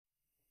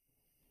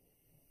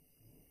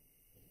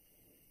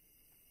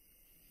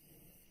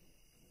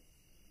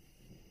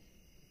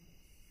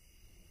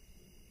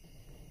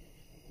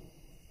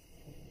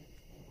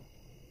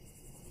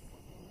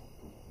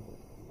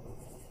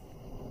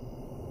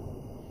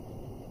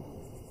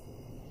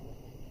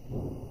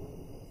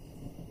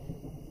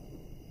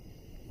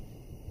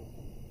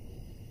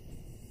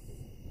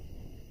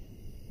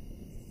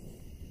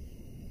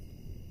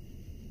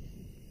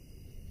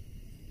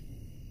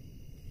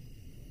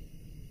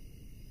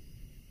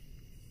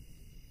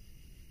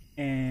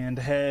And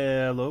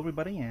hello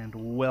everybody and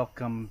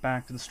welcome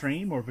back to the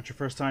stream, or if it's your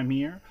first time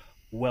here,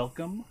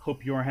 welcome.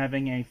 Hope you're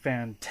having a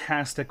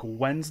fantastic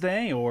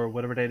Wednesday, or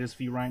whatever day it is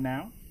for you right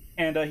now.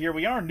 And here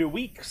we are, new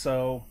week,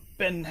 so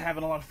been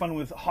having a lot of fun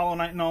with Hollow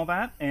Knight and all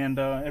that, and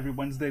every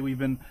Wednesday we've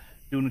been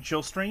doing a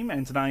chill stream,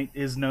 and tonight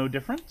is no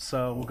different,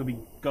 so we're going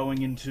to be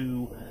going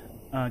into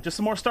just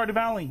some more Stardew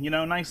Valley, you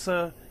know, nice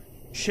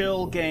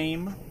chill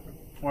game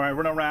where I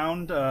run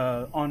around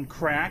on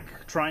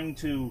crack, trying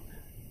to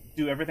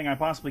do everything I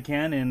possibly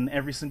can in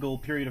every single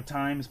period of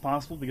time as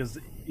possible, because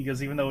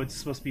even though it's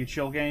supposed to be a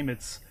chill game,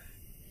 it's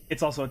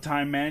also a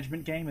time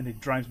management game, and it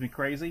drives me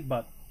crazy,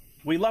 but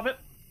we love it.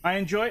 I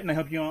enjoy it, and I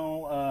hope you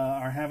all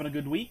are having a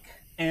good week.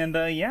 And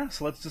yeah,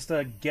 so let's just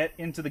get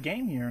into the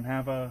game here and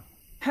have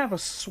a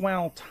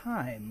swell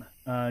time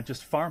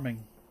just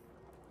farming.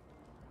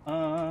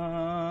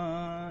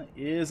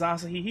 Is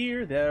Asahi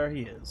here? There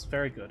he is.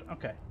 Very good.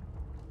 Okay.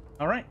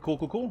 All right.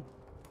 Cool.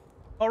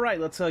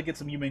 Alright, let's get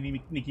some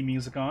Yume Nikki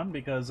music on,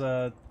 because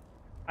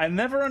I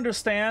never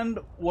understand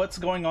what's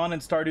going on in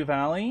Stardew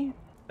Valley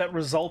that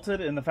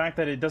resulted in the fact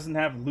that it doesn't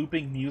have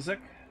looping music.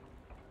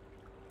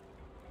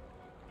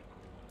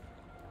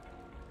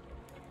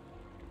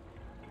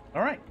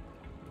 Alright.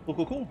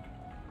 Cool.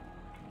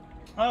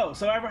 Oh,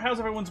 so how's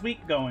everyone's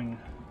week going?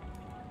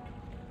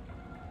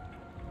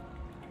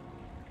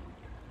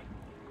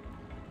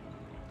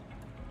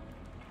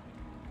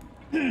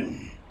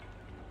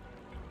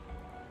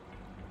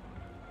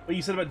 What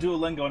you said about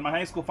Duolingo. In my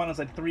high school finals,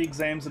 I had 3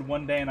 exams in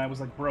one day, and I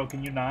was like, bro,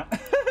 can you not?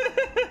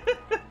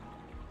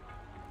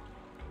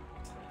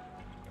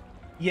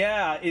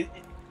 Yeah,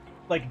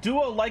 like,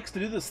 Duo likes to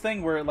do this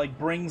thing where it, like,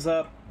 brings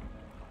up,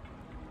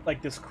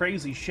 like, this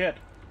crazy shit.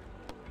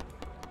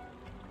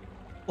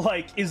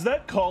 Like, is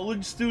that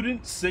college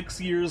student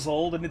 6 years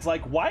old? And it's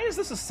like, why is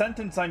this a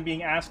sentence I'm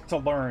being asked to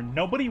learn?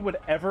 Nobody would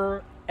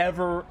ever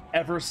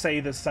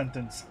say this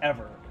sentence,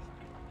 ever.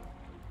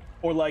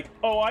 Or like,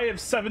 oh, I have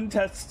 7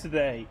 tests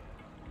today.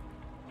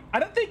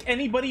 I don't think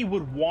anybody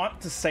would want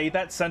to say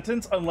that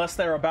sentence unless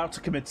they're about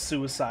to commit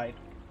suicide.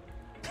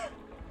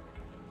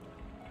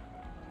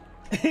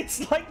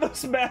 It's like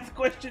those math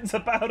questions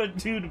about a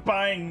dude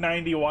buying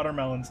 90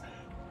 watermelons.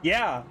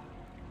 Yeah.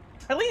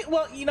 At least,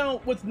 well, you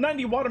know, with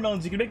 90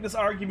 watermelons, you can make this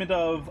argument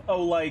of,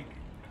 oh, like,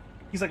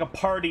 he's like a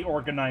party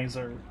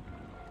organizer.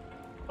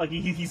 Like,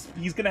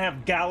 he's gonna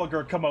have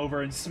Gallagher come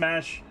over and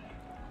smash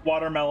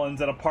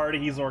watermelons at a party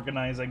he's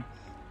organizing.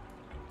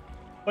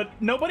 But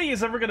nobody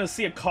is ever gonna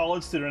see a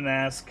college student and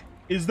ask,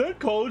 is that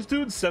college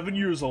student 7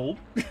 years old?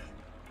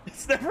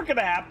 It's never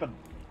gonna happen.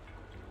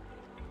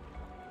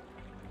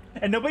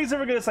 And nobody's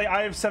ever gonna say,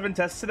 I have 7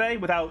 tests today,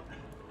 without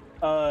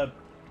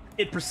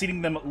it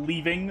preceding them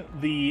leaving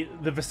the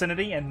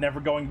vicinity and never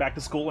going back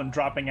to school and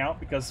dropping out,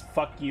 because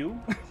fuck you.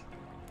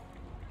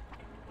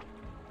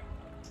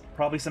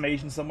 Probably some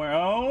Asian somewhere.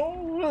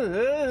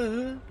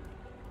 Oh,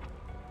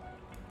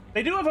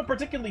 they do have a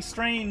particularly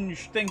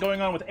strange thing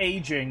going on with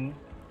aging,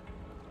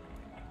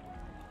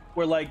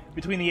 where, like,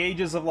 between the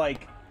ages of,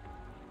 like,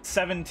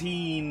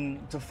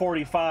 17 to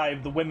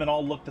 45, the women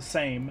all look the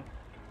same.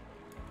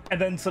 And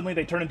then suddenly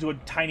they turn into a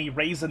tiny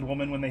raisin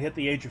woman when they hit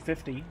the age of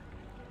 50.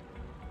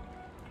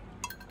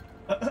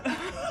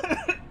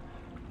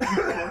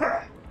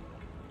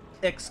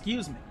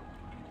 Excuse me.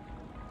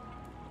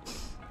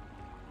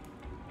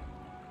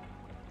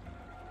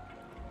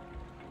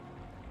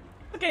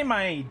 The game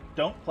I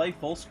don't play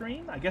full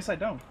screen? I guess I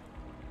don't.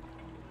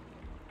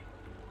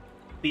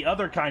 The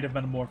other kind of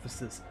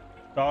metamorphosis.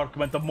 Dark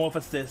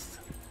metamorphosis.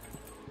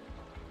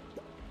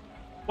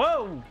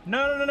 Whoa!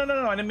 No,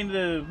 I didn't mean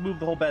to move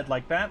the whole bed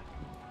like that.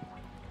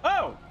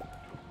 Oh!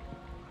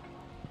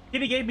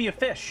 Kitty gave me a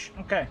fish.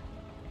 Okay.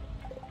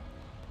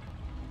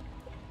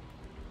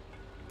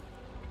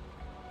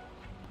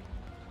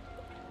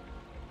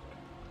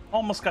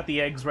 Almost got the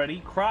eggs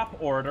ready. Crop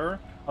order.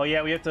 Oh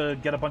yeah, we have to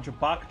get a bunch of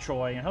bok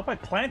choy. I hope I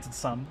planted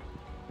some.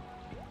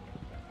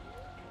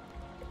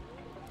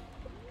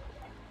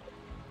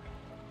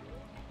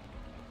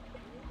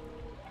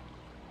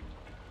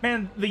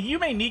 Man, the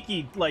Yume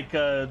Nikki, like,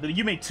 the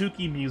Yume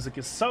Tsuki music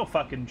is so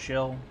fucking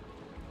chill.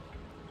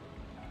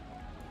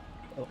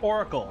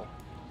 Oracle.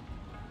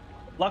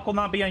 Luck will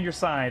not be on your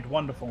side.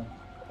 Wonderful.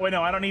 Wait,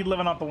 no, I don't need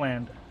living off the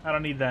land. I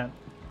don't need that.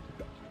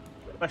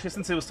 Especially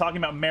since it was talking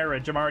about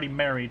marriage. I'm already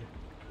married.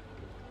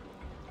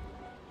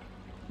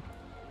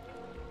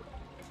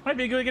 Might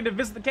be a good idea to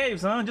visit the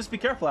caves, huh? Just be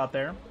careful out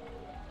there.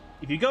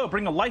 If you go,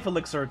 bring a life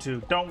elixir or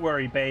 2. Don't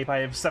worry, babe. I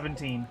have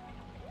 17.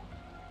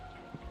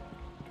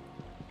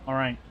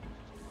 Alright.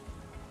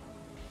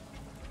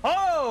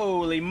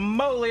 Holy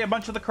moly, a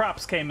bunch of the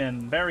crops came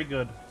in. Very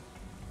good.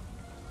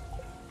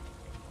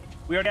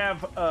 We already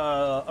have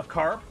a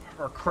carp,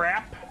 or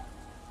crap.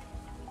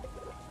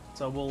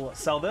 So we'll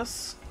sell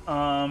this.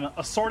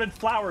 Assorted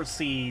flower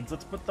seeds.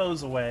 Let's put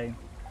those away.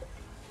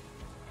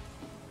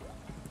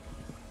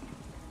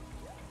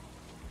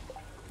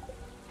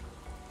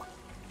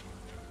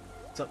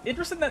 So,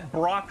 interesting that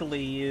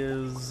broccoli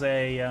is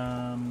a,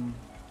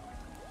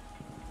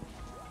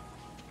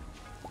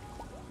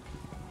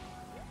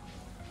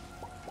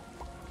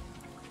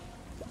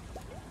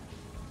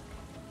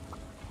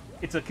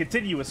 It's a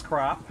continuous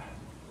crop.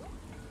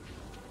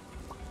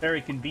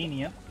 Very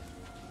convenient.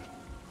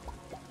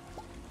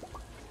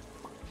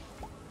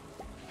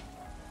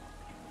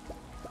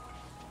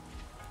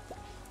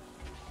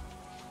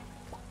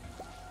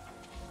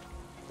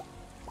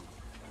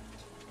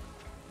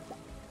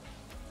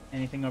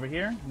 Anything over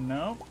here?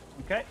 No.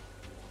 Okay.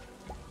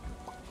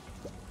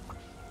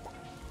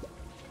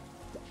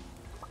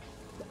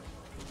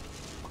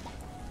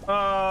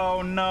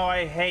 Oh no,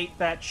 I hate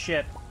that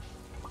shit.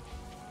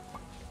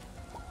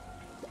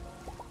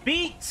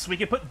 Beets! We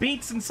can put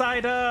beets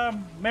inside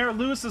Mayor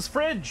Lewis's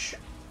fridge.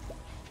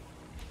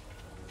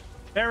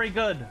 Very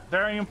good.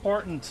 Very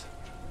important.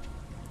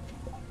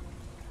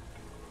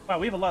 Wow,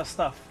 we have a lot of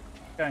stuff.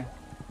 Okay.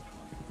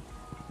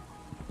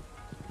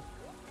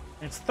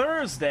 It's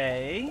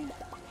Thursday.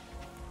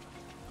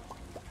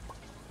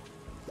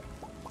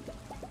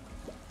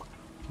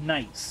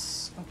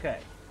 Nice. Okay.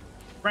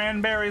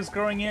 Cranberries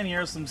growing in.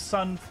 Here's some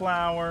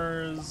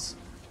sunflowers.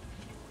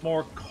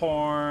 More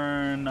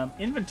corn.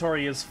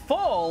 Inventory is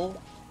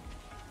full?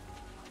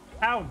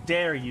 How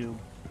dare you?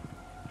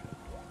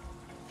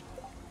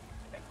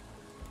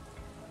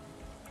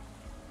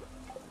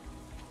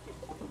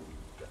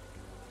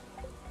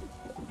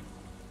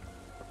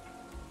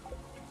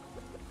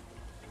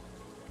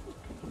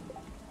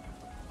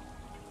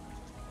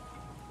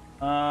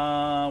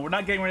 We're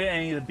not getting rid of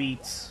any of the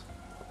beets.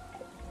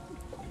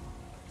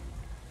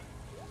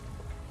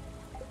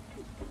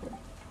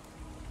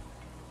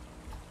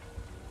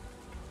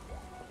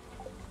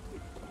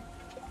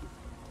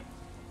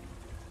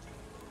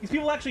 These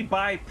people actually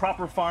buy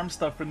proper farm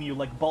stuff from you,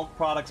 like bulk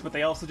products, but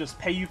they also just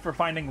pay you for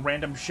finding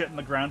random shit in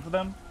the ground for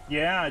them.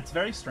 Yeah, it's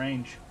very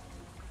strange.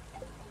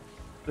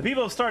 The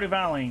people of Stardew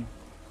Valley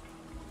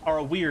are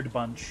a weird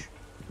bunch.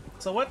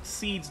 So what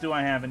seeds do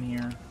I have in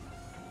here?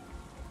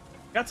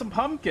 Got some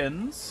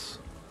pumpkins.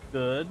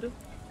 Good.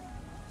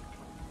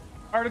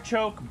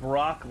 Artichoke,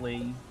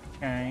 broccoli.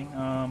 Okay,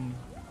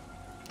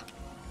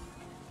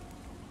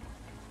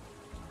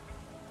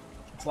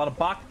 it's a lot of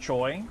bok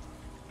choy.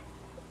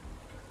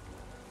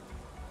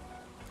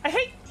 I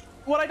hate...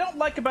 What I don't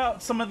like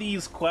about some of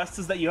these quests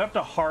is that you have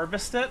to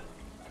harvest it.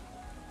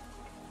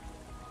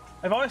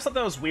 I've always thought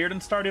that was weird in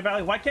Stardew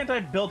Valley. Why can't I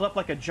build up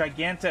like a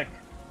gigantic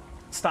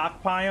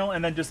stockpile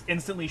and then just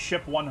instantly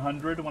ship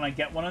 100 when I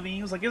get one of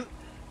these? Like,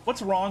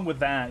 what's wrong with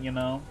that, you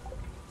know?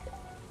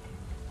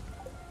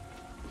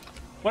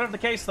 Whatever the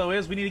case, though,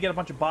 is we need to get a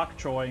bunch of bok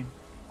choy.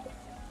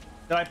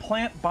 Did I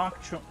plant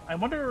bok choy? I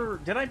wonder,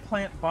 did I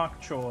plant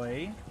bok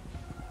choy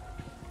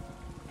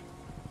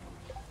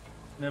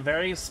in a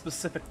very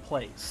specific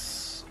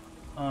place?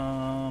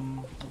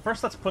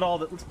 First, let's put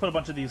a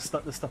bunch of this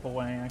stuff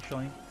away,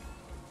 actually.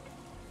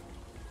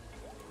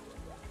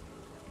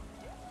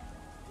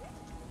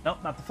 Nope,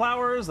 not the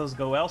flowers. Those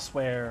go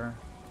elsewhere.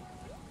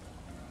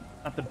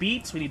 Not the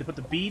beets. We need to put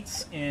the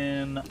beets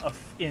in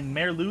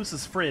Mayor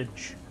Lewis's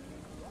fridge.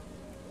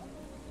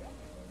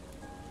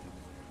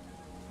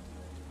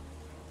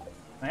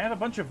 I have a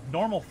bunch of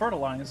normal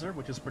fertilizer,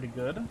 which is pretty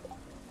good.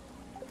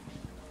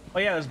 Oh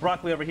yeah, there's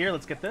broccoli over here.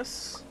 Let's get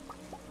this.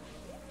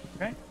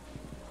 Okay.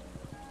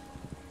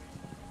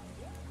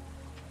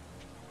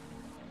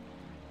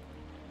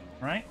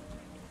 Right.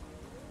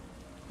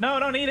 No,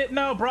 don't eat it.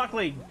 No,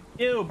 broccoli.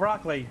 Ew,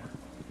 broccoli.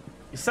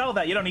 You sell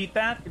that. You don't eat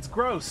that. It's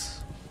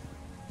gross.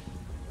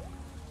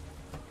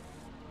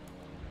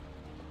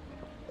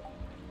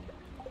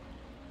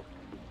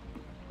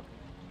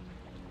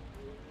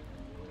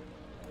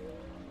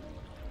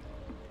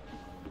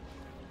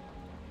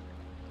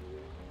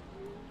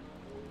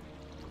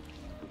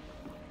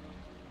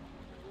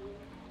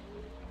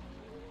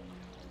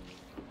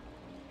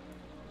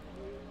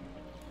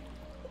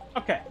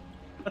 Okay,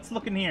 let's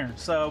look in here.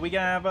 So we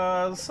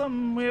have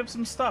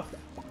some stuff.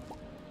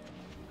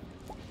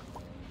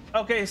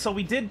 Okay, so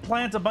we did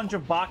plant a bunch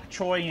of bok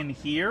choy in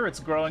here.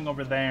 It's growing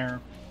over there.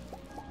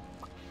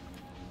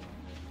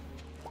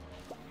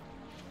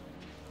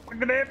 The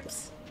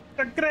grapes!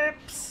 The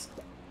grapes!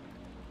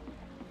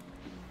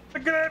 The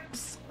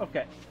grapes!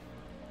 Okay.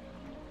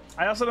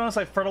 I also noticed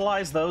I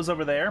fertilized those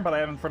over there, but I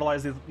haven't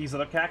fertilized these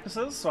other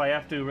cactuses, so I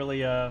have to really,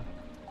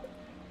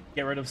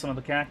 get rid of some of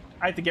the I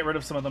have to get rid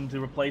of some of them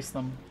to replace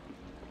them.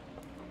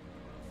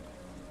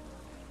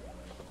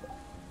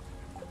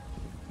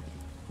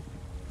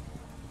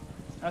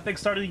 I think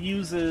Stardew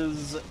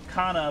uses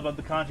Kana above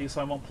the kanji,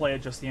 so I won't play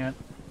it just yet.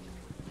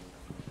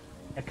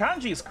 Yeah,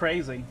 kanji is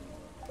crazy.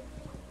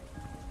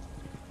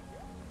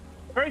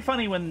 Very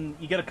funny when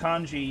you get a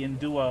kanji in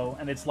Duo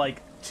and it's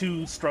like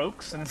 2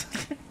 strokes, and it's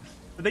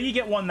but then you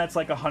get one that's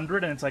like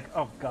 100 and it's like,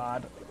 oh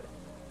god.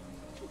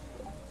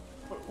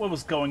 What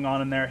was going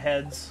on in their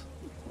heads?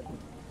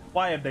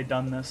 Why have they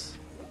done this?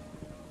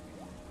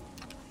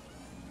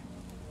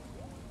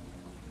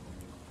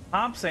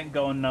 Hops ain't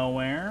going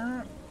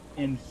nowhere.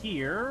 In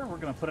here, we're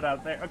gonna put it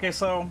out there. Okay,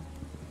 so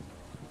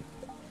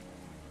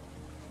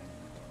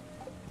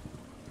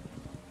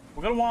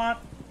we're gonna want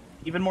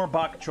even more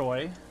bok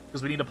choy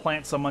because we need to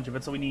plant so much of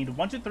it. So we need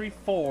 1, 2, 3,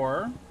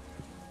 4,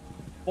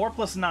 4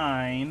 plus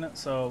 9,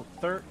 so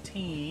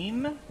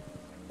 13.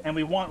 And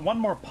we want one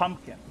more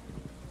pumpkin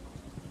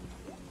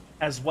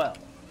as well.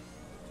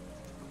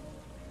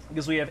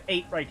 Because we have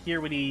 8 right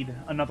here, we need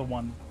another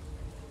one.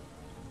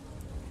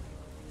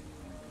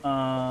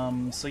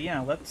 So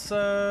yeah, let's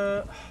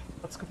go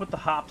put the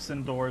hops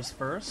indoors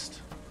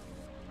first.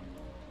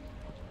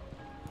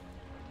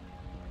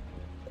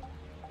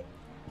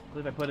 I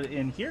believe I put it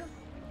in here.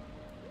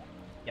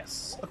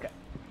 Yes, okay.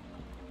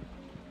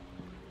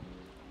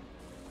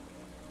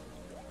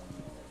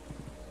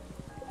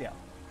 Yeah.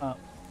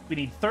 We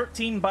need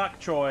 13 bok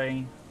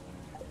choy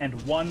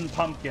and 1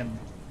 pumpkin.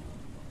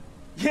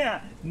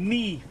 Yeah,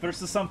 ni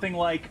versus something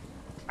like,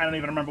 I don't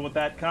even remember what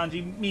that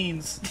kanji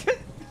means.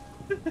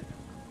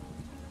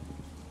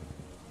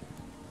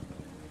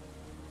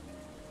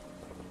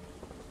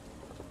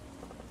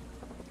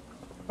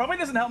 Probably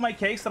doesn't help my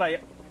case that I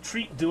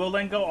treat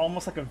Duolingo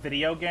almost like a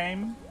video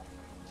game.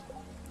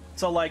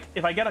 So, like,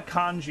 if I get a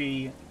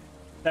kanji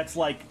that's,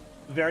 like,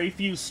 very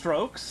few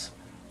strokes,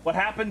 what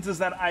happens is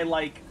that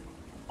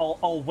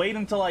I'll wait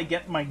until I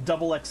get my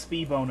double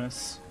XP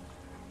bonus,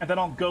 and then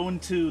I'll go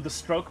into the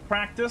stroke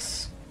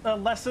practice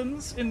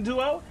lessons in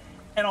Duo,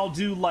 and I'll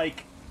do,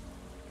 like,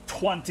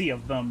 20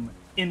 of them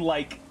in,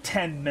 like,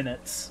 10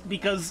 minutes,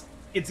 because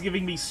it's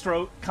giving me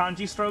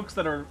kanji strokes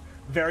that are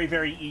very,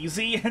 very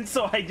easy, and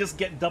so I just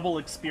get double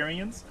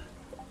experience.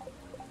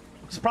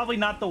 Which is probably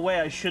not the way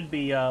I should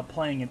be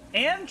playing an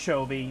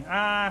anchovy.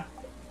 Nah,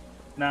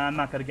 I'm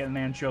not gonna get an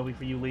anchovy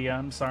for you, Leah.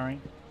 I'm sorry.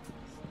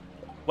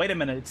 Wait a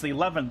minute, it's the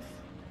 11th.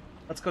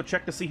 Let's go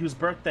check to see whose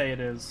birthday it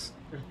is.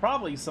 There's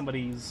probably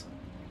somebody's...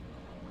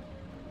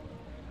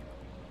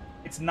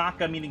 It's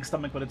Naka, meaning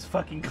stomach, but it's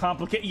fucking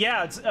complicated.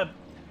 Yeah, it's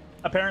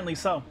apparently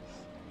so.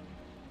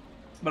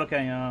 But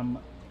okay,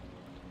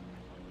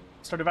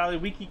 Stardew Valley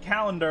wiki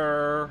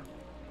calendar.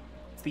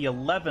 It's the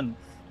 11th.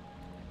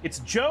 It's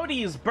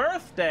Jody's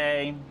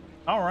birthday.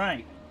 All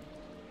right.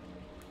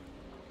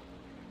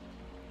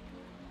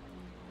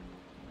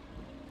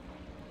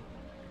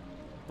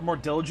 You're more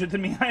diligent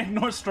than me. I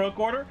ignore stroke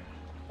order.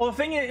 Well, the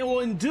thing is, well,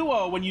 in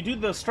Duo, when you do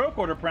the stroke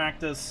order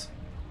practice,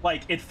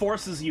 like, it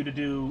forces you to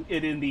do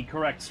it in the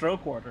correct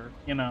stroke order,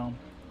 you know.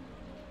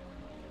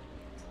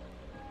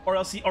 Or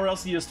else you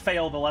just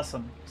fail the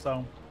lesson.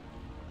 So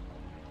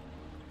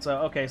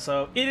okay,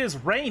 so it is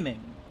raining.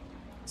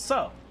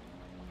 So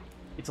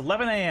it's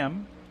 11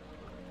 a.m.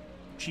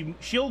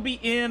 She'll be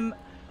in...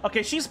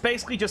 Okay, she's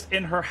basically just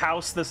in her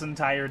house this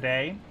entire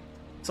day.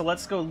 So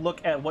let's go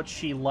look at what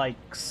she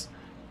likes.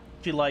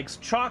 She likes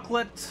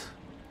chocolate,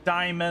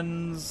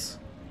 diamonds,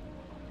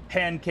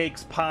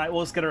 pancakes, pie. Well,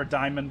 let's get her a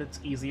diamond. It's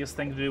the easiest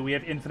thing to do. We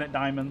have infinite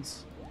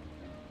diamonds.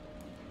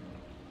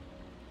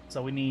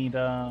 So we need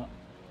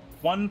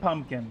 1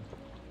 pumpkin.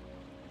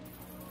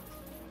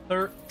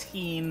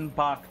 13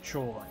 bok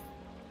choy.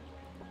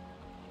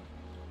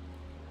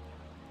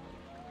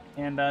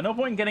 And no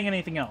point in getting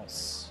anything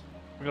else.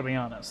 We're gonna be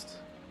honest.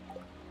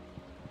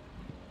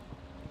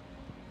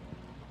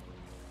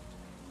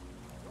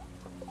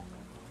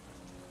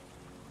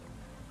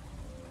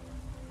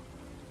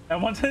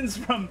 And one sentence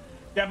from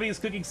Japanese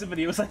cooking sim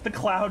video was like the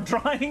cloud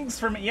drawings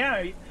from it.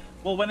 Yeah,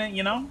 well, when it,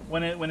 you know,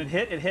 when it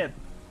hit, it hit.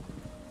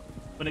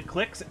 When it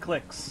clicks,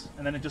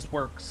 and then it just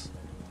works.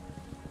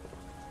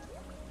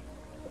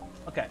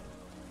 Okay.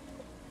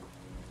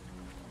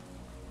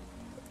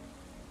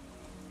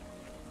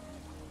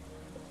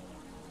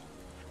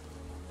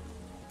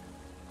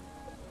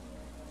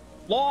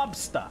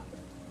 Lobster.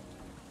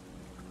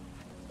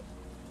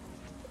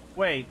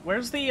 Wait,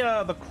 where's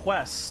the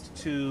quest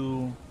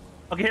to...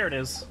 Okay, here it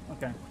is.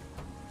 Okay.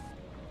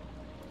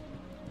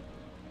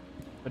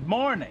 Good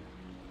morning.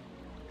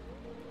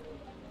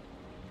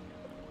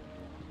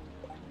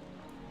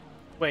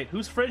 Wait,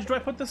 whose fridge do I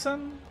put this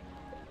in?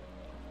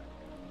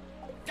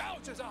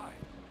 Gouge his eye.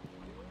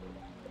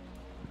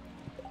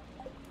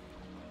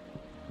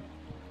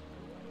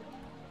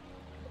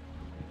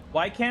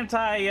 Why can't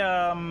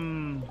I,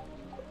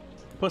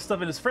 put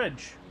stuff in his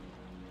fridge?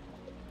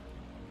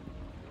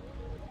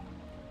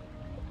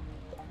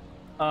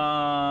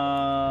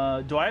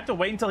 Do I have to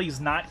wait until he's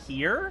not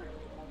here?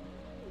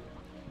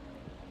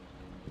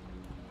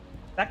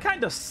 That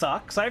kind of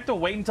sucks. I have to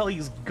wait until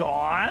he's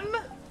gone?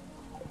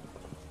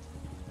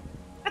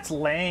 That's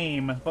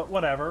lame, but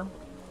whatever.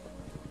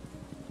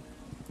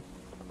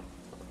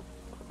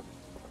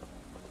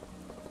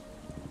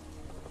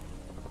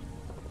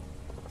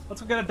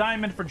 Let's go get a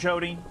diamond for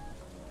Jody.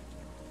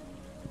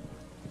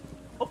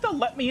 Hope they'll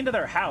let me into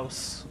their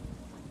house.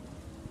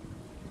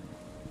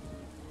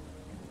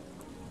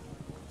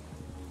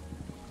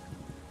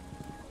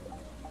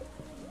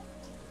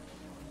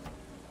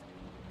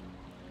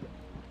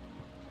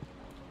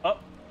 Oh.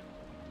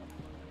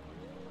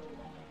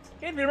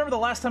 Can't even remember the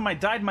last time I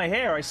dyed my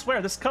hair. I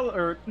swear, this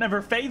color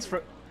never fades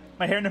from...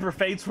 My hair never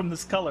fades from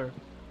this color.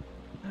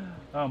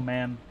 Oh,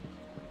 man.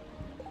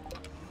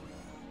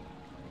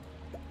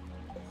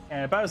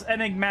 And about as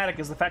enigmatic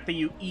as the fact that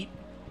you eat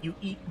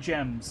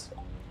gems.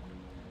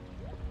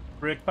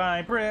 Brick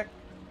by brick,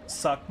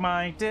 suck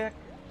my dick.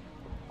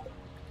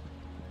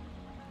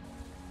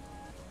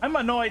 I'm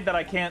annoyed that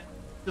I can't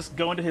just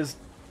go into his...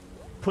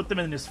 put them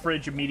in his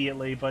fridge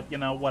immediately, but, you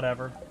know,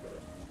 whatever.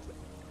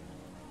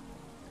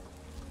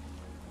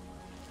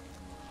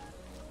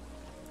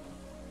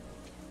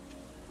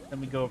 Then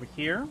we go over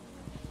here.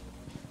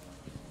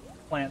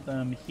 Plant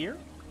them here.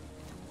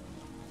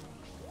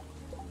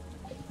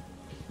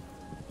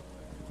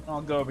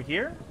 I'll go over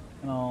here,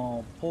 and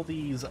I'll pull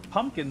these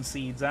pumpkin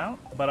seeds out,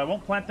 but I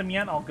won't plant them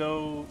yet. I'll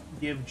go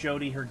give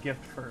Jody her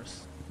gift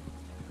first.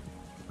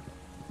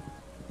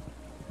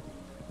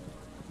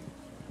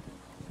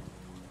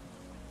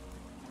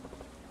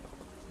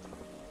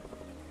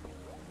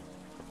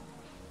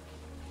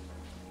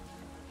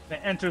 They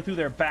enter through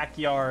their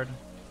backyard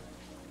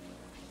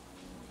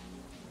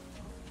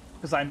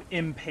because I'm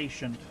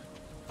impatient.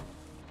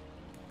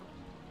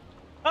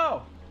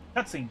 Oh,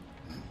 cutscene.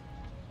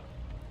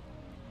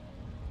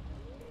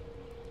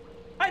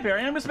 Hi,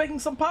 Barry. I'm just making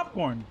some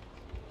popcorn.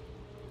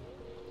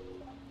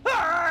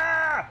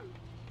 Ah!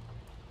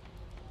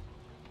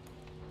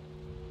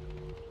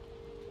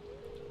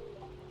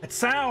 That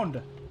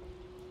sound!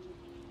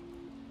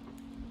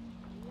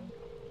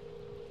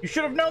 You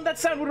should have known that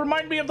sound would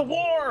remind me of the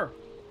war!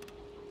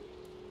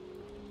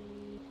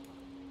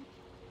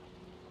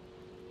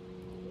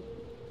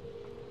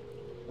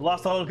 I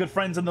lost all the good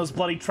friends in those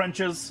bloody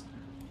trenches.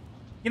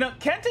 You know,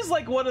 Kent is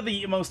like one of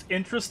the most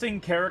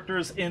interesting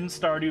characters in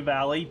Stardew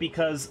Valley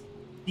because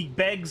he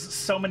begs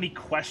so many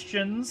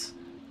questions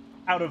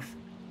out of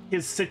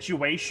his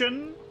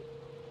situation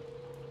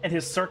and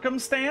his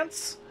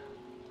circumstance.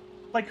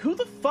 Like, who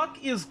the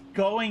fuck is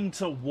going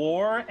to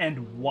war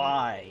and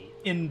why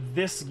in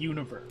this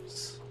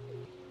universe?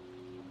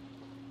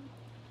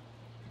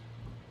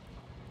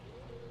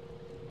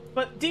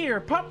 But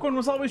dear, popcorn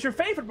was always your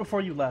favorite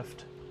before you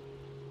left.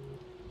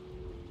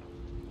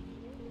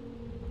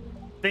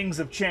 Things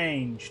have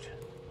changed.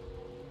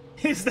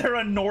 Is there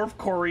a North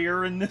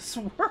Korea in this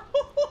world?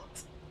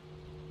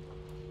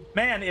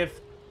 Man, if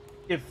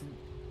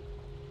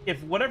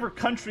whatever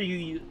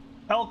country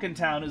Pelican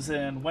Town is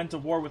in went to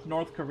war with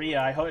North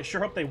Korea, I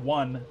sure hope they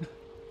won.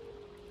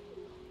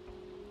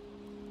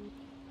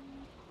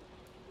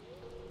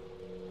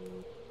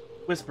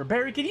 Whisper,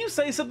 Barry, can you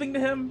say something to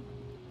him?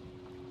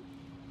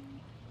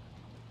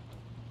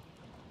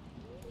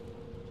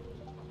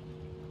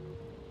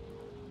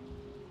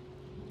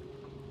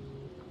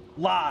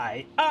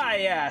 Lie.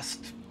 I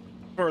asked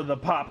for the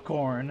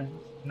popcorn.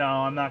 No,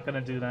 I'm not gonna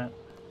do that.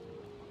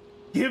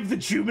 Give the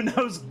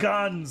Jubinos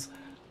guns.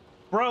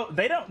 Bro,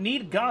 they don't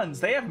need guns.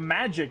 They have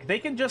magic. They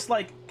can just,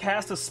 like,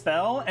 cast a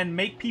spell and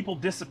make people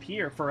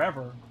disappear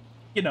forever.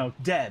 You know,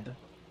 dead.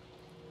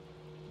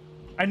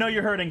 I know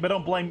you're hurting, but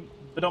don't blame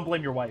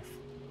your wife.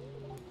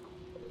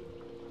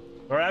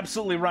 You're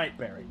absolutely right,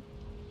 Barry.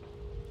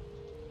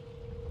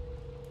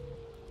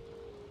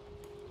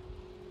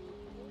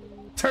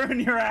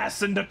 Turn your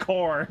ass into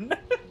corn.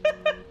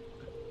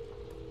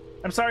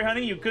 I'm sorry,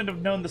 honey. You couldn't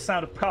have known the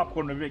sound of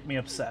popcorn would make me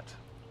upset.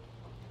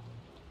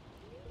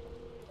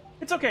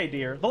 It's okay,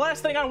 dear. The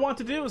last thing I want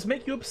to do is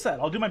make you upset.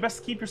 I'll do my best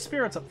to keep your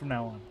spirits up from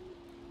now on.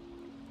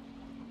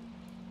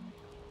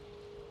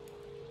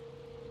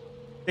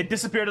 They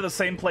disappear to the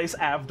same place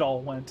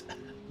Avdol went.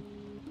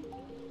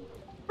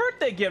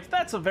 Birthday gift.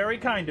 That's a very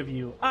kind of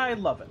you. I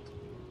love it.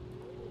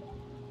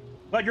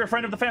 Glad you're a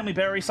friend of the family,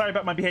 Barry. Sorry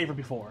about my behavior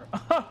before.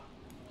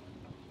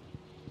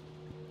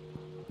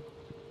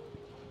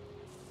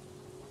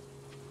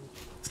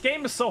 This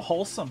game is so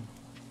wholesome.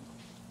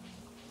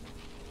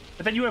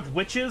 But then you have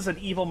witches and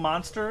evil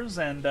monsters,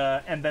 and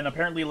then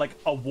apparently like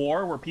a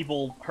war where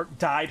people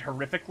died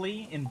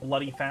horrifically in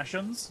bloody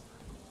fashions.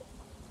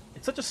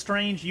 It's such a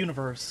strange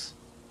universe.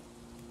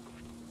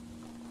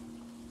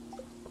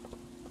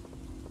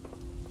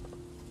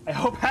 I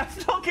hope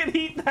Haftel can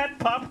eat that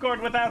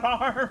popcorn without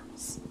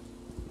arms.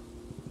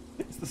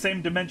 It's the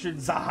same dimension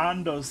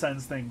Zahando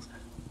sends things.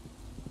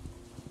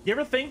 You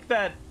ever think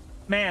that,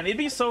 man, it'd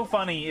be so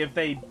funny if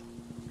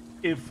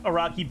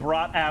Araki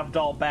brought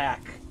Avdol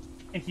back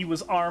and he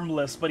was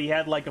armless, but he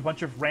had like a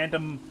bunch of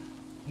random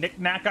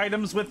knick-knack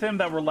items with him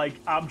that were like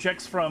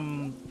objects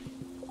from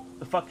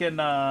the fucking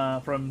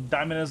from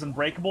Diamond is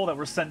Unbreakable that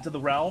were sent to the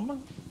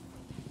realm.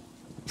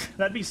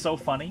 That'd be so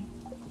funny.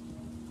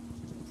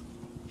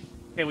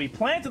 Okay, we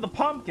planted the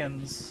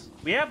pumpkins.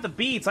 We have the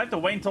beets. I have to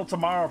wait until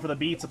tomorrow for the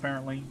beets,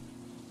 apparently.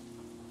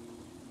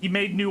 He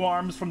made new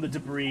arms from the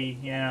debris,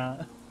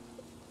 yeah.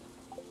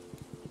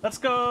 Let's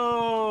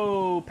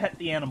go pet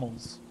the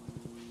animals.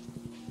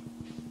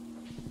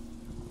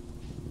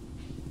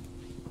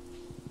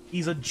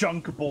 He's a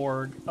junk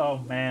Borg. Oh,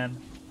 man.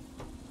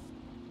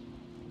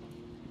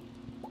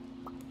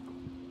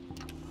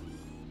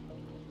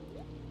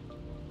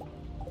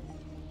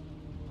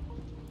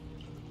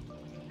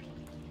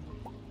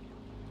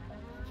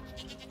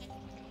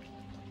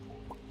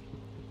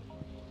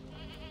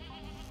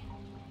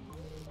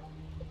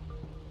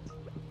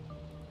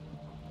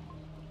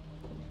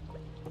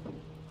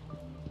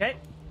 Okay.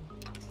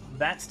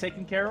 That's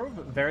taken care of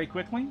very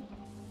quickly.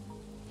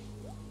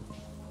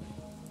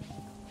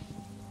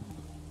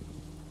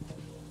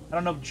 I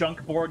don't know if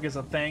junk Borg is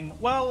a thing.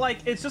 Well, like,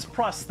 it's just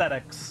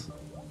prosthetics.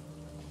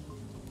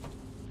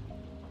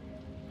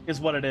 Is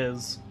what it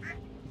is.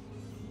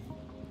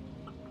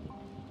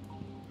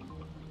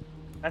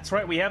 That's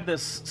right, we have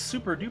this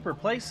super duper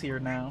place here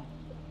now.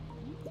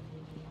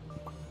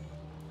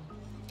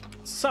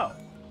 So.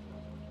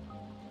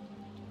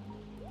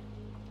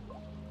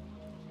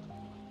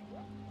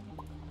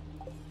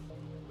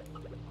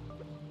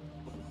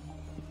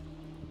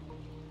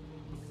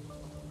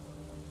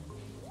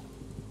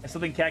 I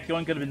still think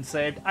Kakyoin could have been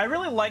saved. I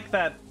really like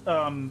that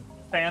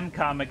fan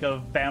comic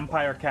of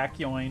Vampire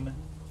Kakyoin.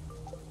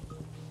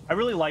 I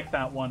really like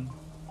that one.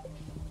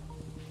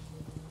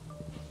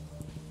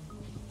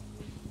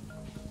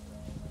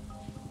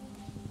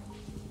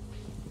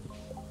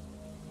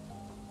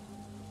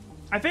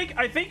 I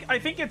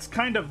think it's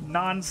kind of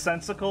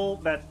nonsensical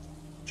that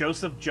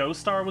Joseph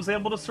Joestar was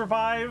able to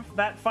survive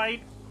that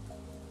fight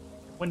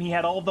when he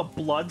had all the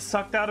blood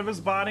sucked out of his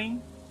body.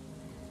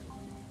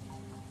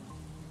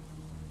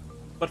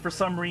 But for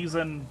some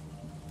reason,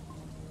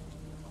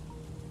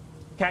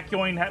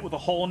 Kakyoin with a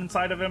hole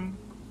inside of him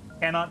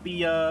cannot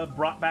be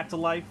brought back to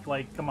life.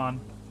 Like, come on.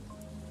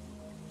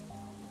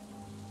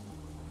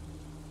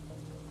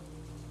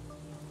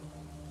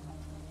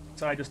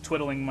 Sorry, just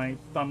twiddling my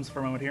thumbs for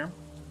a moment here.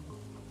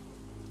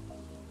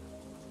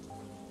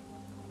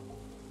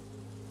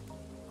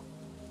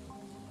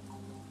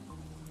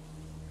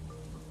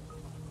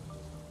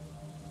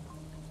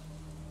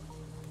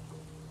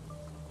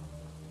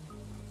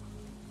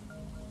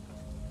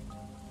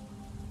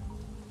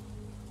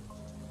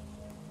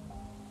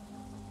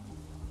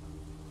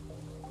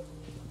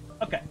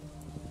 Okay.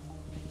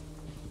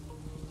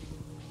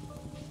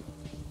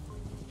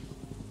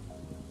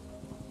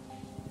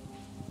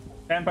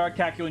 Vampire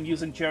Kakyoin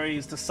using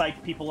cherries to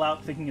psych people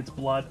out thinking it's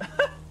blood.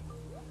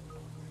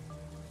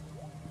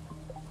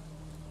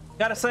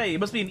 Gotta say, it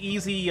must be an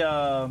easy,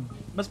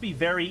 must be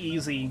very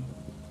easy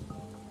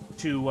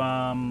to,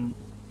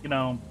 you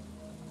know,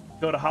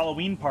 go to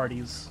Halloween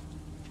parties.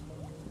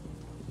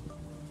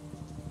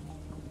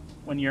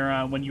 When you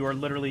are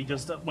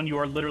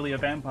literally a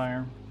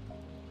vampire.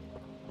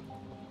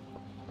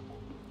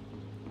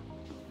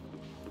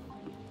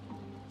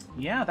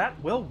 Yeah,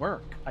 that will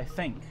work, I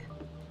think.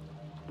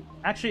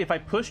 Actually, if I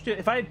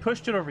had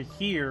pushed it over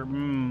here,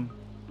 may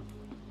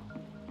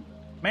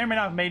or may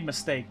not have made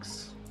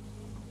mistakes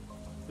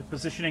with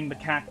positioning the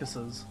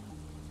cactuses.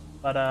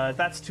 But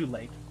that's too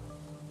late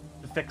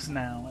to fix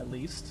now, at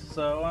least.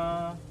 So,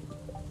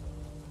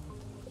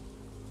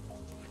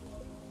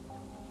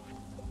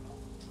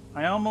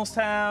 I almost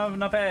have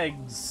enough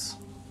eggs.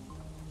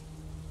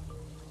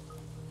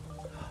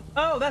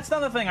 Oh, that's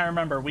another thing I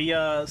remember. We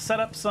set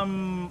up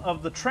some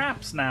of the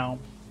traps now.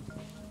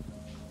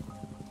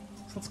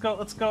 So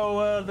let's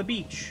go to the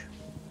beach.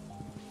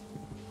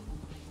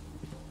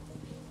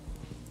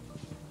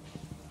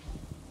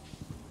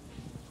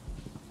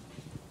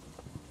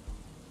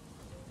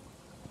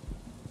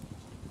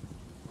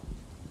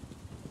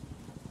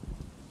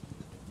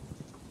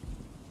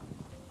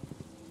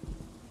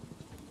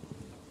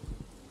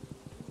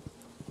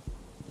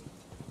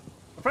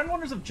 A friend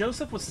wonders if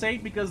Joseph was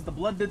saved because the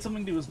blood did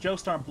something to his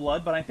Joestar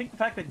blood, but I think the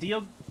fact that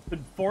Dio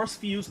could force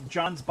fuse with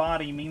John's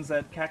body means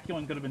that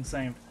Kakyoin could have been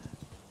saved.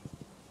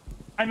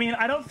 I mean,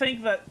 I don't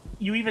think that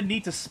you even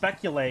need to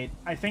speculate.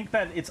 I think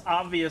that it's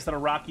obvious that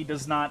Araki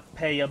does not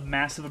pay a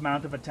massive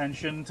amount of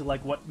attention to,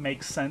 like, what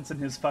makes sense in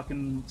his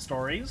fucking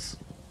stories.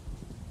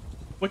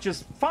 Which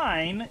is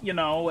fine, you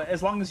know,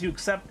 as long as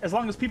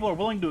people are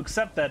willing to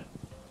accept that,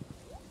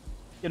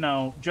 you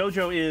know,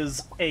 JoJo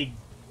is a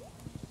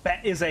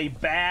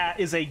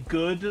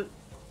good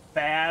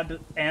bad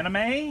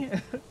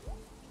anime.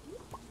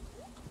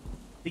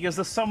 Because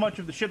there's so much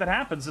of the shit that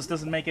happens just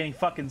doesn't make any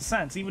fucking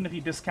sense, even if you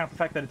discount the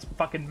fact that it's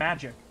fucking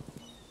magic.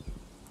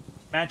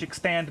 Magic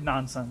stand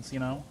nonsense, you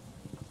know?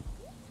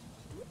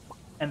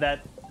 And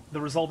that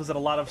the result is that a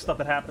lot of stuff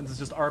that happens is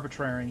just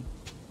arbitrary.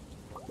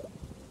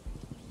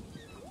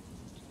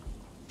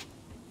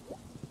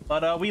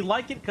 But we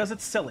like it because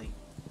it's silly.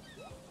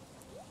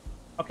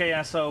 Okay,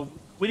 yeah, so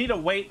we need to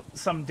wait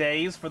some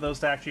days for those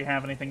to actually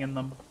have anything in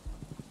them.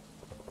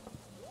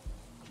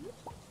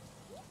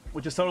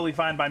 Which is totally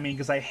fine by me,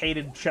 because I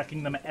hated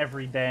checking them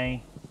every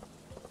day.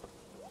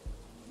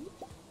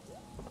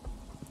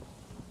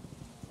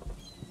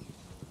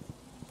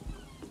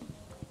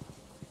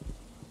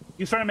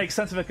 He was trying to make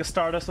sense of it because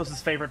Stardust was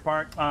his favorite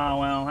part. Oh,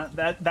 well,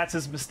 that's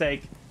his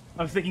mistake.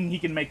 I'm thinking he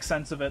can make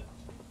sense of it.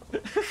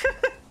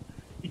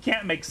 He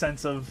can't make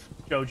sense of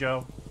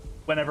JoJo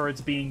whenever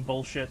it's being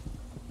bullshit.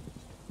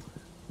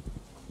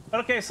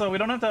 But okay, so we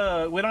don't have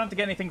to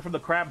get anything from the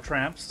crab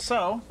tramps,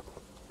 so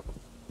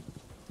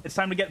it's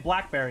time to get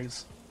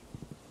blackberries.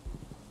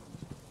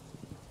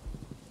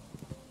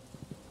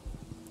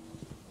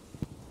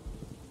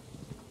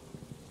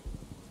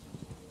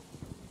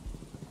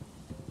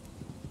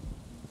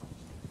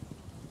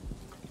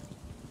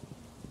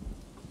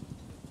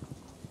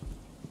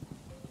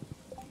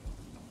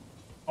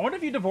 I wonder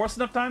if you divorce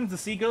enough times, the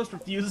sea ghost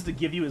refuses to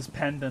give you his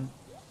pendant.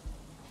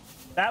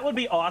 That would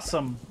be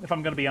awesome, if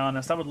I'm gonna be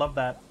honest. I would love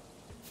that.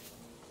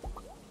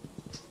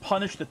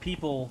 Punish the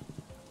people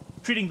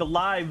treating the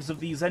lives of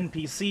these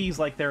NPCs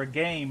like they're a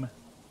game.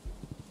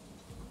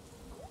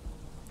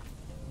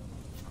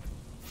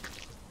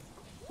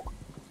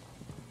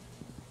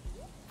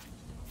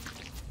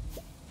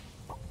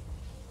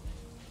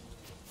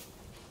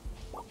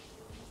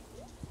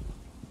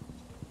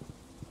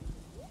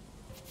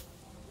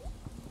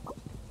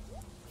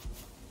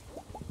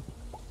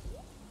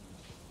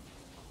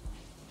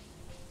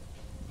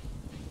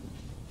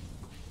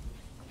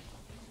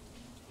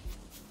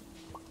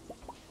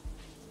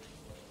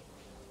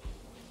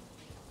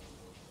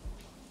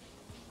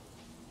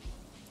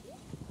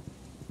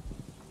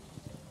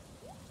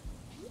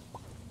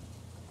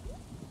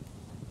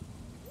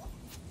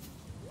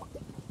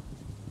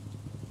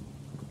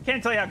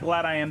 Can't tell you how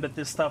glad I am that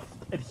this stuff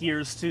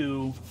adheres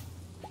to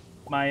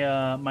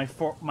my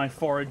my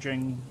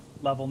foraging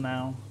level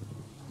now,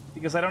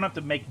 because I don't have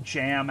to make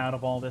jam out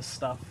of all this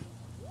stuff.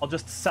 I'll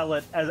just sell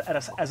it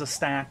as a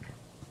stack.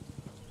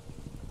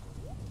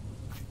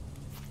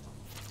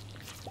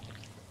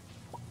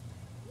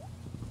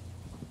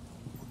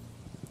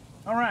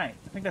 All right,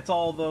 I think that's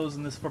all those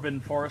in this Forbidden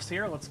Forest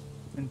here. Let's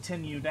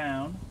continue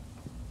down.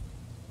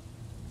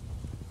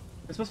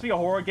 It's supposed to be a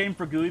horror game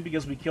for Gooey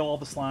because we kill all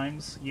the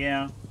slimes.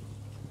 Yeah.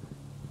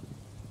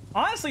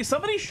 Honestly,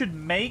 somebody should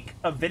make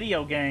a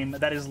video game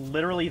that is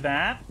literally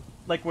that.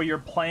 Like, where you're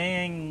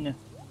playing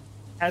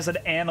as an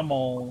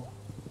animal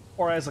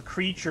or as a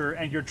creature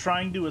and you're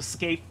trying to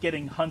escape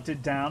getting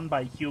hunted down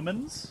by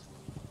humans.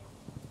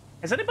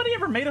 Has anybody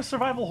ever made a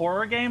survival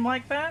horror game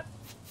like that?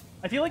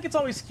 I feel like it's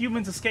always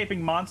humans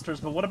escaping monsters,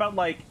 but what about,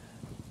 like,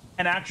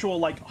 an actual,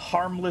 like,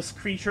 harmless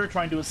creature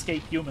trying to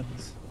escape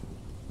humans?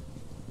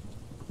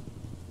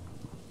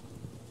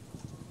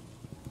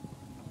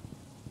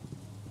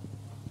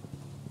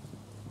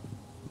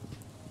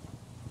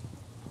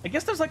 I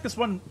guess there's like this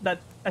one that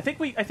I think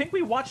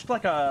we watched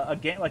like a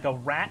game, like a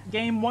rat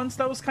game once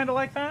that was kind of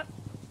like that.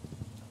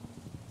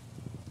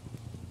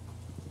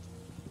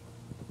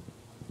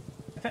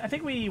 I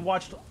think we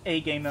watched a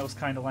game that was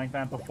kind of like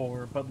that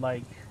before, but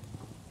like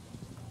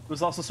it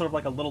was also sort of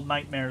like a Little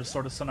Nightmares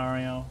sort of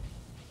scenario.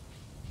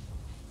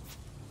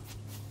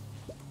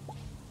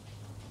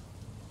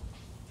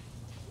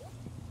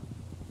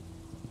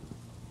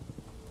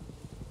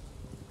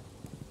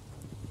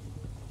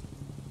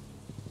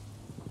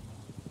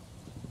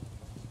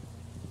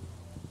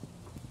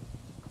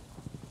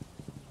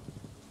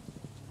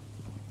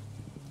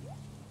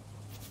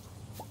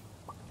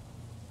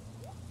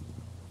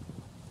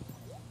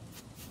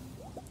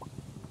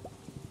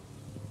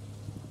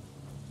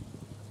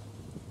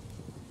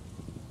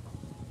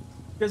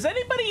 Does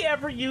anybody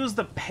ever use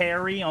the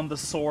parry on the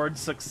sword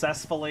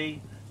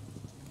successfully?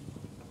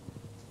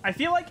 I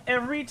feel like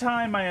every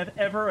time I have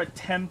ever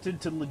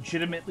attempted to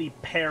legitimately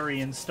parry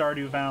in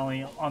Stardew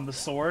Valley on the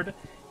sword,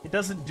 it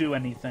doesn't do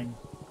anything.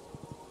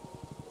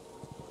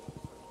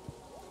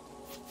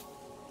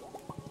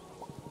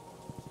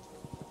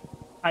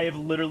 I have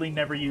literally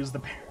never used the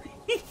parry.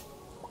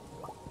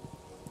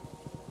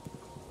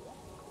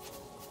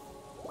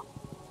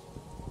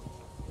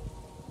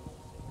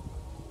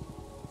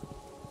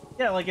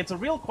 Yeah, like, it's a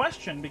real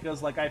question,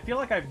 because, like, I feel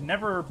like I've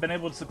never been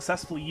able to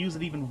successfully use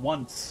it even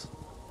once.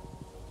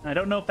 And I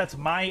don't know if that's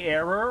my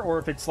error, or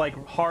if it's, like,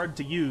 hard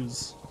to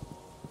use.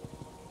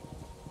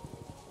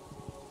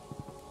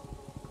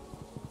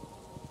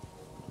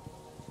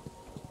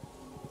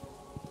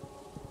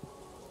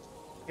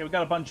 Okay, we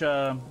got a bunch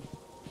of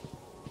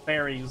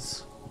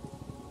berries.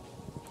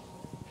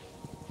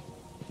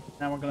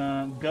 Now we're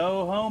gonna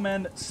go home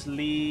and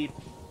sleep.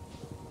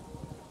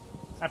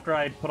 After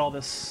I put all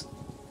this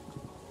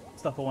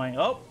stuff away.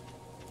 Oh!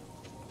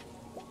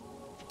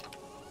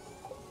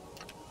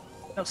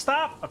 No,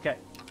 stop! Okay.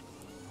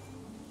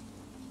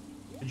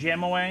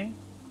 Jam away.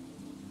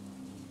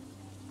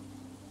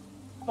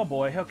 Oh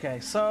boy, okay,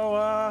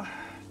 so,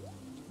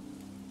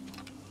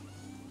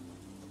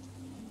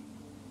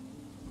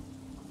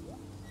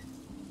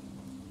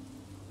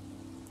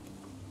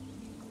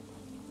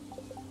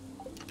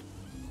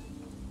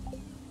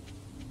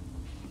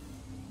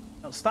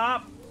 no,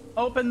 stop!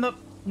 Open the...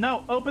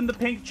 No, open the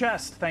pink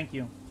chest, thank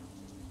you.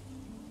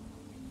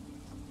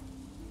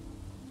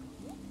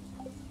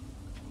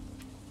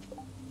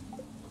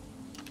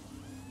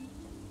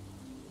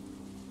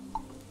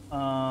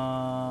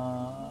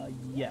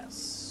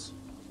 Yes.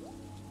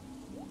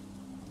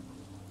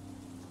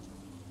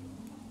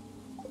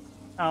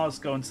 Oh, let's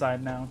go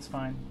inside now, it's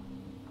fine.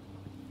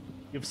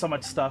 You have so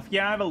much stuff.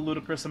 Yeah, I have a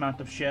ludicrous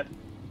amount of shit.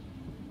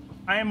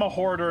 I am a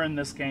hoarder in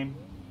this game.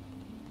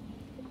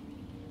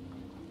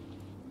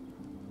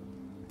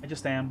 I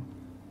just am.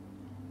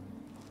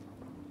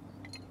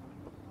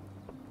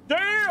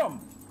 Damn!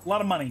 A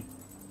lot of money.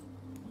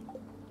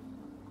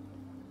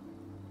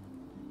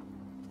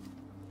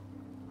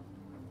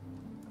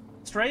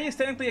 Stray is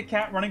technically a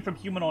cat running from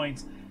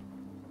humanoids.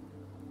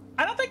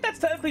 I don't think that's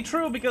technically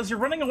true, because you're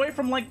running away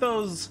from, like,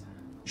 those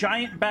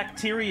giant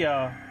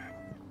bacteria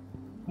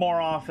more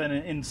often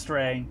in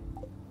Stray.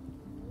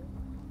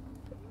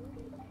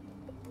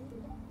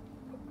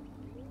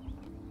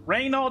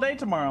 Rain all day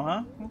tomorrow,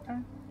 huh? Okay.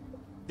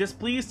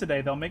 Displeased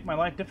today. They'll make my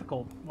life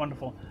difficult.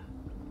 Wonderful.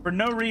 For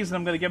no reason,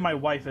 I'm going to give my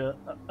wife a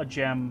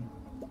gem.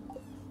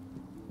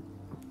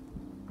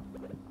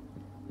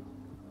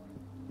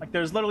 Like,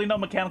 there's literally no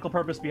mechanical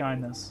purpose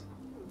behind this.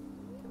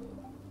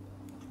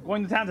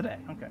 Going to town today.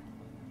 Okay.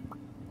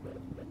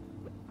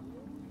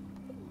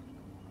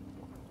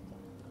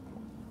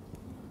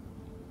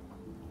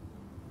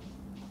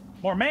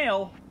 More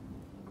mail?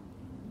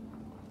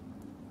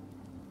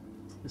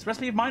 This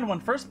recipe of mine won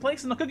first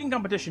place in the cooking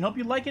competition. Hope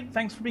you like it.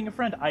 Thanks for being a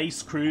friend.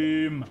 Ice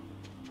cream.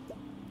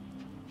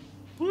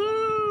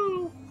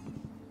 Woo!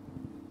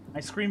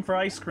 Ice cream for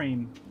ice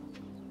cream.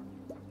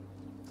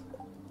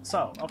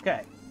 So,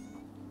 okay.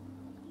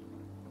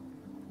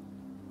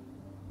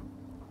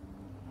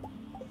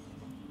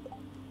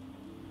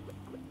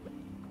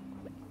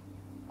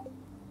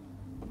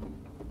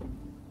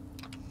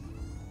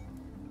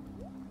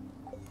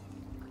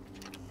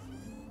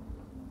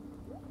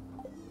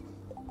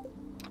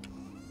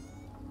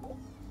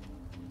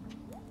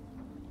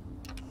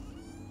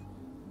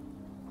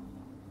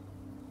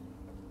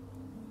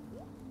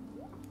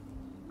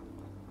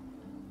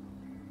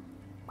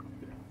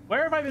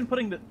 Where have I been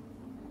putting the...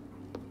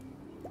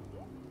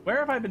 Where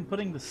have I been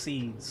putting the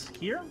seeds?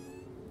 Here?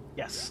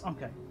 Yes,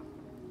 okay.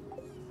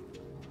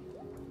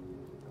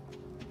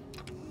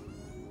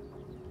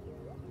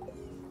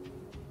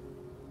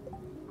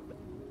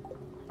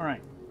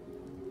 Alright.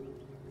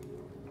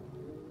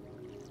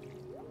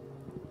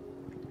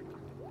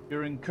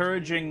 You're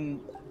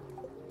encouraging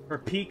for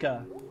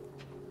Pika.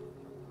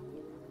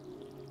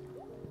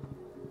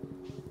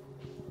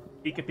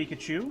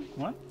 Pikachu?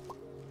 What?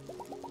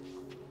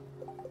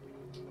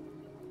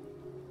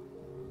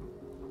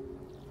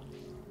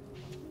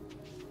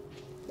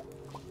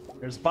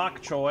 There's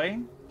bok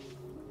choy.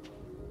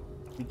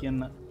 We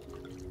can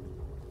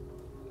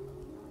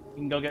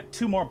go get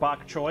 2 more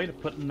bok choy to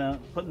put in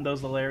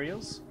those little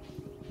areas.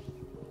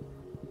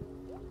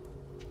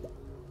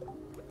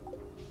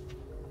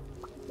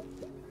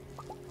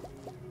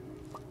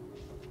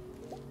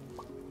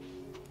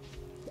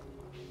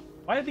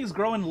 Why are these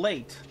growing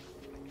late?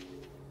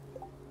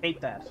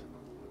 Hate that.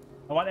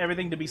 I want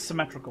everything to be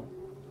symmetrical.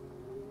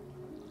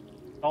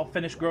 All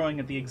finish growing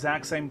at the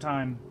exact same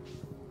time.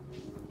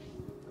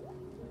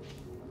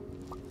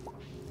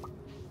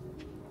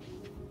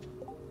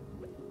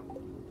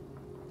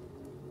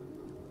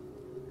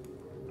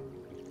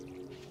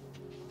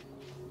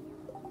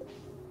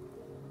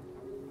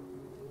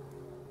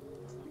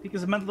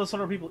 Because the mental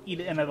disorder people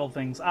eat inedible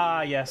things.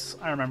 Ah, yes,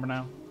 I remember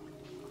now.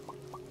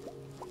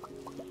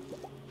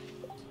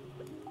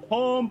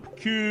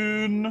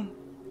 Pumpkin!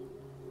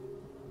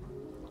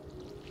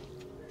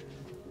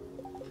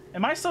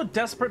 Am I so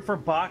desperate for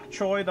bok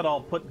choy that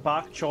I'll put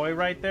bok choy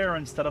right there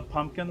instead of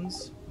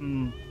pumpkins?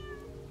 Hmm.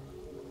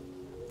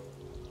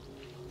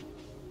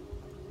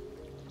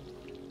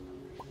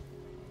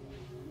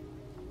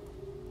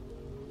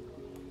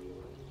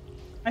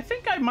 I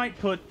think I might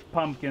put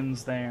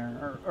pumpkins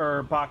there,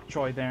 or bok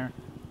choy there.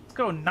 Let's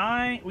go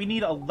 9. We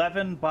need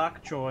 11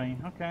 bok choy.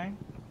 Okay.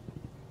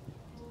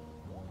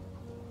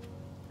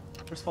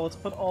 First of all, let's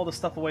put all the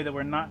stuff away that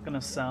we're not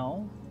gonna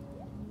sell.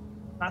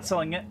 Not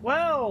selling it.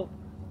 Well,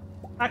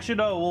 actually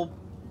no.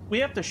 We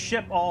have to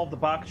ship all the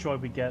bok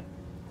choy we get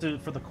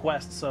for the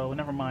quest, so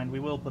never mind. We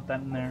will put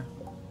that in there.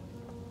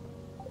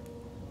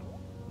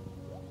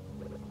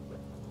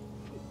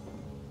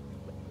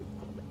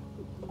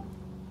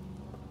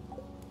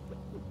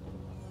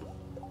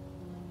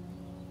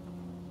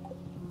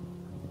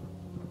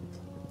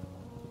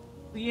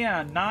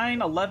 Yeah,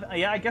 9, 11...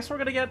 Yeah, I guess we're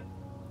gonna get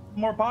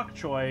more bok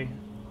choy.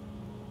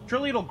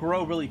 Surely it'll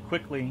grow really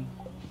quickly.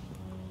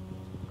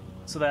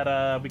 So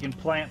that we can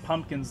plant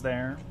pumpkins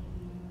there.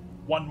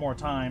 One more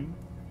time.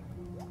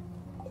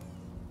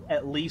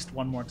 At least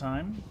one more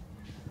time.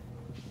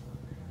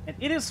 And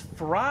it is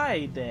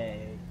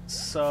Friday,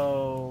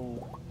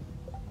 so...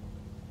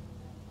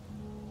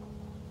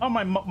 Oh,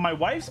 my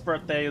wife's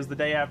birthday is the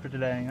day after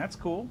today. That's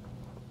cool.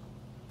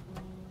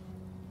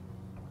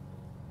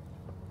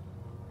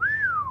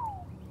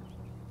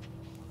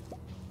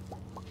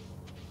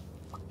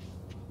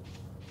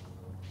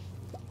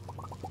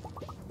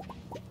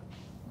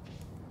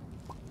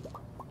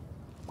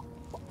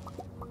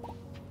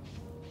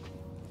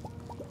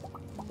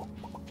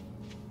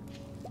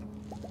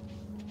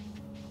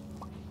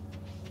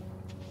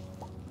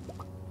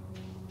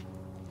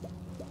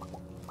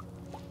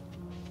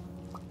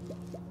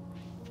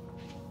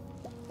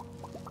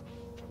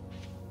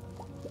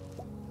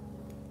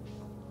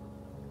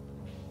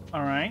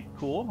 Alright,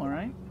 cool,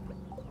 alright.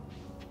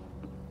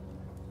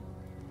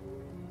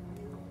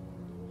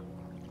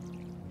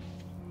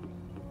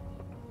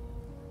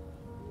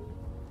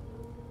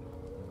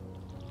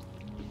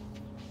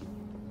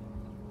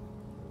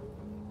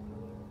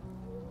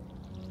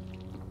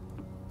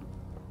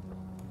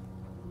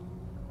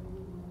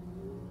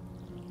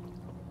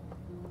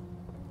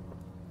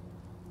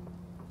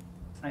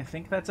 I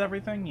think that's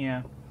everything,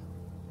 yeah.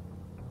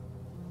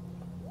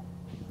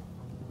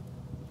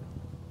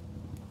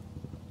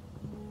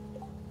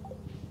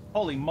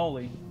 Holy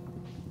moly.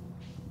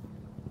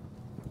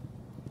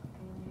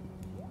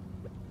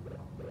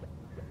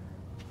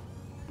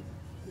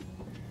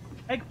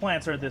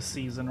 Eggplants are this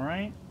season,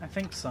 right? I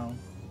think so.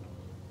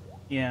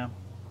 Yeah.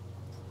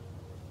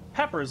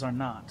 Peppers are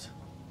not.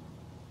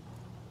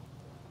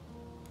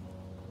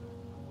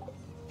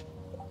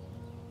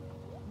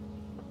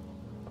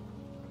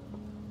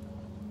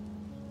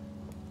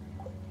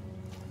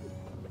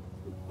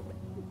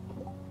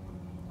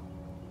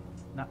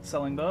 Not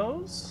selling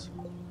those.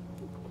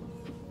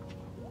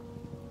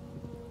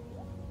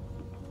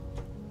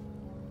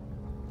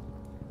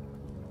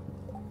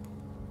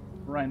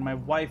 Right, my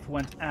wife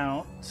went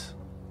out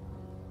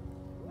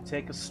to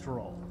take a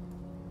stroll.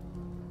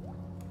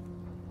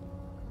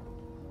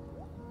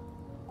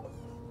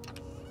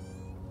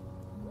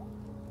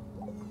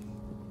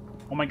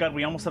 Oh my god,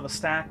 we almost have a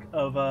stack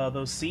of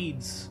those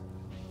seeds.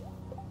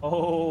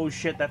 Oh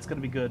shit, that's gonna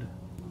be good.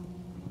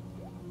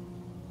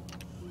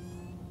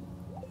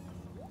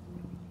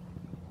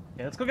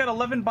 Okay, let's go get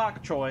 11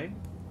 bok choy.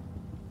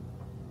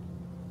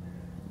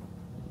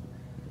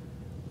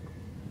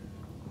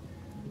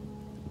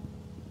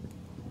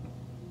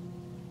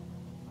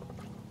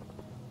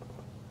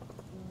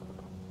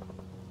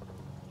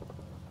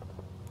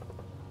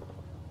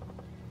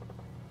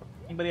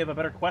 Anybody have a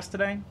better quest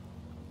today?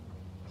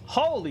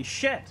 Holy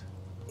shit!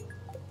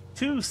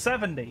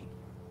 270.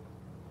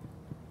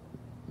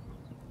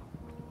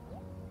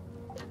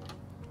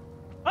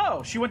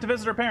 Oh, she went to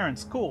visit her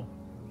parents. Cool.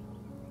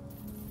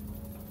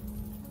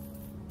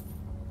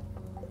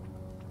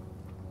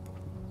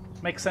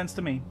 Makes sense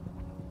to me.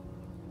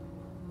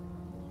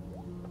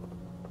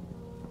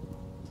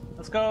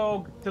 Let's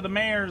go to the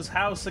mayor's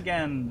house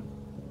again.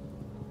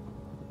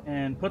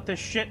 And put this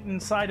shit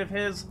inside of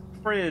his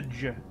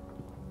fridge.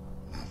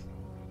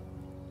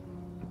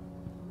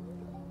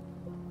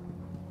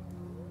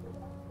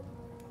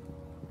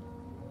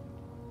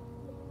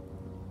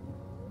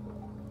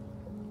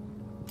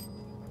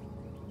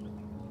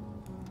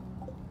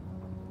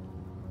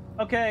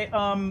 Okay,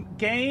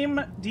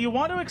 game, do you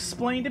want to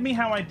explain to me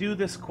how I do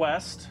this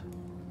quest?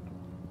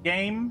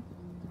 Game?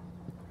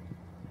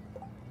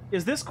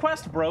 Is this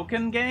quest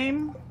broken,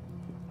 game?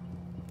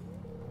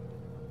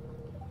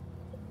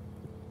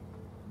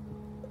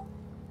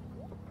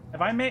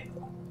 Have I made...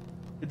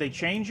 Did they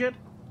change it?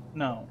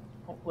 No.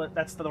 Oh,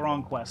 that's the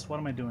wrong quest. What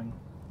am I doing?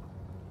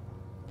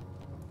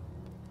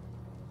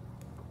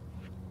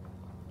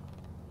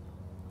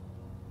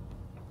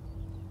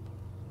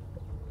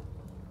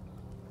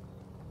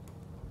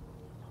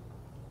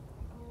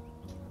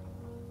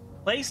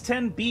 Place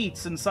 10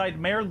 beets inside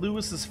Mayor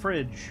Lewis's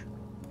fridge.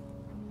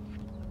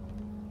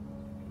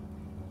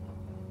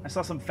 I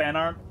saw some fan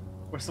art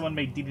where someone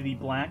made DDD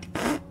black.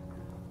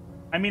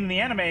 I mean, in the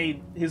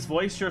anime, his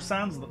voice sure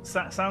sounds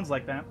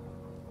like that.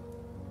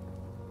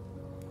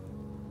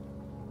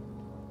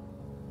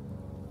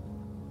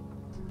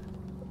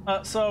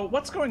 So,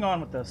 what's going on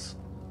with this?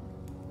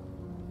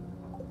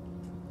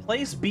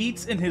 Place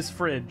beets in his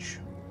fridge.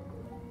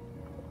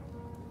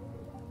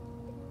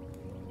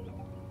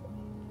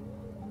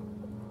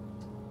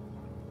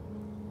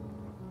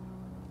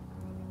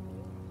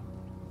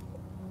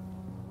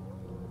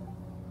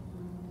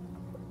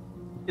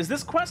 Is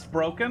this quest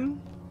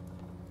broken?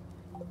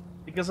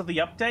 Because of the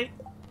update?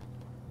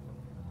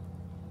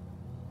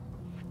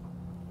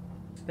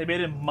 They made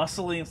him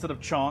muscly instead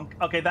of chonk.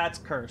 Okay, that's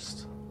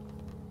cursed.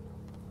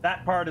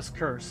 That part is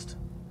cursed.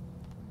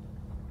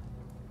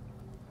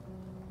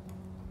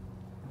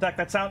 In fact,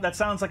 that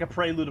sounds like a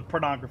prelude of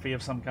pornography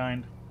of some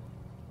kind.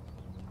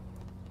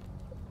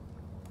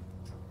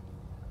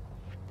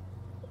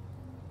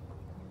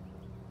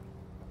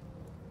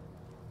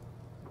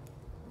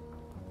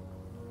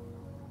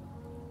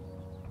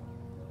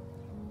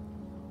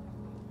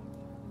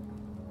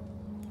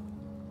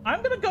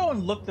 I'm gonna go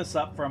and look this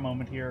up for a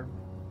moment here.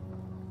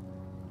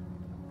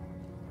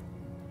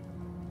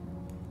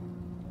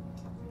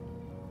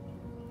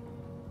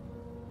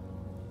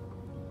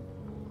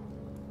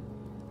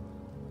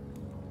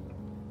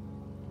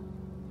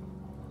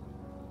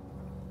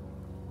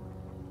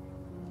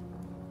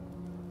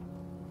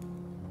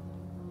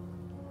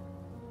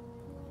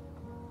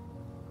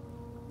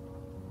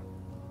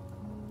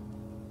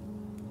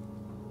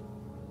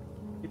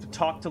 You have to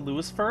talk to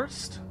Lewis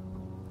first?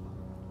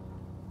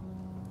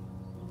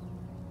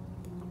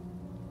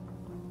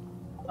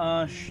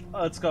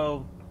 Let's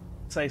go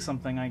say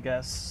something, I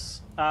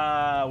guess.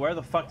 Where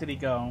the fuck did he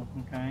go?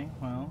 Okay,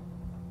 well.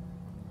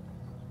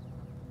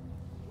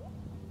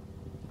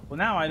 Well,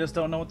 now I just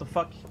don't know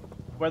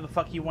where the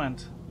fuck he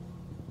went.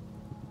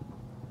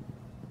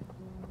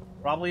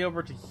 Probably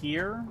over to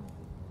here?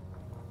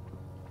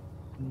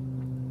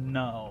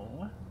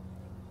 No.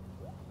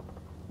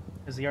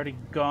 Has he already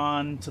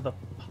gone to the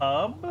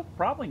pub?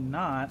 Probably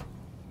not.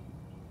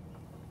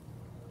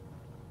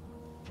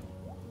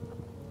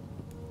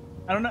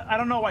 I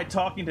don't know why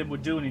talking to him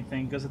would do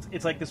anything, because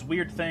it's like this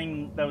weird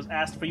thing that was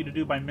asked for you to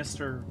do by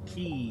Mr.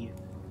 Key.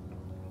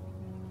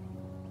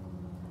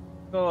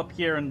 Go up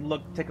here and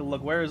look. Take a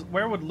look.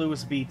 Where would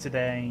Lewis be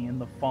today in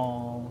the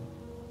fall?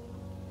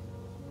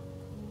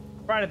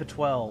 Friday the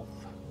 12th.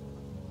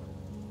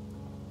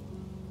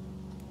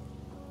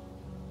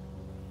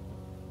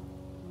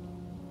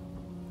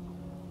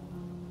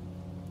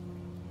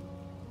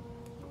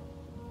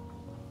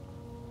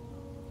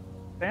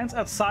 Stands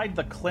outside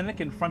the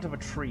clinic in front of a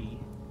tree.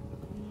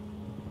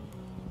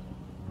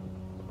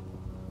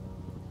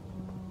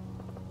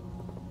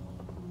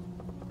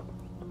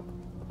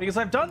 Because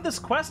I've done this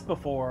quest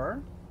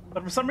before,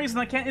 but for some reason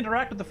I can't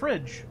interact with the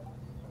fridge.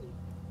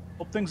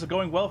 Hope things are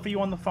going well for you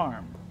on the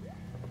farm.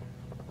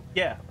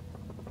 Yeah.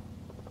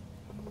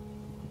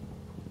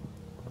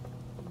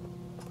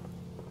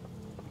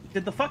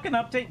 Did the fucking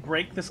update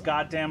break this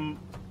goddamn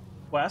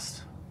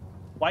quest?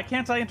 Why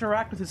can't I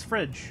interact with his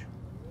fridge?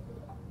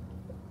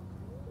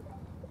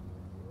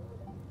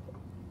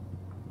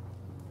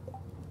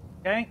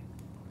 Okay.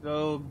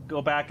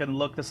 Go back and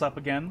look this up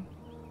again.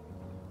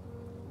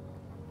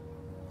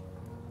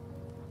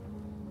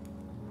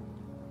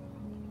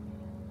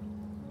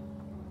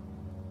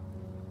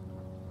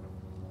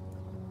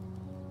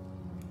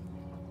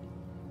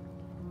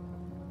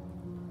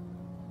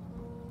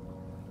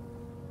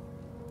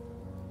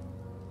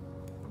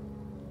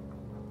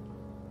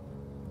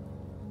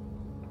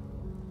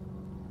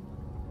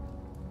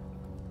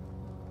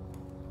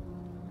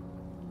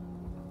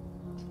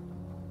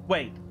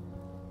 Wait.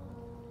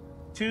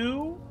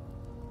 2?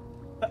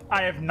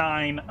 I have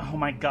 9. Oh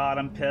my god,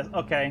 I'm pissed.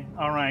 Okay,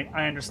 alright,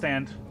 I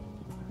understand.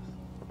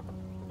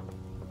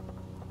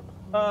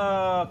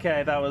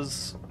 Okay,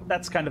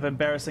 that's kind of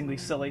embarrassingly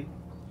silly.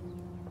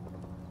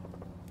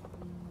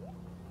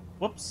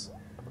 Whoops.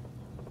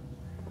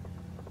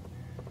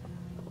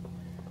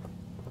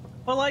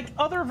 But like,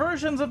 other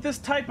versions of this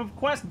type of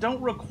quest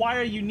don't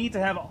require you need to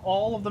have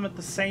all of them at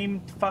the same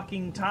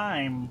fucking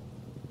time.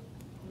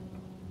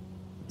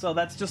 So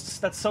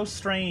that's so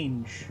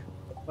strange.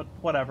 But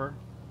whatever.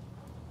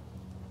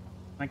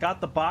 I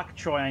got the bok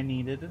choy I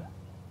needed.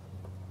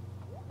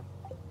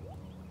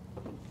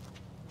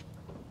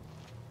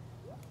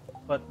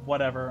 But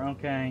whatever,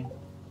 okay.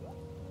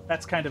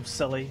 That's kind of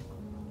silly.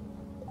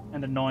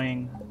 And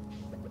annoying.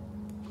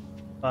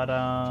 But,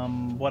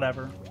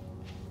 whatever.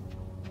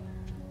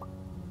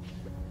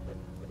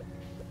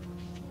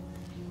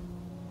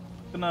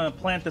 Gonna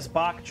plant this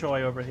bok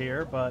choy over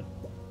here, but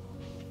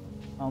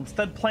I'll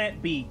instead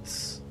plant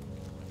beets.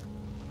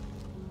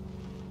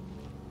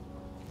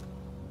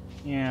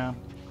 Yeah.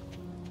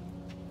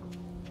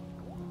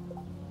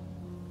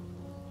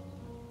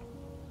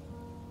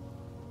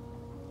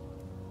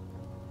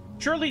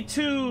 Surely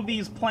 2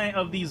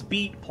 of these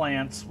beet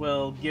plants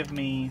will give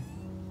me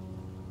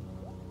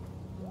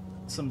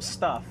some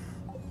stuff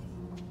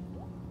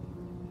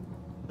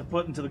to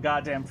put into the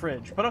goddamn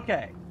fridge. But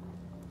okay.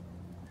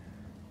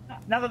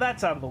 Now that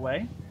that's out of the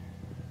way,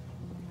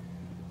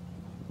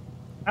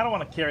 I don't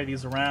want to carry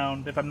these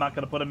around if I'm not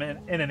going to put them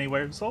in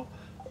anywhere, so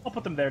I'll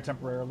put them there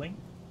temporarily.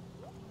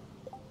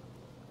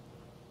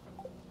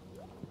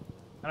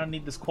 I don't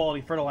need this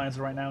quality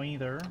fertilizer right now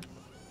either.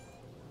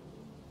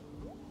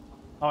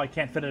 Oh, I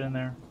can't fit it in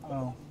there.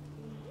 Oh.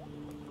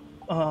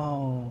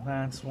 Oh,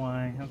 that's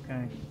why.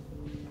 Okay.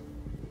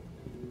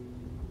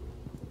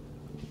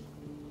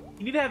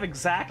 You need to have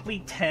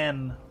exactly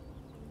 10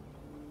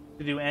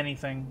 to do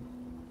anything.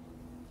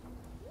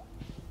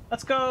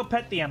 Let's go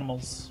pet the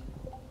animals.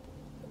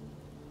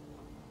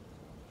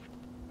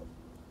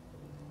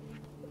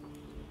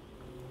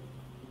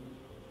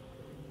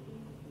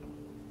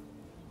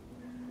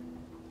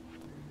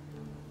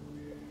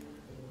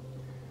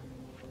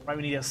 Right,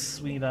 we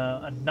need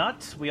a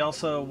nut. We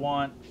also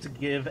want to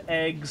give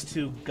eggs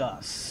to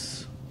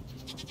Gus.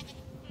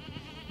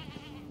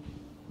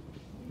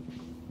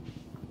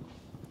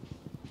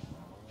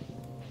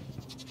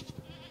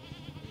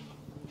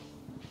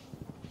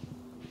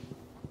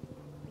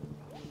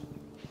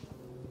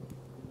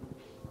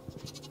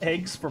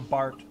 Eggs for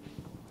Bart.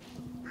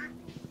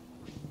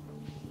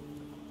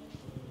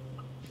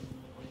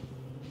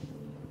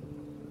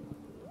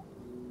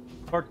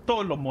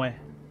 Bartolomé.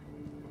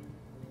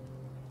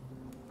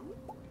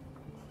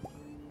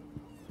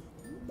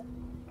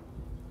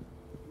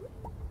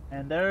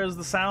 And there's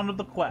the sound of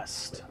the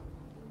quest.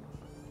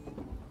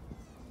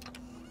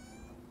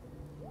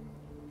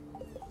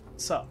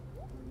 So,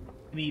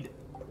 we need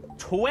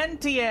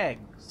 20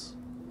 eggs.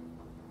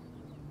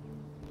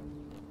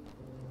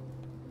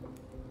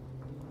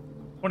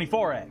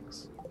 24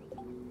 eggs.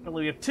 Well,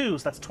 we have 2,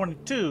 so that's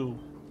 22.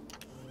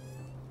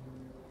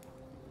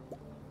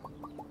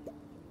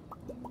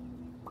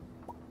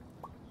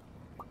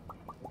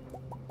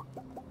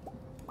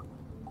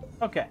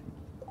 Okay.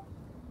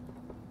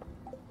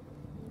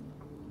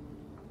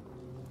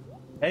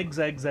 Eggs,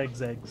 eggs,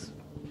 eggs, eggs.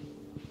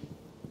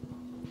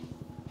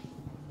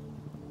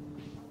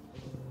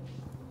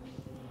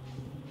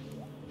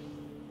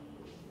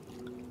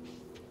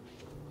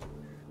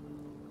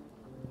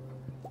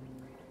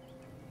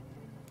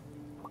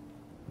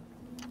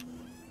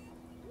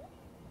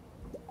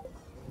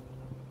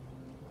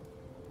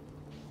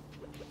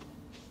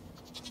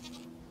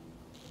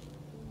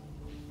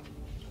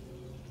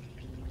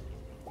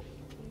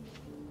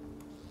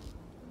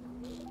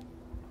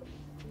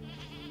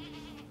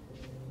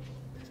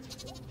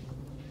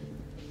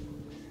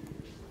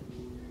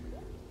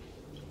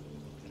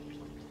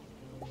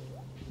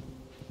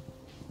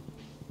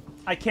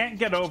 I can't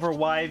get over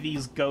why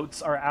these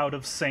goats are out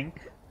of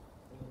sync,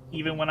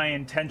 even when I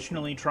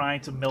intentionally try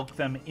to milk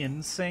them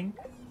in sync.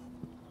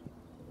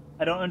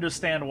 I don't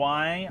understand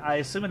why. I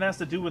assume it has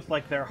to do with,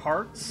 like, their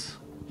hearts.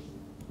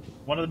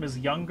 One of them is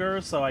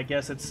younger, so I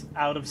guess it's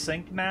out of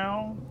sync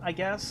now, I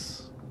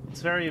guess.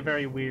 It's very,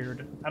 very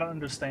weird. I don't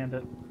understand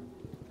it.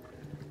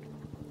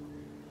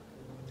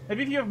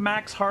 Maybe if you have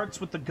max hearts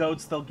with the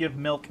goats, they'll give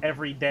milk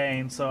every day,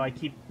 and so I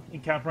keep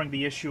encountering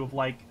the issue of,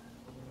 like,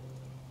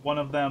 one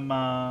of them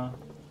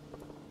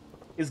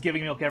is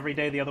giving milk every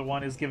day, the other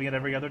one is giving it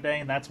every other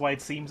day, and that's why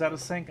it seems out of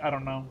sync? I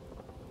don't know.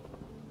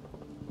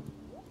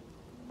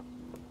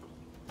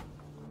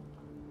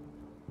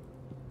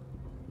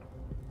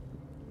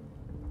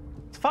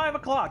 It's 5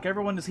 o'clock.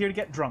 Everyone is here to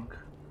get drunk.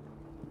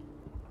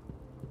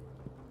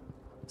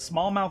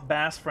 Smallmouth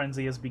bass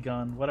frenzy has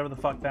begun. Whatever the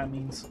fuck that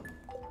means.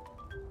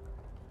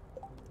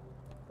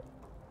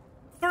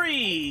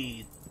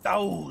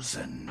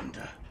 3,000.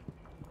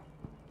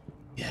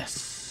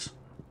 Yes.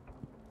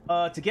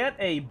 To get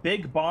a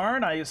big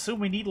barn, I assume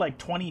we need like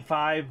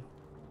 25,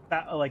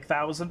 like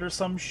 1,000 or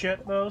some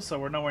shit though. So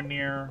we're nowhere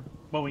near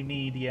what we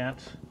need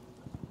yet.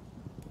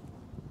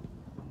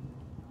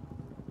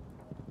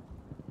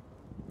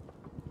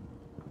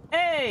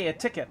 Hey, a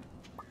ticket.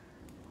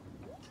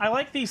 I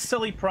like these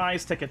silly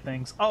prize ticket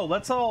things. Oh,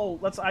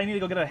 I need to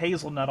go get a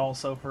hazelnut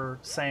also for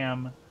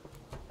Sam.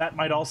 That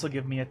might also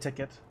give me a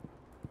ticket.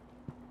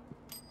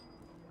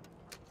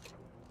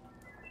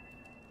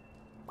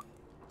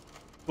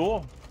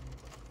 Cool.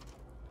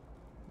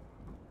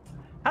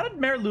 How did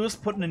Mayor Lewis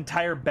put an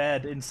entire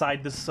bed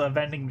inside this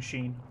vending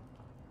machine?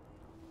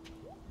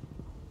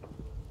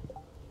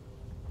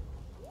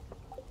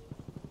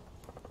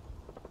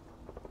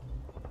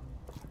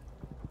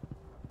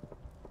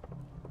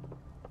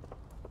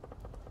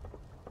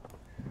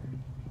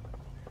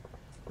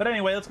 But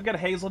anyway, let's go get a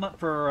hazelnut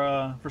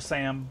for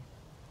Sam.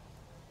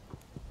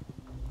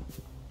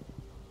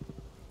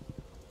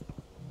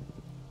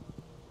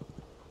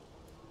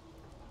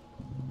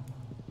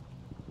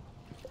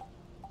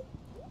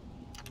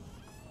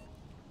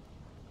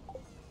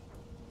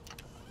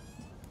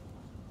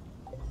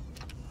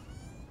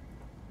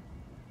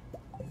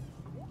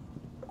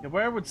 Yeah,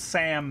 where would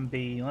Sam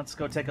be? Let's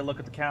go take a look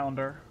at the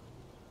calendar.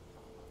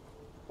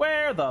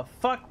 Where the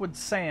fuck would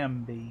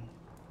Sam be?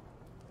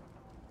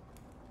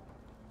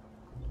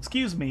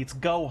 Excuse me, it's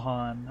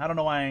Gohan. I don't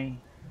know why...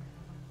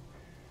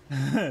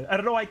 I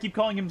don't know why I keep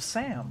calling him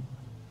Sam.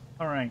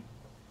 Alright.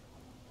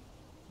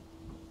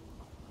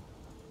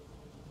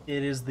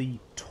 It is the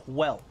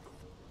 12th.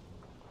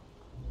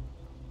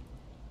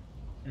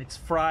 And it's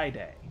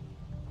Friday.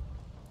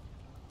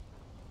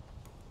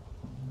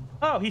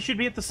 Oh, he should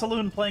be at the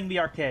saloon playing the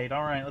arcade.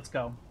 Alright, let's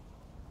go.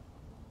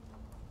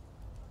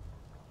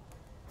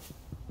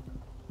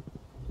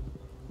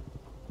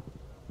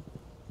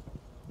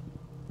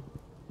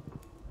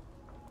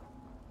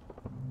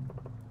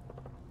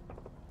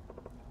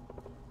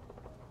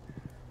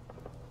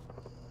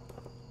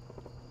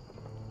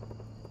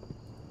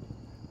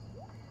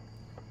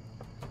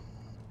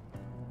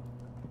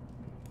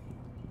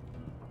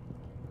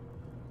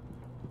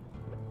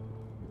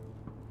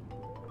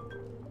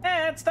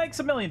 Thanks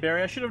a million,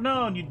 Barry. I should have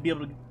known you'd be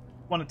able to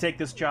want to take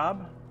this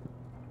job.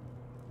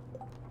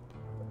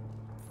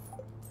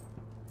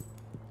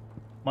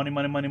 Money,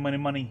 money, money, money,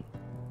 money.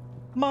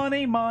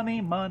 Money,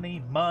 money,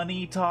 money,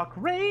 money talk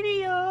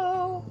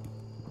radio.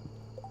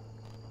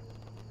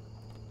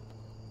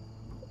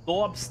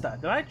 Lobster.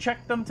 Did I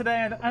check them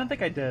today? I don't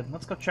think I did.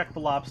 Let's go check the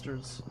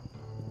lobsters.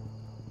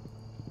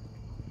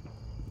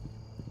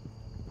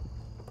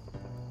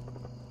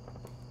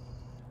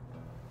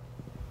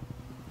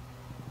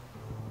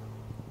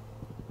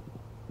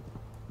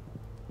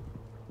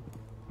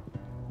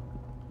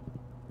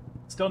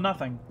 Still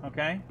nothing.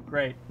 Okay,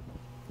 great.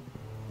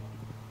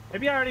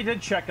 Maybe I already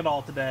did check it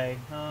all today.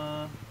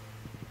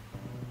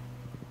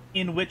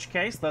 In which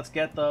case, let's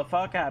get the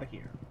fuck out of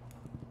here.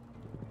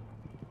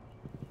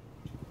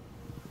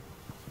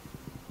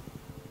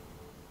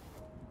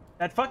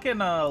 That fucking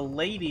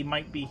lady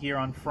might be here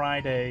on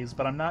Fridays,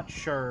 but I'm not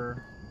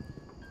sure.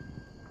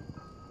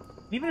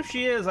 Even if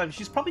she is,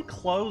 she's probably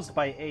closed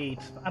by 8.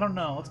 I don't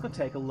know. Let's go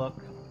take a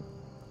look.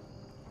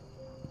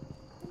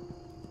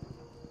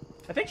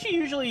 I think she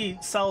usually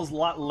sells a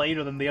lot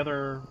later than the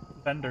other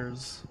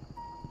vendors.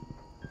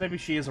 Maybe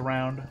she is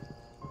around.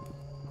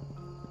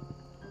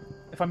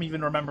 If I'm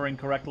even remembering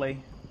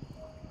correctly.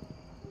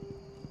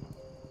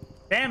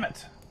 Damn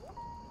it!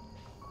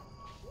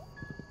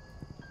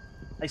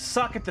 I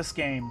suck at this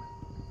game.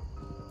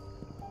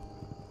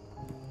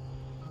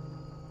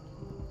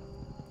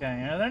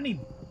 Okay, are there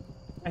any...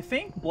 I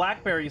think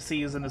blackberry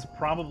season is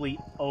probably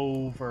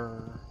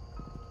over.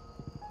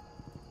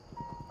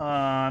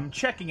 I'm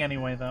checking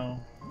anyway, though.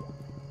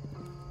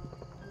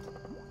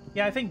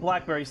 Yeah, I think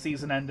blackberry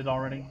season ended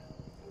already.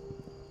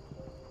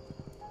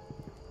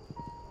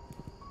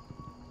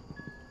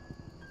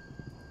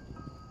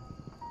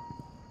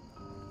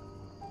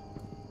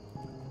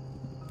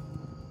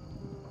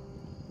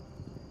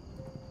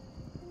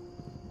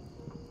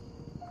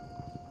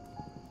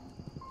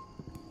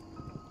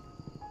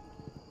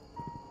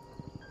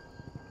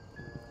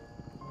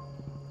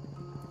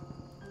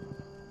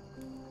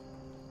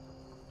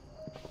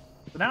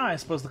 So now I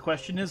suppose the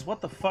question is,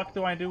 what the fuck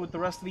do I do with the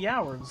rest of the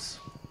hours?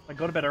 I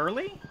go to bed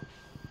early?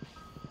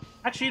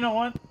 Actually, you know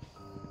what?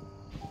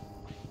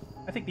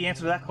 I think the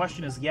answer to that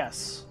question is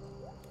yes.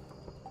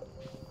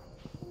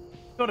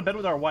 Go to bed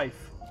with our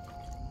wife.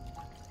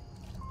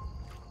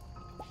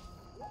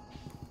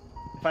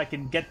 If I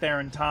can get there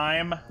in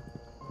time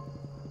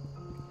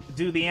to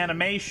do the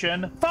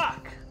animation.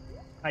 Fuck!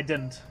 I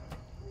didn't.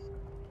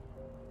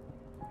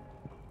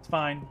 It's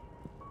fine.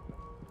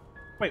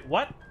 Wait,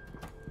 what?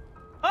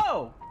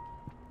 Oh!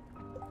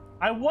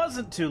 I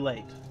wasn't too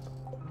late.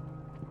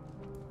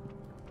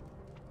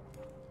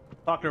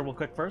 Talk to her real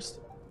quick first.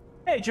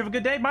 Hey, did you have a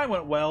good day? Mine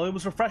went well. It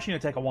was refreshing to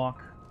take a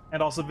walk.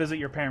 And also visit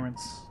your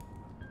parents.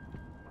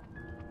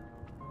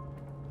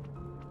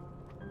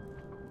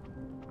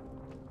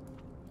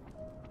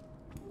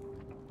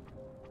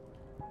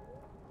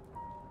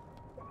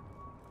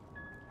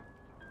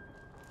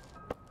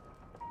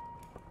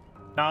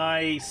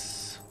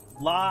 Nice.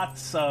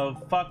 Lots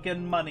of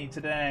fucking money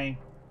today.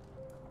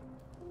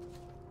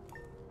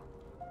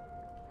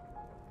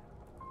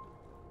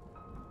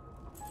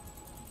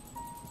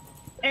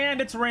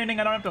 And it's raining.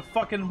 I don't have to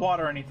fucking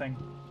water anything.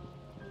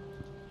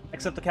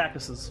 Except the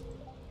cactuses.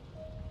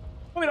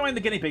 Oh, we don't mind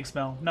the guinea pig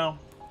smell. No.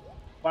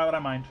 Why would I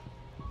mind?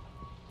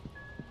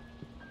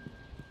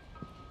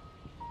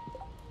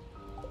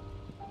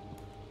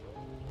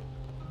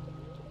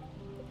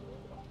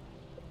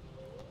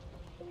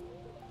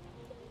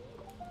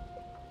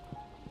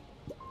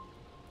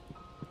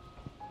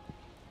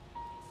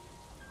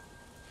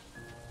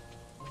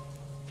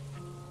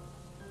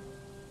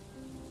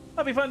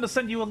 That'd be fun to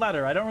send you a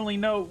letter. I don't really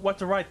know what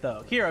to write,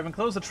 though. Here, I've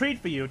enclosed a treat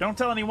for you. Don't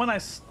tell anyone. I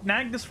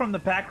snagged this from the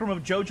back room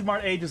of Joja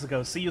Mart ages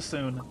ago. See you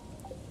soon.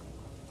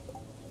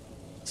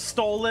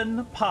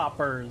 Stolen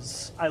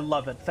poppers. I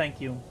love it. Thank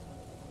you.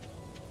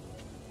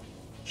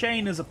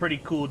 Shane is a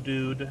pretty cool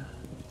dude.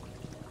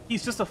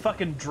 He's just a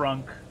fucking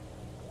drunk.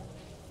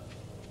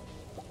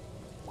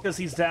 Because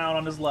he's down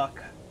on his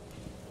luck.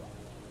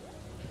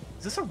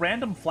 Is this a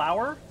random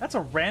flower? That's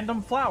a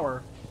random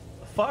flower.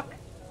 The fuck?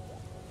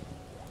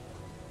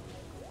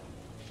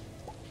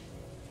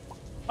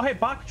 Oh, hey,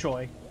 bok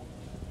choy.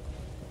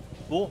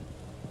 Cool.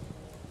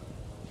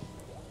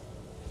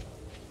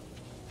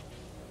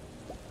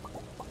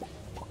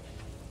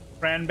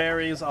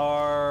 Cranberries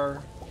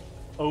are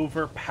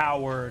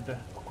overpowered.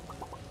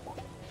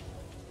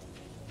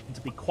 And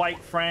to be quite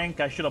frank,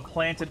 I should have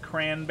planted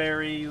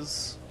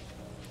cranberries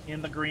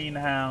in the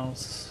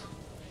greenhouse.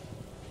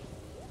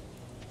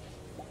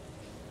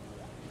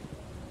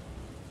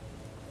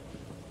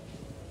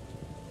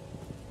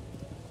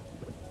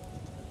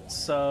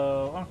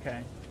 So,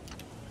 okay.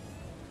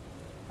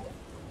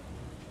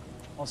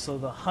 Also,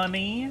 the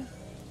honey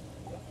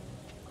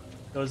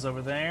goes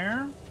over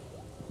there.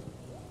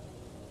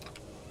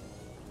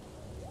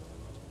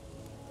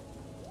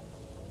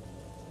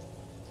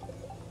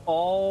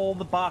 All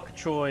the bok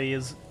choy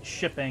is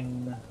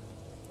shipping.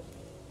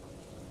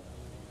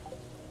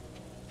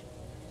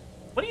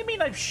 What do you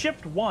mean I've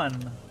shipped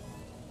one?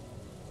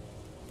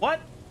 What?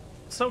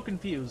 So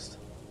confused.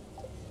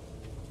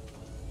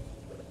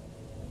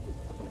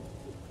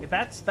 Okay,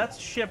 that's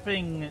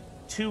shipping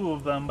 2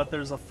 of them, but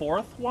there's a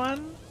 4th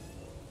one?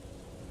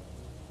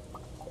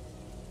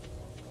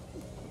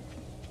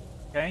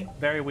 Okay,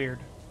 very weird.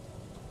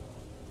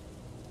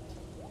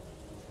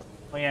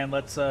 Oh yeah, and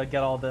let's get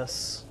all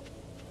this.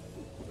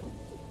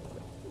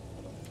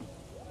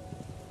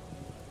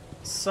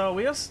 So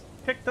we just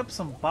picked up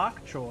some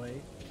bok choy.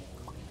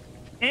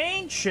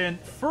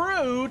 Ancient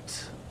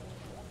fruit!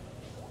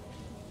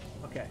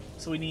 Okay,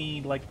 so we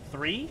need like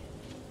 3?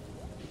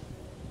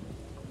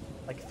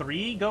 Like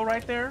 3 go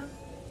right there?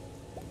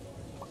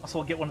 Also,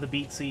 we'll get one of the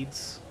beet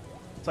seeds,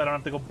 so I don't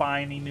have to go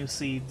buy any new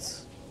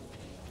seeds.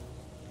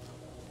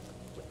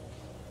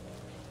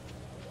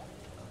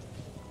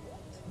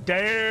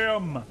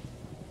 Damn!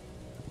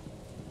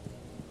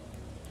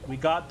 We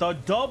got the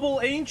double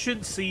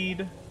ancient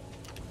seed.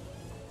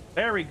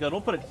 Very good.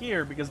 We'll put it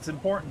here because it's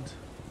important.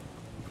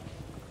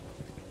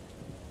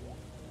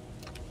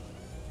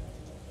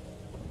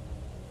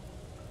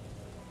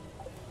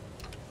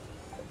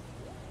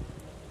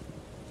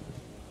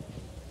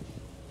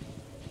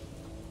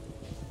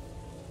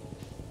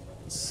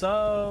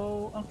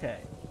 So, okay.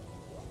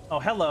 Oh,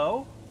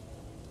 hello.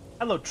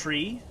 Hello,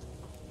 tree.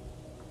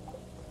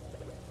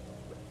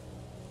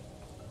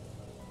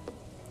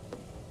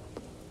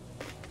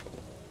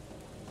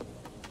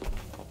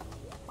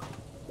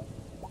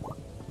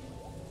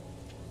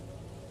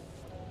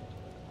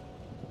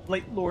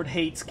 Late Lord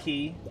hates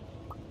Key.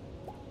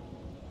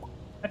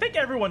 I think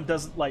everyone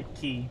doesn't like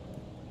Key.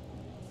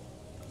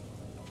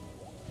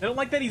 They don't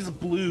like that he's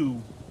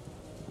blue.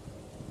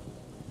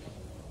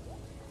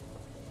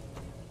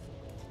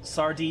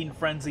 Sardine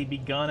frenzy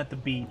begun at the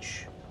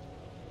beach.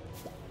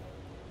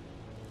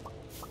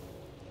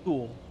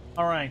 Cool.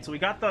 Alright, so we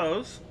got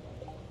those.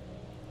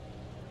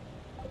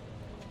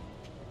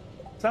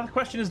 So now the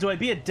question is, do I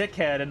be a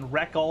dickhead and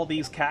wreck all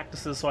these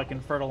cactuses so I can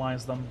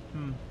fertilize them?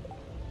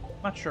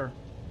 Not sure.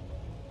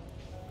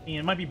 I mean,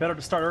 it might be better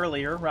to start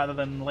earlier rather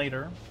than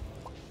later.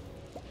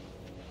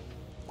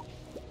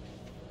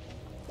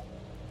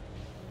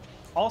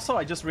 Also,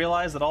 I just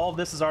realized that all of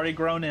this is already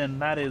grown in.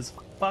 That is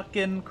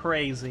fucking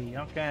crazy.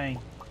 Okay.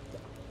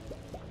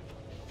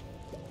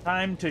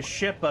 Time to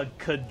ship a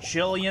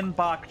kajillion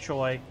bok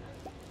choy.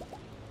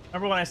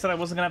 Remember when I said I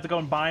wasn't gonna have to go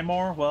and buy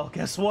more? Well,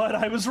 guess what?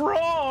 I was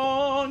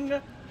wrong!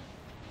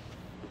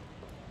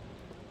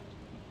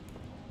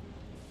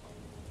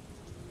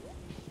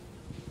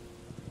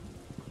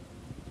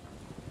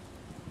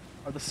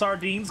 Are the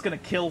sardines gonna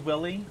kill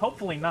Willy?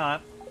 Hopefully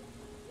not.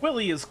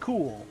 Willy is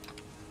cool.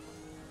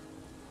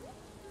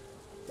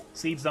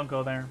 Seeds don't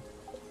go there.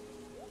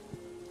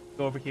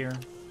 Go over here.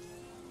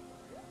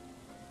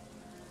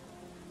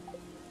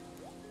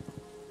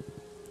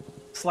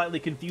 Slightly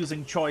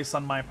confusing choice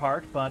on my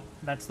part, but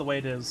that's the way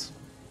it is.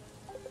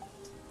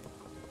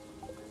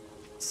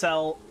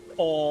 Sell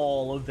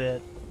all of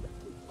it.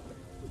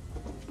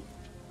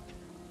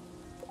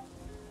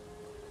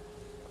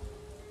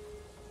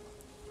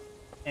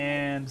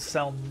 And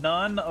sell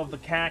none of the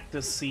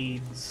cactus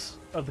seeds,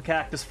 of the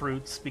cactus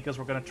fruits, because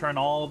we're going to turn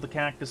all of the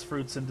cactus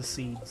fruits into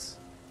seeds.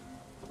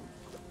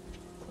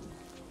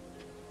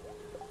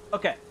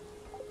 Okay,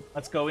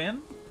 let's go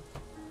in.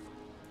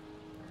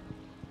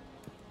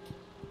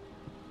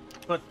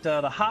 Put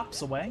the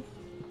hops away.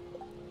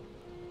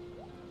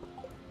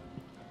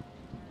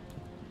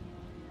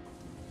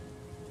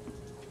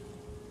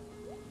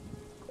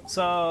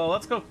 So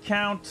let's go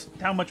count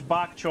how much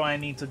bok choy I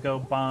need to go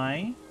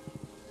buy.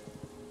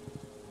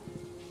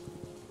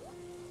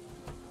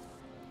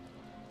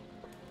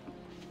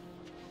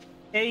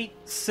 Eight,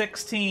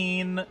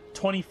 16,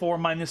 24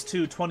 minus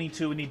 2,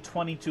 22. We need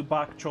 22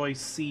 bok choy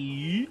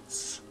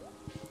seeds.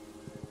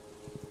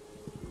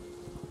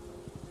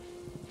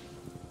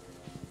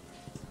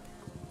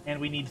 And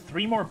we need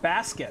 3 more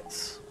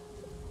baskets.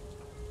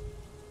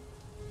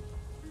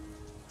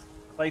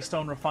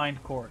 Claystone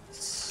refined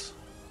quartz.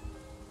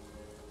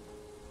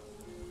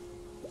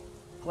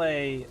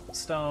 Clay,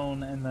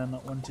 stone, and then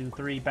 1, 2,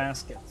 3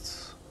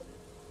 baskets.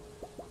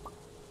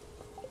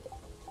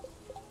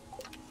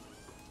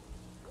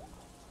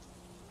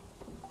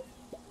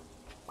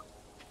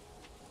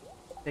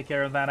 Take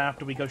care of that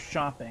after we go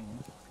shopping.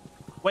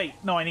 Wait,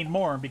 no, I need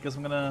more because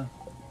I'm gonna...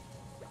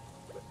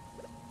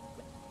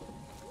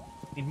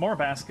 Need more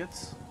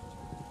baskets.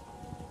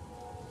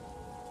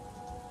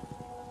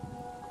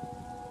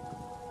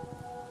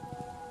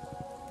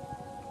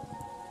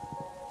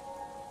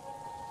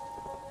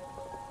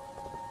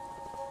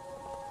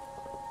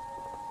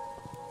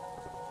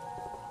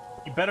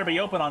 You better be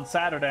open on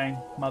Saturday,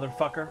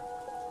 motherfucker.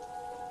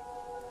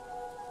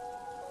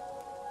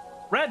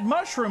 Red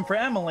mushroom for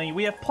Emily.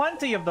 We have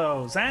plenty of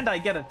those. And I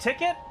get a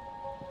ticket?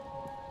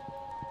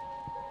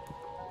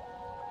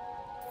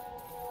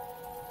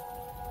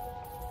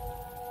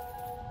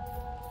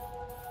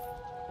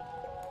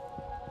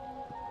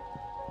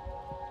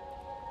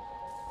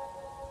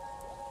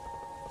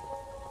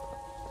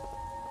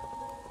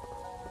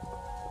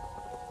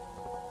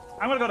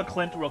 I'm gonna go to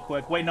Clint real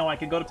quick. Wait, no, I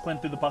can go to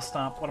Clint through the bus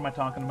stop. What am I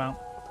talking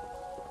about?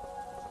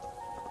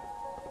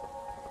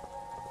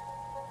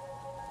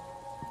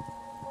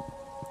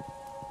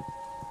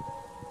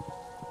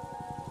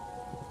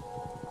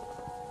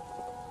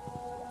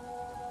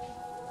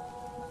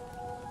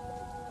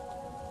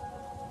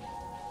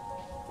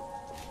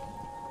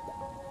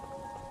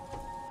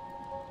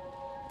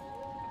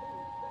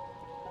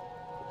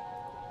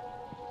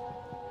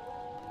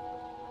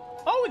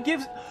 Oh, it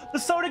gives... The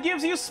soda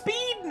gives you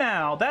speed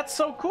now! That's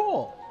so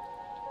cool!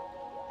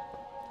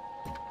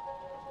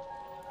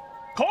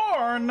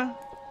 Corn!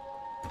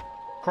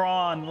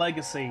 Cron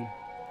Legacy.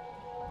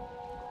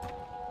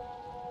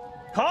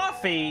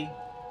 Coffee?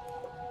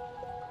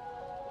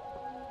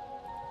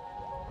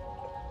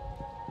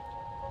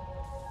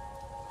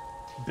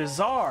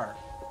 Bizarre.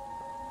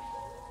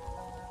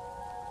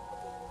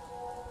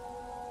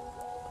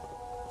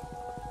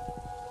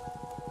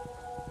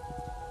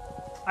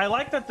 I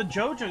like that the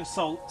JoJo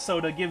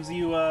soda gives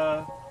you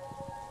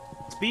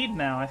speed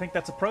now. I think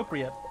that's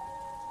appropriate.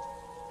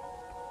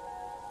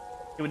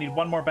 Okay, we need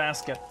 1 more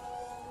basket.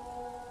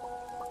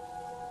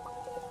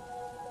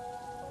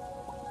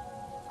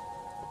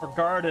 Or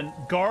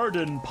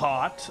garden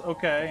pot.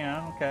 Okay,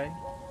 yeah, okay.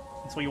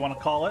 That's what you want to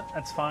call it.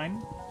 That's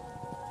fine.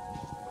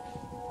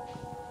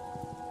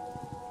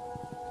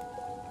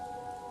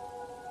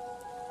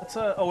 Let's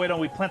oh wait, no,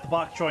 we plant the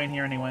bok choy in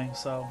here anyway,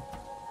 so.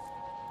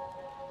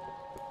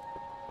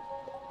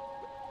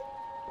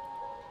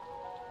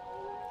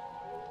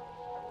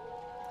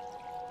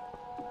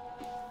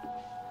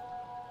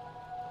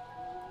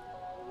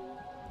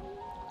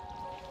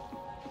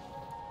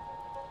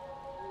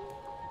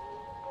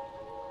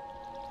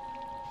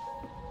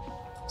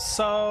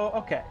 So,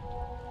 okay.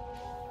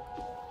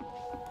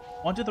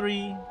 1, 2,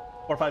 3,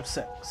 4, 5,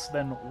 6.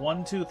 Then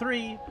 1, 2,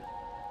 3,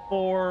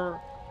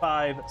 4,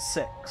 5,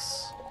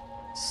 6.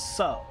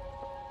 So.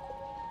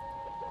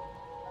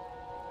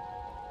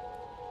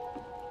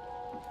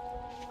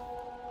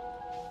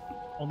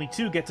 Only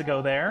 2 get to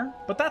go there,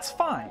 but that's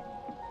fine.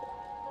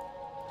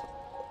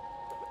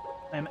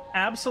 I'm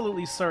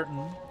absolutely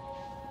certain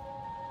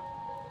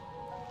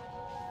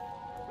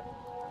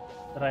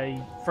that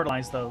I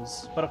fertilized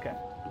those, but okay.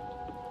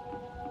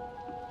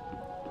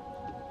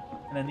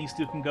 And then these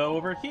two can go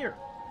over here.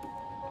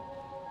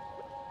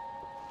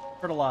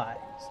 Fertilized.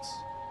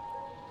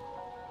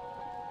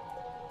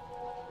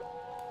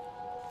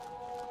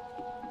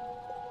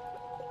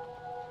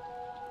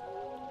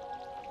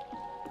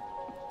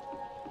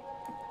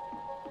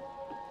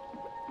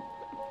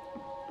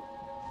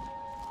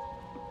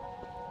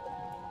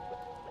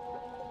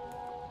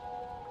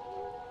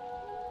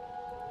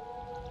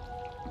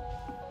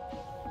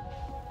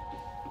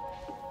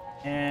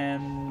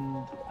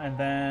 And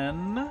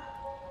then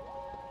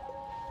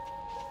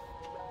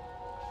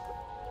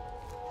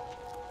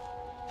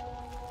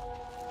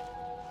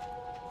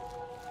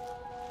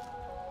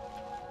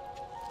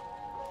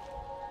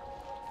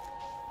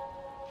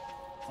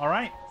all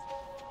right.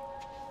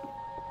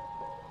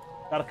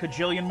 Got a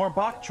kajillion more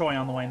bok choy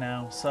on the way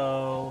now,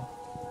 so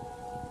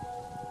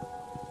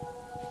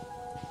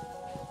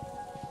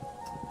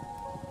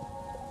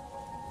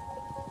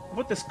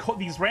put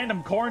these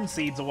random corn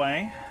seeds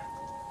away.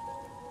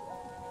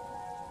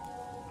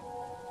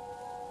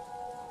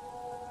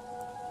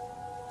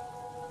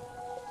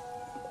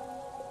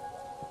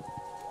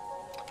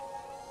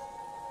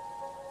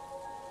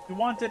 We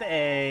wanted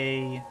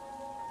a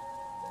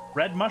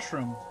red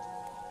mushroom.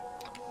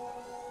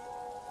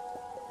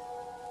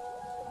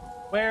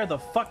 Where the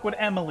fuck would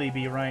Emily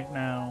be right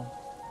now?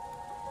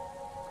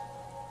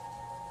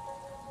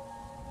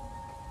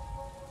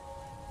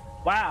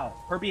 Wow,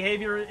 her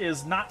behavior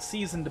is not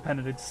season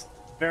dependent. It's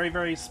very,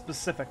 very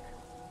specific.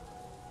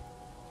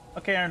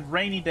 Okay, on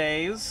rainy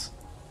days.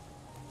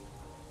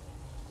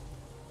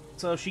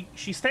 So she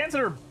stands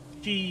at her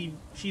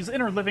she's in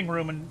her living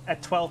room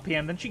at 12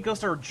 p.m. Then she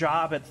goes to her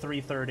job at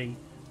 3:30.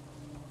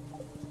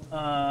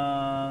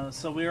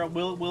 So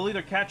we'll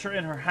either catch her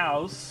in her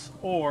house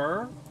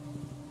or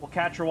we'll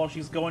catch her while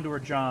she's going to her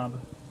job.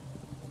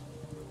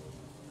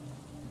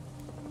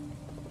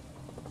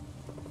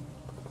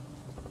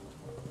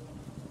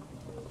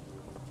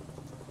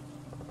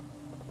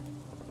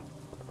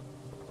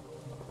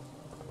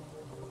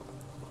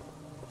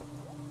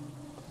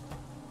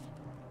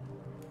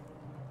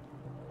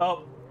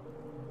 Oh.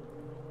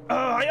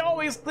 I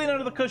always clean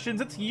under the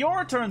cushions. It's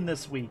your turn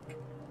this week.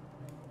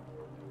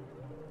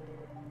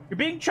 You're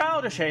being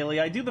childish, Haley.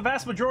 I do the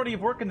vast majority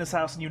of work in this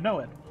house, and you know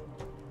it.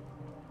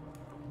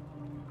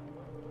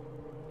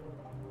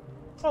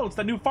 Oh, it's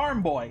the new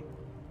farm boy.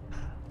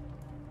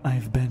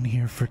 I've been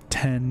here for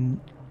 2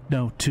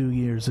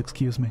 years,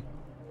 excuse me.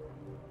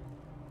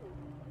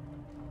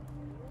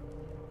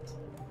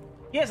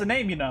 He has a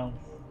name, you know.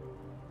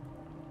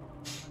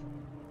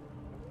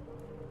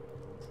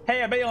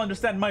 Hey, I bet you'll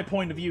understand my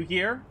point of view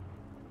here.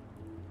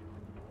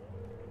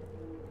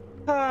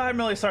 I'm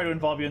really sorry to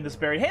involve you in this,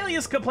 Barry. Haley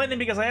is complaining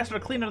because I asked her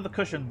to clean under the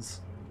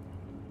cushions.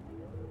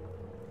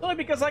 Only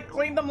because I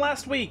cleaned them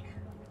last week.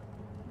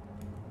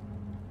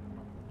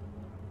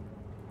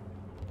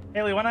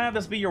 Haley, why not have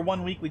this be your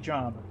one weekly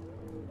job?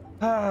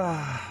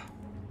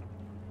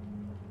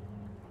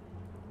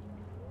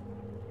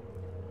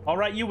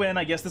 Alright, you win.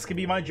 I guess this could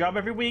be my job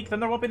every week. Then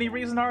there won't be any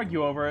reason to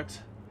argue over it.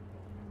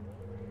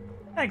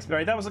 Thanks,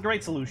 Barry. That was a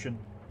great solution.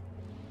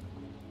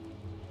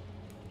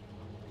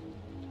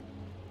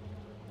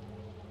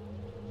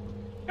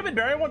 Come in,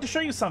 Barry. I want to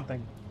show you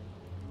something.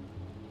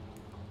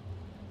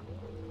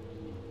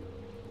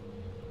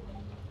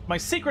 My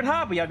secret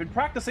hobby I've been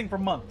practicing for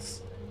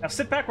months. Now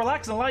sit back,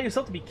 relax, and allow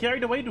yourself to be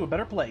carried away to a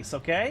better place,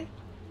 okay?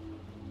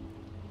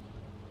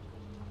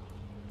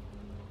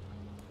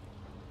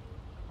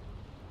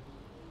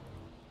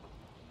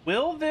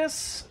 Will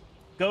this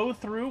go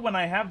through when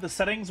I have the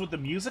settings with the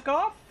music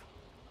off?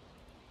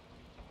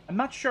 I'm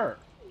not sure.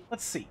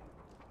 Let's see.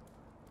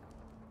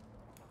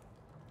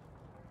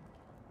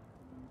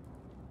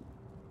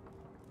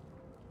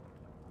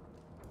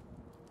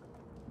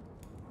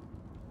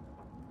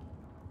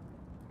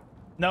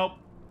 Nope.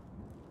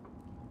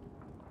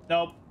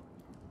 Nope.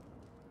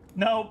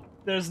 Nope.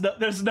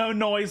 There's no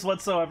noise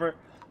whatsoever.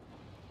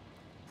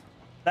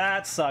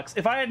 That sucks.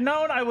 If I had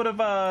known, I would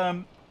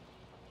have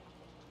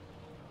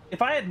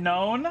if I had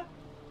known,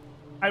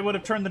 I would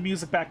have turned the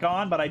music back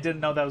on, but I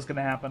didn't know that was going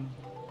to happen.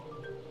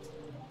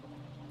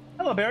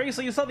 Hello, Barry.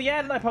 So you saw the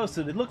ad that I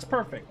posted. It looks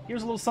perfect.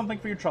 Here's a little something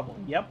for your trouble.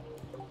 Yep.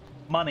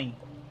 Money.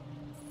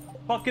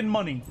 Fucking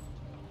money.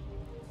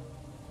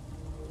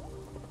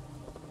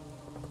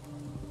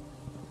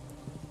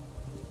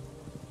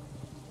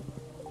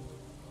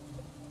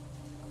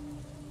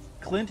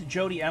 Clint,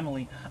 Jody,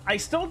 Emily. I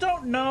still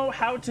don't know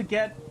how to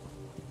get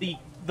the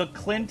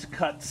Clint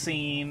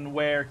cutscene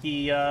where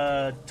he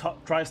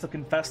tries to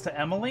confess to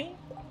Emily.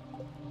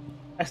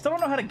 I still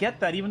don't know how to get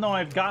that, even though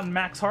I've gotten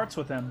max hearts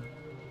with him.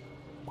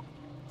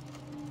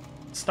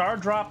 Star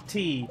Drop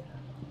Tea.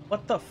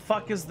 What the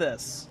fuck is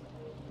this?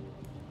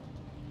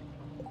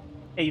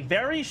 A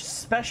very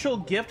special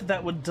gift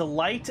that would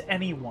delight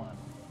anyone.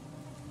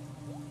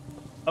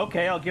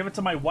 Okay, I'll give it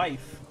to my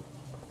wife.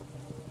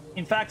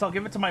 In fact, I'll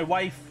give it to my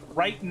wife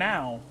right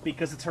now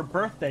because it's her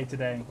birthday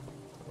today.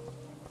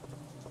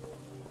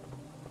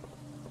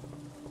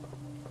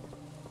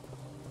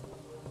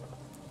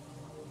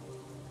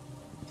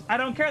 I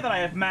don't care that I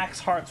have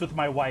max hearts with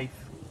my wife.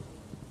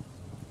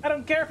 I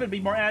don't care if it'd be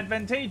more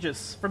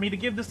advantageous for me to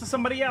give this to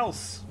somebody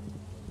else.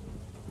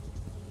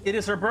 It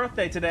is her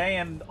birthday today,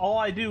 and all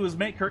I do is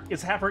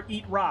have her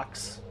eat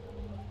rocks.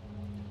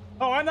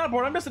 Oh, I'm not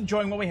bored. I'm just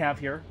enjoying what we have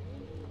here.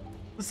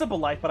 It's a simple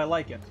life, but I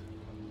like it.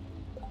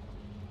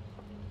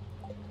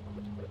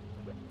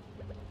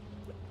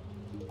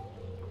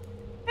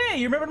 Hey,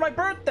 you remembered my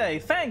birthday!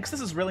 Thanks,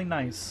 this is really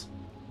nice.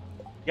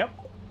 Yep.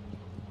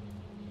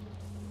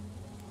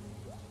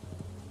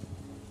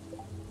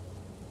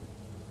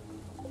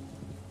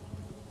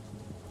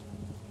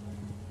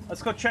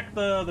 Let's go check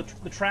the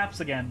traps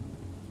again.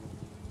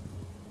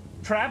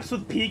 Traps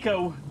with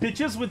Pico.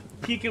 Bitches with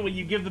Pico when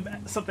you give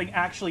them something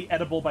actually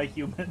edible by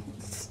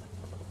humans.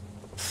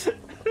 For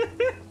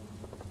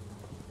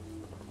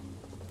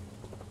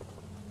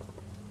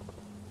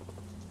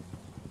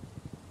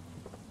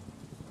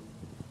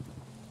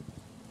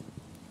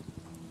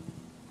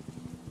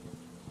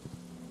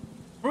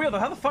real though,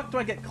 how the fuck do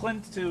I get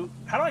Clint to...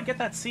 How do I get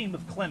that scene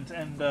with Clint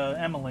and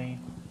Emily?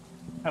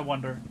 I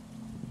wonder.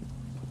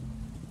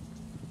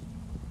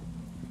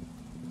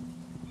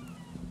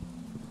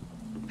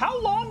 How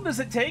long does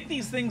it take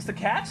these things to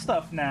catch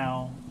stuff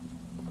now?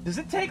 Does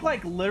it take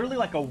like literally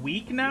like a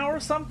week now or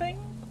something?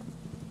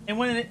 And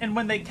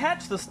when they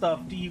catch the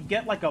stuff, do you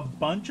get like a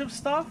bunch of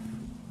stuff?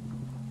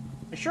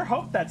 I sure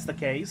hope that's the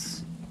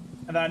case.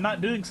 And that I'm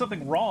not doing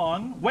something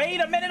wrong. Wait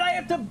a minute, I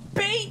have to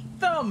bait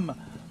them!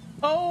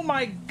 Oh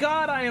my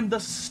god, I am the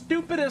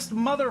stupidest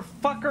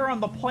motherfucker on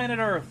the planet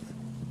Earth.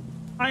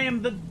 I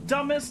am the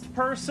dumbest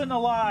person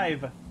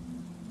alive.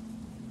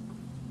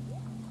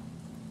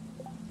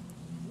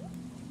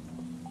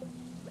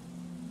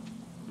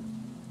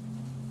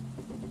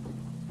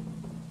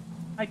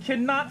 I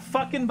cannot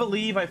fucking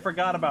believe I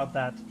forgot about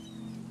that.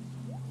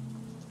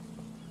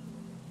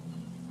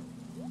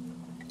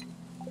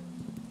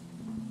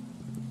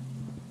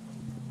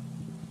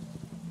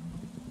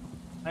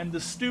 I'm the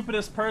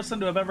stupidest person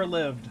to have ever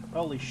lived.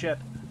 Holy shit.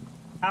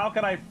 How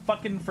could I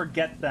fucking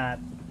forget that?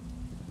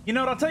 You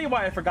know what, I'll tell you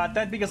why I forgot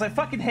that, because I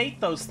fucking hate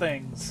those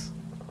things.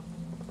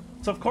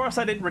 So of course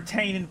I didn't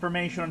retain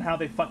information on how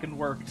they fucking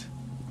worked.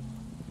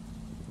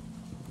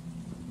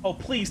 Oh,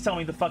 please tell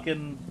me the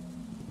fucking...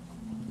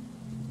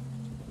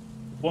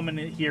 woman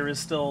here is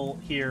still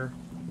here.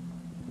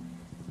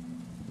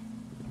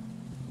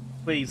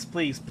 Please,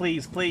 please,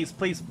 please, please,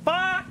 please.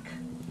 Fuck!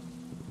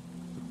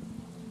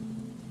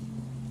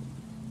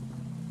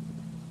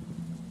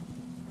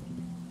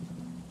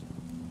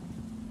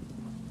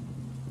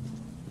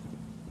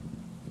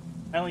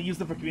 I only use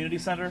them for community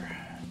center.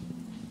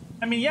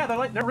 I mean, yeah,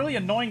 they're really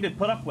annoying to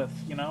put up with,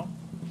 you know?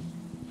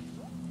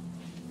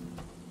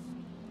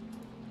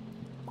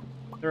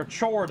 They're a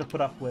chore to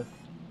put up with.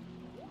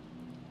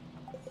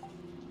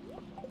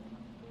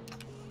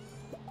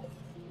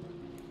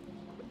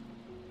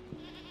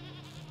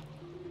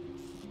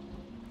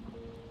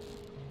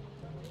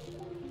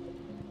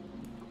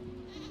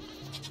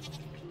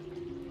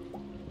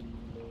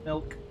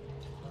 Milk.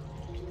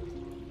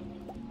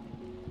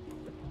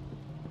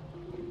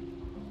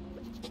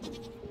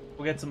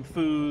 We'll get some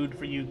food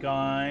for you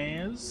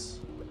guys.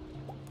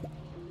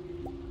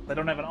 I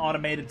don't have an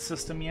automated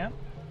system yet.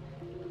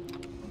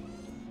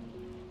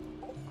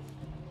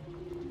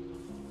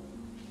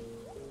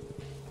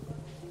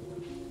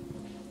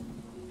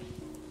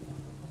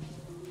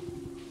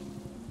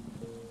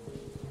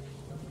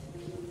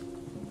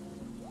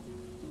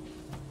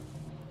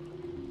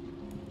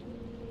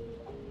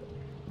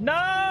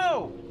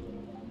 No!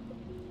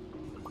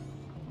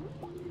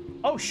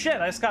 Oh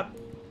shit, I just got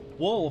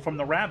wool from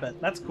the rabbit.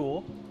 That's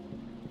cool.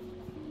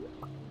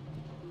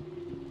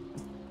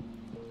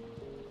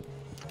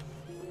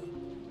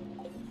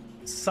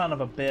 Son of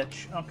a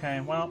bitch.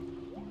 Okay, well.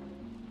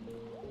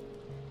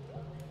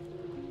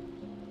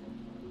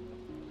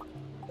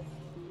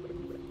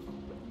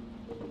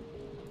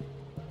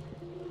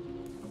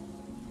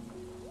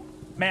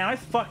 Man, I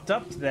fucked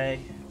up today.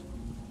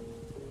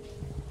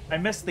 I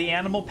missed the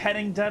animal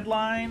petting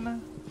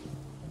deadline.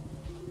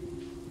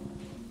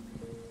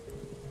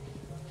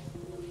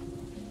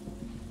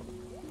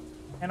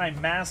 And I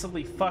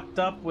massively fucked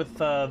up with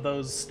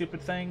those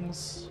stupid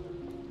things.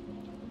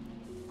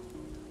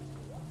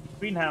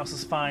 Greenhouse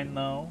is fine,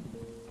 though.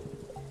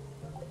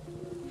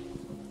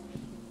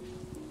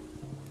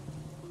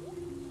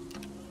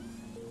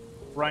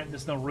 Right,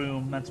 there's no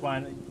room. That's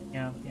why.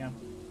 Yeah, yeah.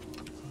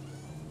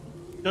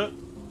 Nope,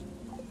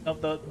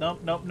 nope,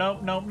 nope,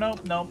 nope, nope,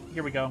 nope, nope.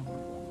 Here we go.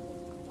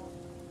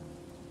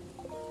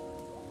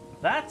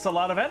 That's a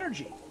lot of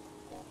energy.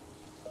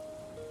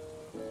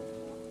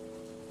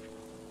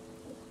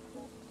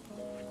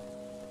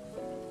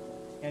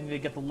 And you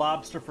get the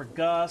lobster for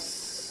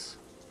Gus.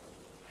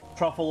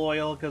 Truffle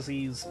oil because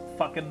he's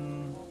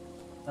fucking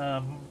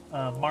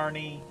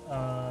Marnie.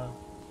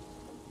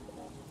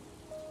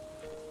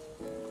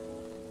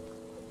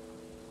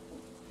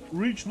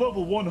 Reach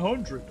level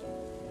 100.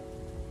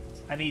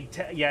 I need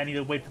I need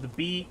to wait for the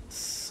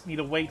beets. Need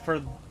to wait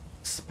for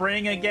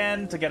spring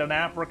again to get an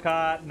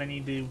apricot, and I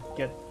need to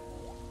get...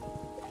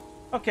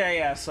 Okay,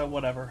 yeah, so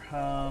whatever.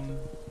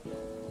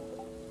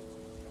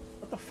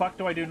 What the fuck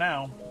do I do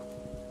now?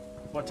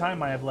 What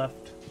time I have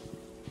left?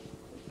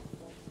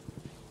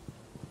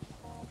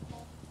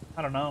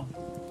 I don't know.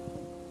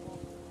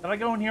 Did I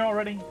go in here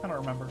already? I don't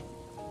remember.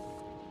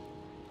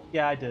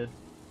 Yeah, I did.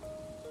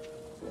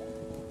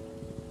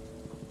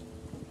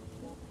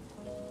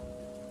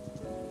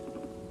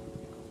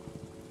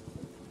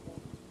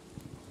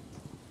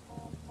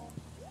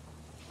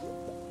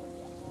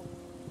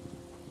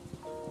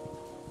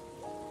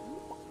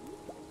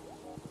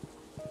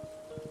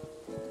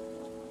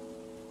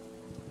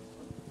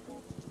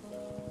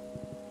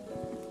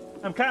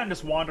 I'm kind of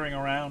just wandering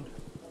around.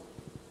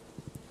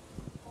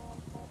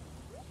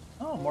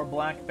 Oh, more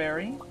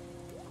blackberry.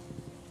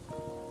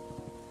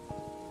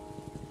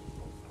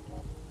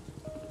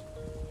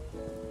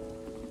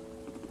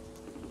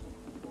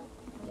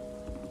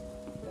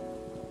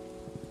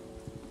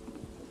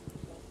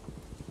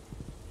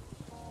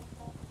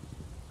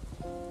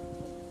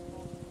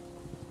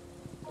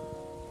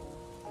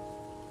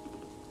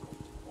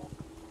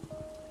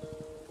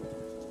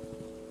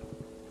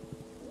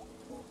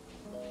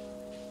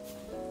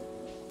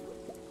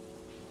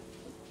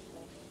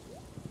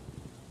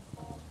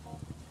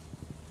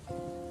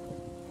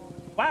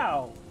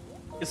 Wow.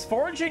 Is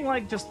foraging,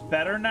 like, just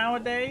better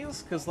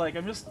nowadays? Because, like,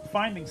 I'm just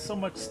finding so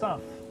much stuff.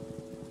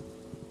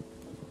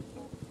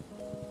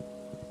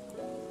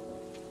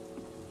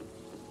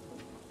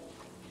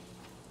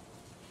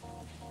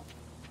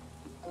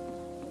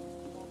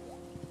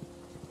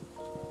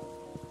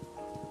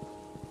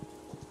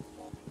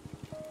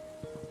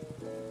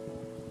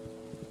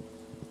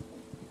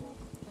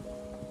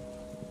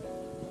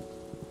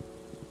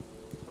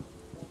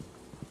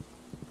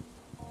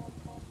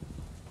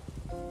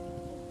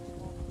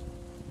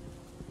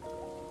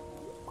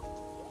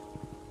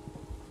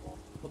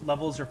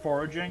 Levels are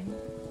foraging.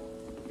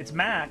 It's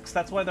max,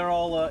 that's why they're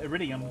all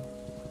iridium.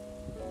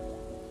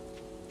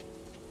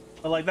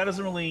 But like that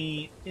doesn't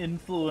really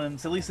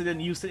influence, at least it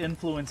didn't used to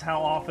influence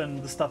how often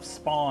the stuff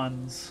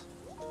spawns.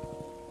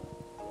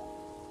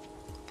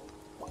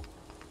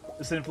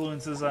 This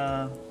influences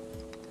the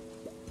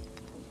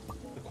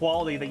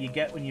quality that you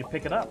get when you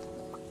pick it up.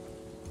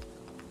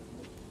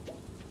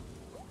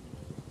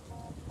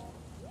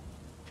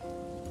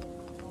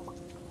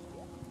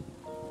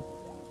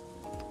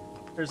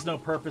 There's no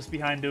purpose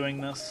behind doing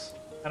this.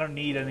 I don't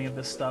need any of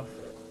this stuff.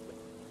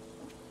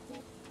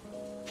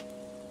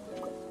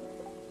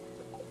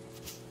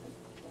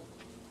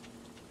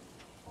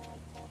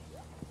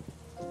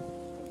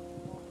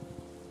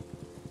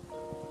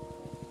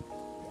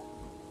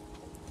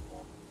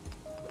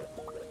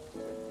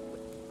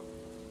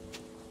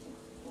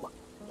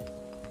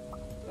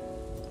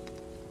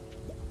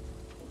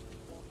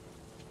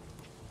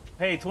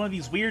 Hey, it's one of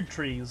these weird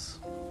trees.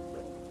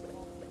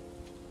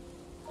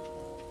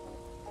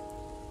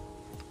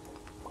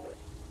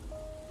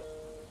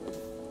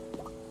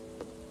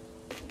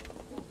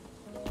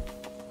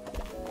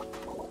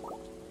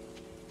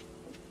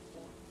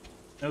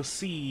 No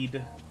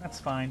seed. That's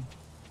fine.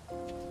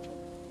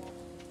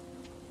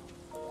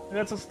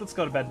 Let's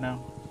go to bed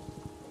now.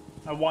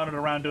 I wandered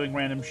around doing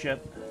random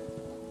shit.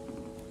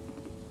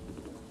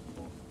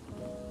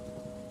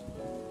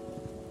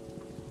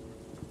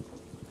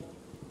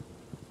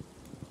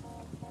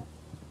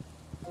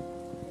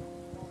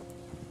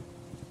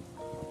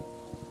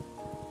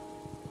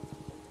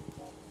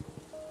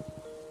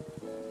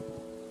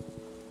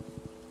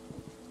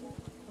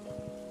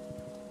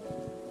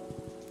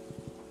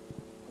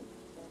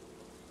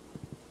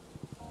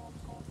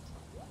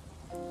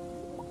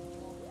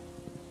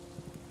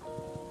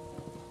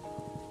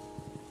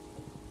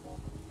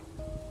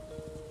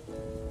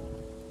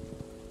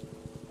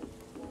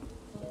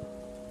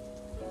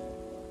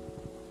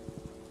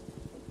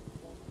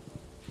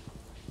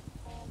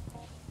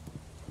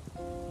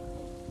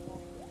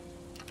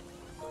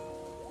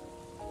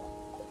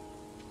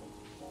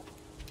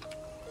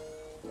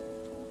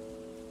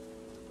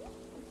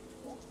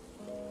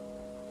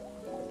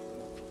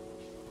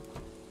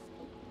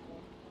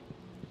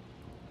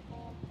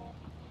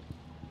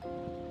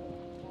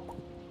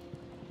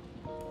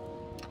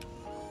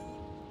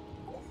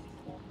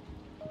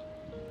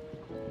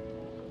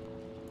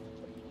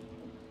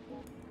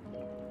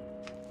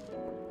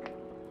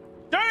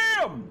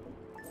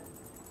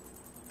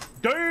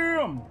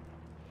 Damn!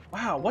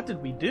 Wow, what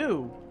did we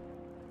do?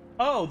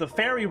 Oh, the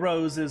fairy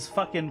rose is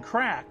fucking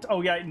cracked.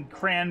 Oh yeah, and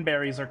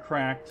cranberries are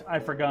cracked. I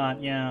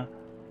forgot, yeah.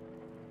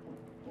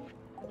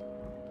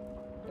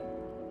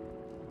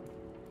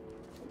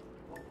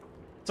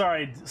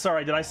 Sorry,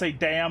 did I say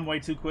damn way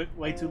too quick,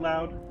 way too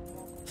loud?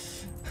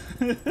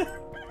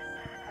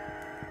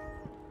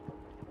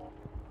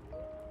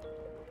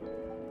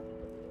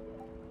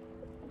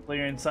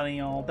 Clear and sunny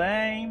all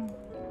day.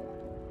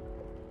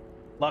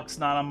 Luck's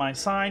not on my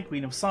side,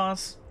 Queen of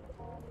Sauce.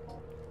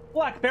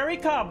 Blackberry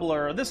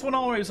Cobbler. This one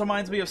always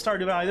reminds me of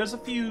Stardew Valley. There's a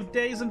few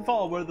days in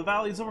fall where the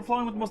valley is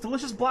overflowing with the most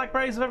delicious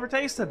blackberries I've ever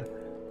tasted.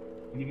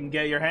 If you can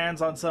get your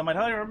hands on some, I'd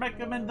highly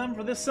recommend them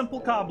for this simple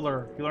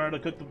cobbler. You learn how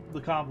to cook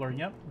the cobbler.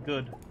 Yep,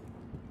 good.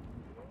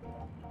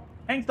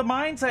 Hank the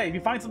Mind say, if you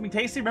find something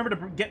tasty, remember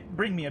to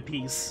bring me a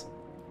piece.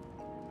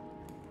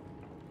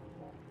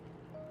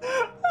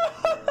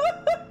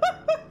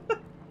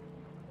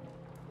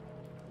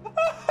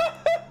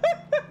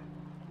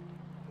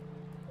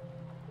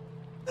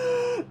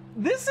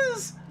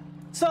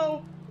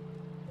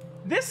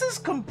 This is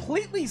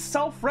completely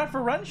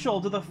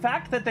self-referential to the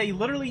fact that they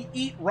literally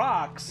eat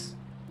rocks.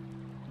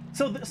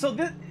 So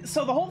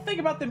the whole thing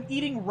about them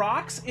eating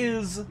rocks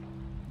is...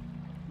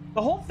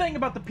 The whole thing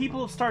about the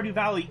people of Stardew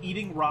Valley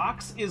eating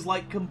rocks is,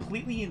 like,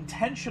 completely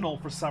intentional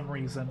for some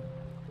reason.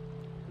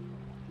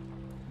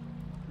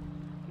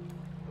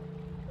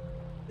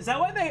 Is that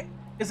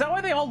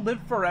why they all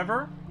live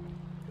forever?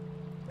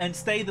 And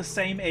stay the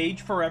same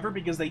age forever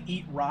because they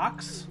eat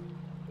rocks?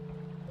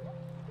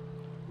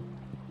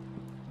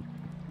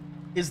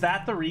 Is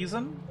that the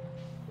reason?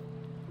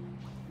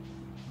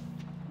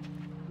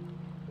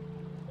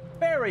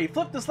 Barry,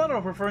 flip this letter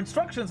over for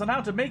instructions on how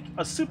to make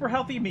a super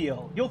healthy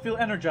meal. You'll feel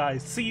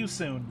energized. See you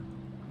soon.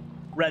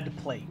 Red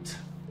plate.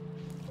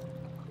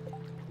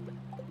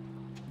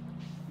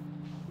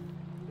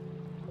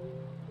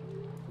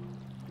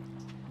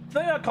 The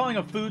thing about calling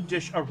a food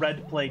dish a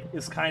red plate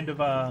is kind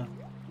of,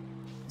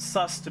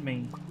 sus to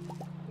me.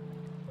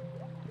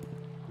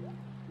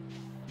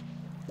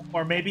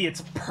 Or maybe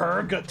it's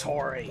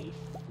purgatory.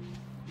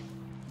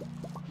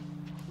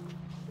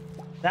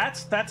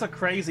 That's a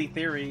crazy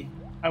theory.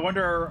 I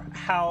wonder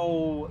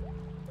how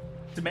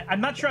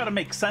I'm not sure how to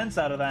make sense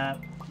out of that.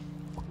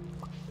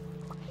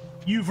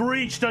 You've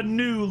reached a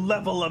new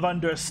level of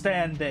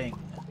understanding.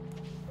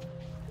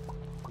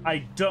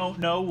 I don't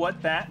know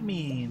what that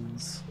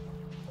means.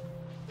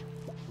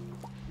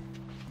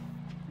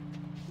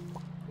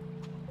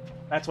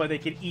 That's why they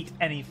can eat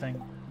anything.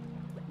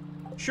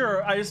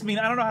 Sure, I just mean,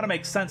 I don't know how to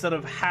make sense out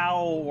of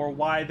how or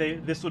why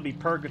this would be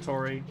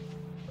purgatory.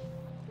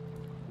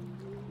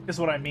 Is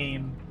what I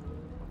mean.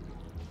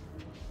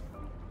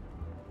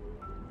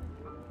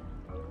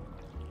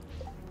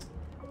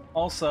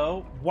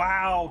 Also,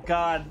 wow,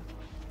 God.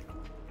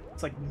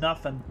 It's like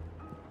nothing.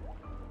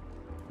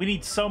 We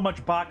need so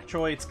much bok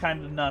choy, it's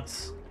kind of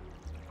nuts.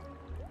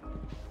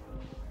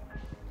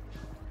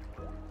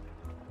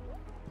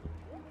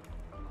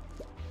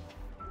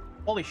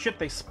 Holy shit,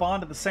 they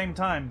spawned at the same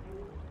time.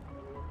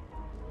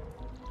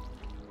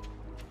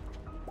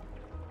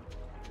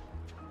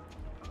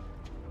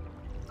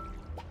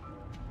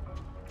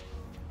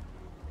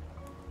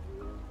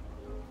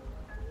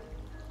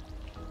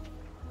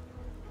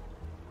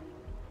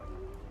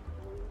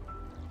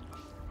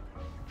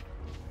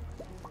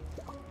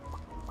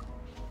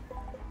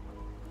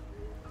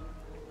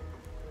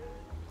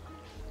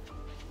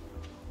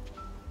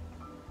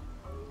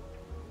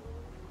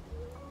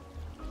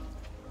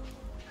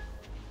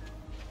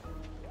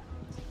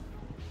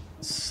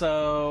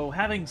 So,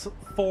 having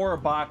 4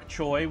 bok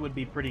choy would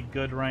be pretty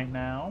good right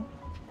now.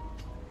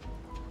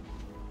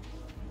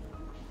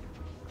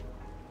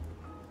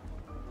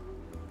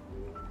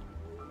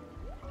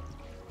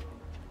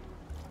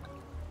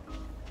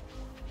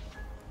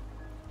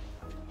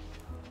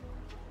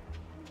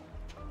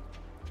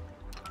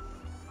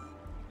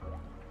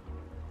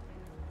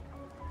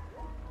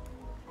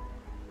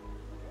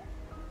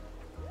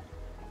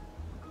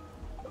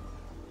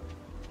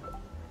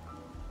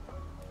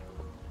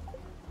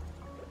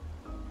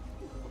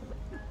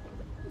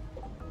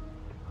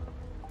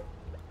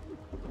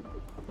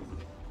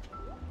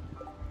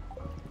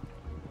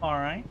 All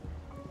right.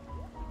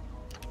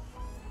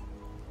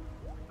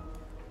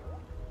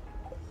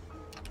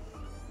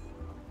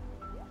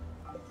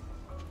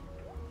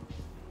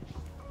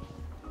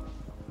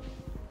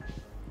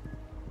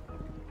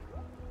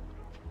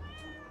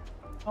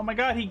 Oh my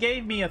God, he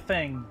gave me a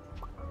thing.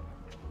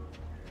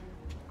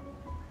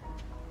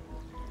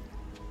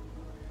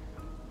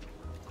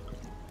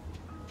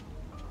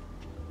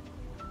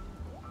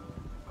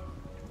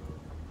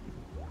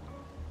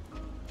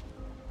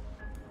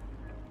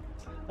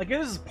 Like,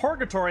 this is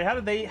purgatory. How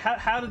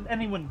did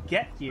anyone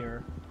get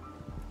here?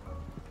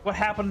 What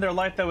happened in their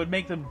life that would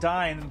make them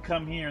die and then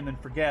come here and then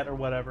forget or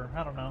whatever?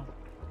 I don't know.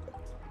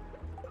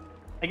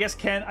 I guess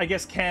Kent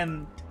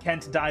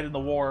died in the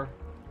war.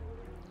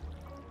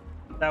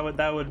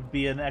 That would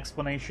be an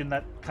explanation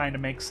that kind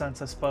of makes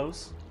sense, I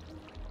suppose.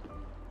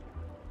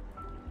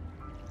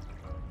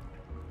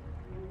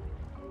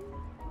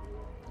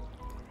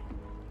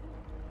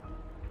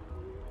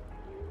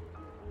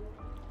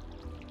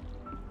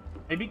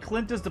 Maybe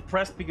Clint is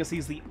depressed because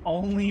he's the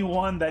only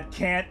one that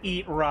can't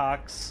eat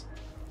rocks.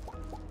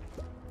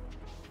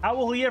 How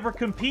will he ever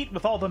compete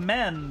with all the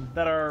men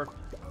that are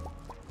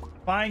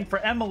vying for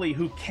Emily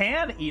who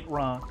can eat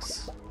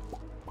rocks?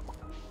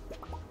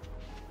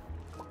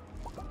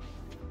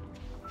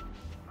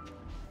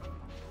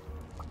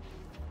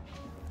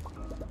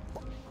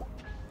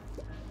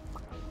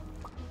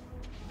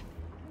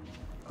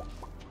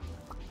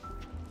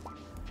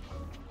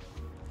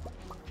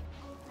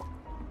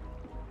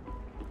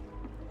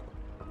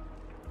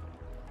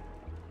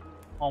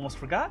 Almost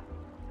forgot.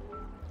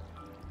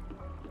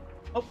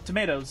 Oh,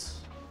 tomatoes.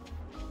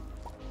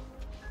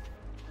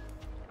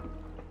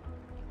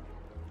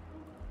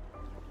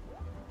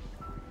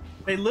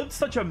 They lived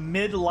such a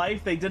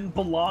mid-life, they didn't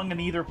belong in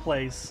either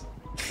place.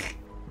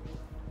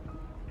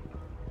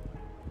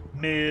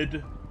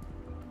 Mid.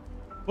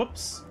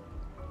 Whoops.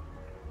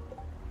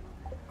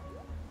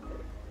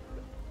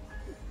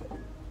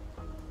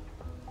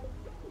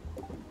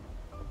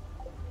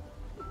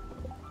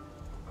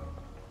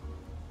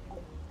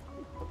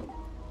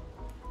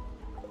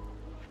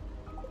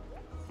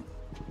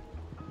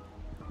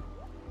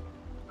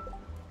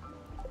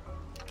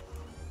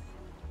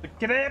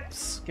 The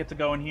grapes get to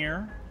go in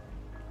here,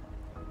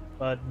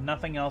 but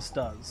nothing else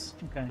does.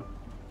 Okay.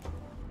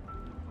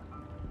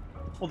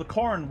 Well, the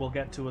corn we'll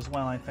get to as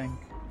well, I think.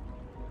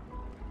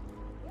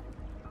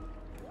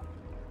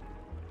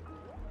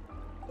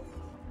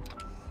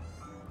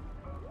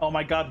 Oh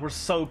my god, we're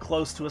so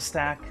close to a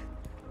stack.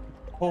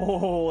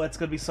 Oh, that's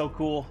gonna be so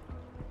cool.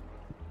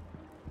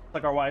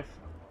 Like our wife.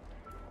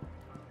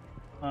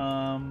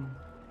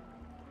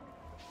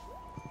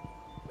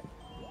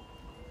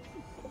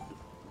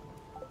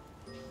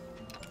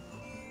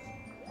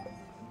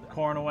 The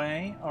corn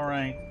away. All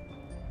right.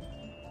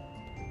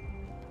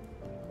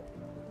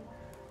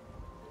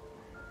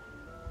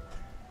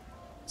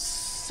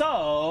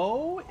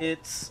 So,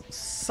 it's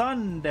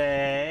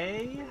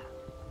Sunday.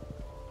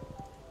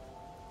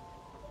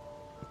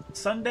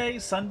 Sunday.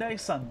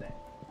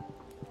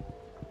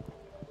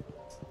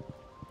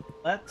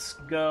 Let's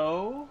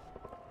go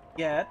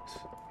get...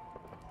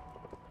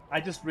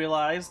 I just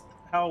realized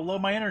how low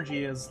my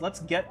energy is. Let's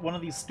get one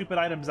of these stupid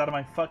items out of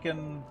my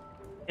fucking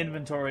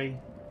inventory.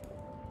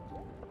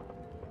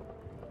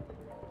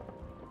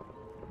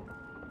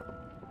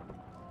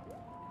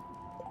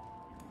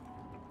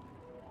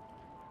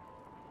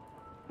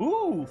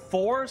 Ooh,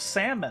 4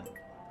 salmon.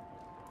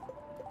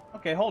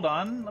 Okay, hold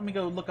on. Let me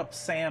go look up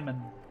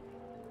salmon.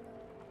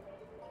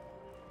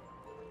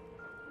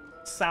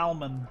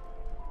 Salmon.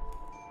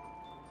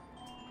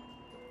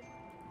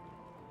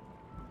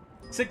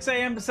 6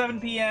 a.m. to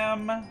 7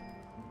 p.m.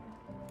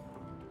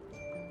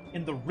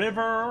 in the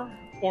river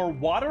or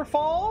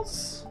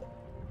waterfalls?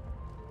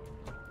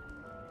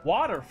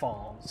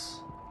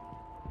 Waterfalls.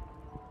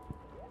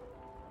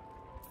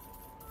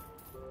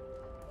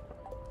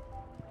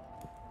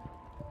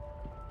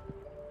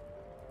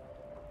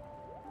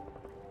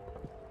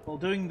 Well,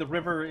 doing the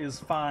river is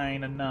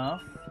fine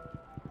enough.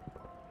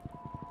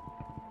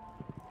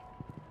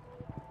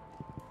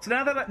 So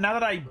now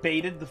that I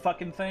baited the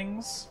fucking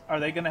things,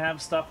 are they gonna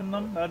have stuff in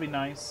them? That'd be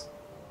nice.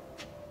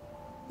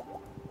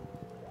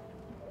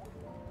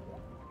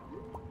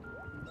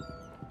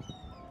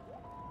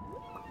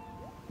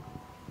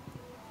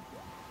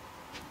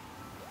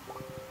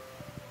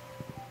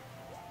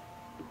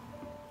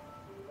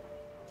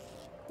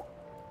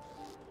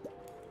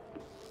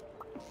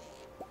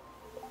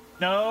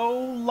 No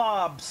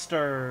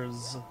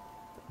lobsters.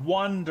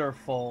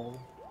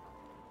 Wonderful.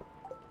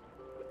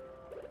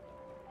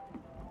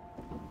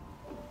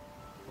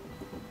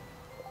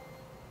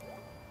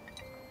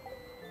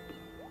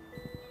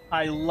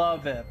 I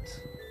love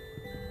it.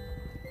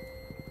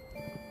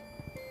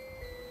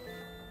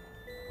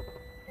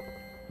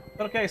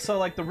 But okay, so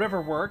like the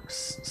river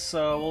works,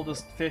 so we'll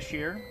just fish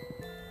here.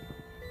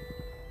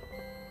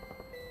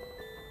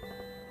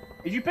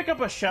 Did you pick up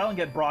a shell and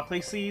get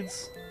broccoli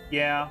seeds?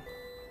 Yeah.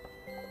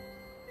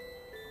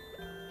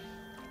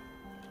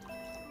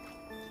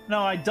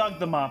 No, I dug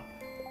them up.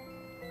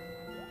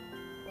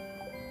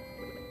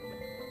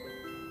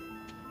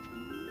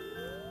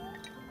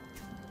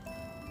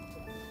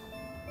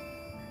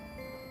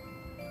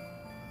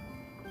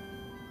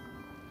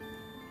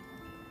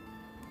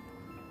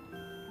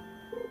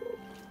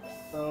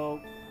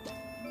 So,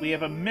 we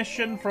have a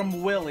mission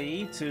from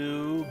Willy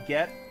to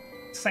get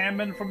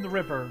salmon from the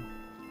river.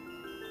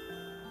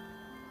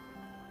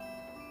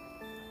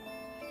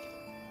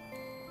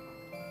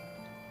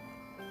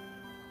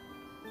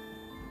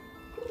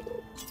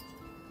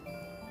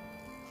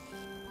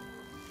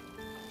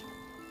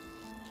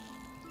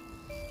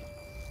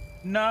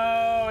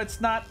 No, it's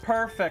not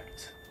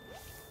perfect.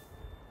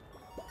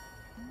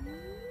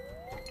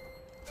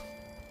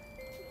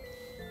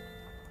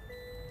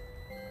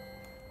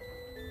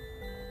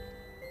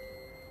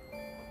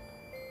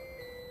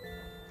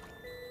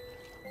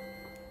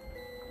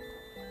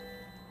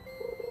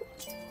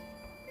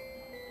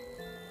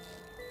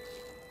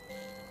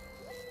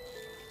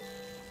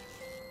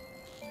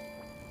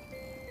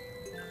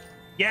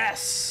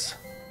 Yes!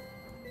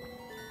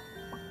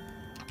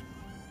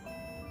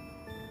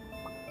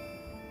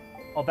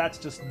 Oh, that's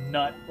just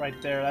nut right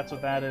there. That's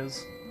what that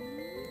is.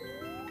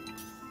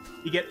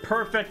 You get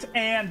perfect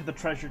and the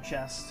treasure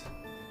chest.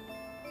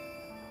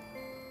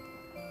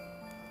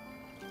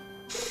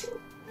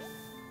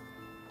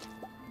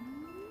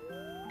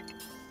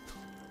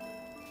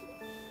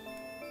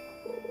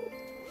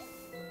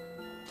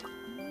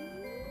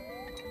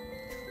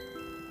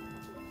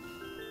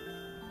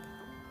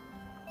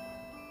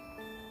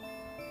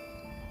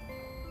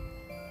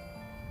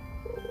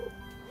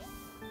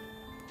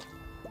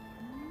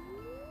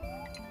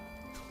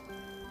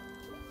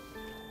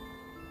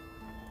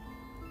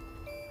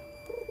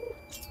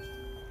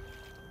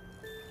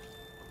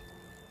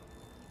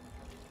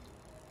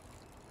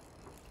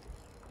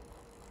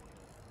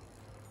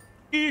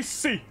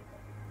 Easy.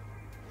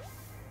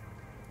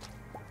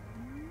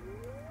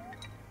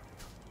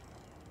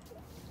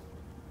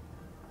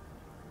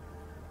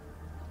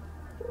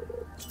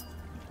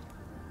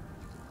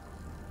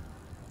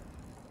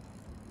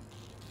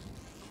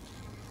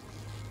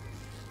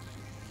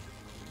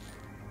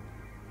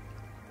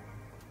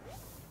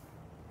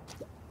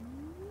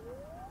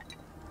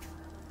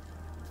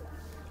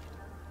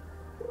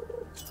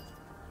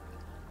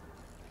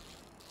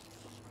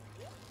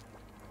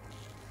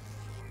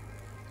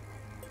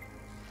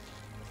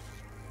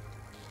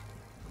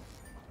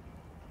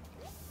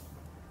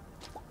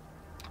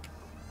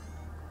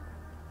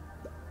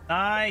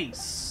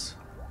 Nice.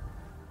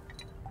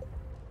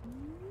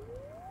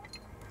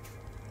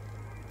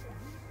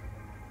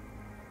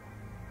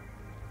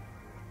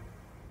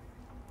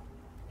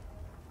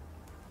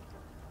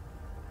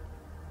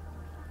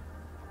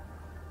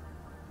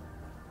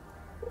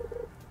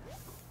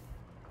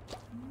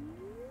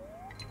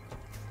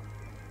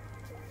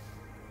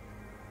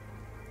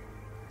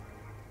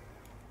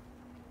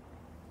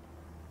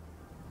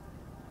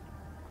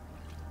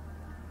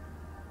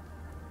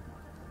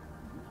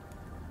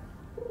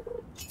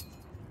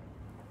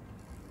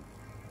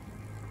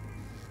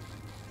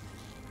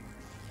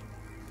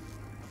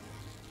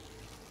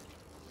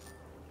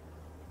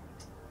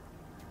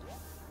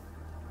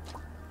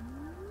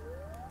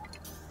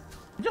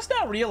 I'm just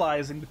now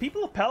realizing the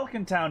people of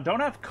Pelican Town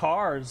don't have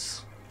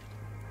cars.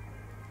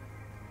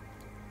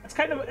 That's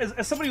kind of,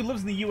 as somebody who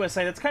lives in the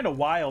USA, that's kind of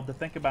wild to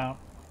think about.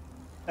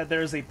 That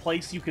there's a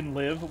place you can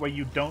live where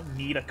you don't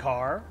need a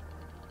car.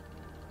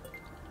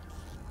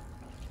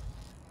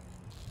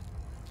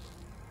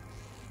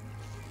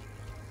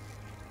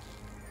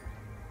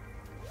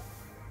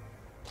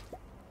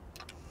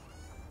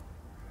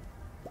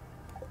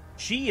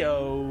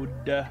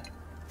 Geode.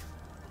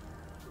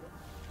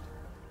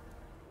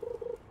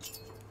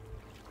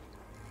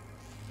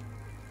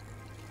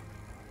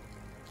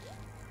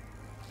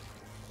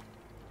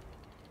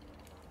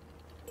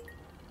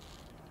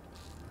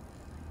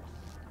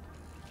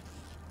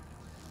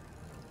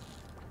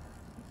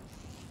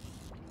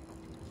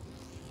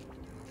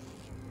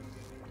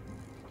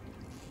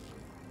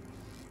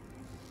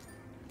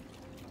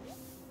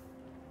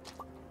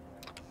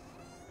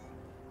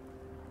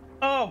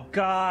 Oh,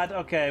 God.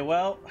 Okay,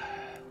 well...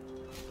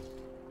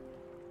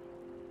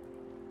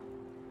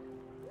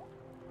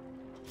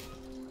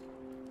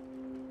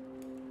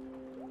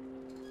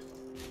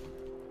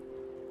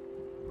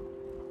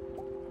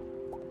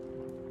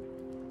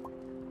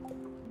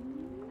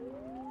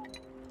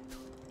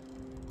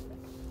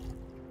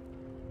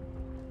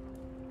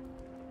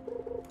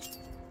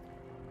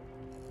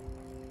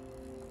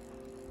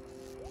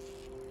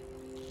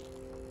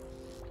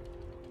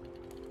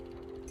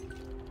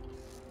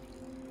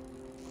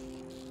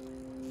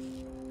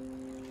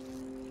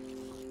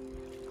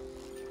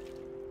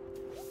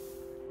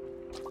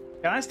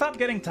 Can I stop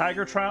getting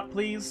tiger trout,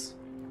 please?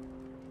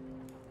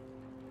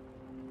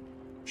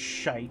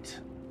 Shite.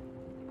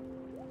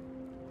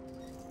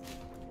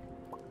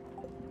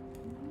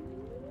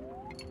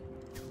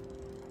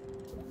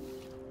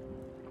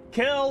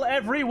 Kill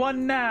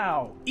everyone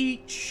now!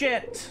 Eat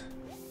shit!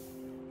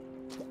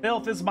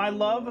 Filth is my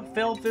love,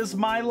 filth is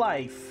my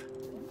life.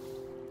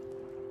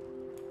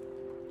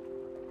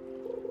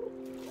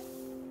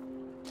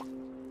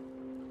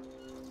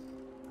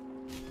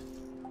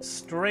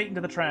 Straight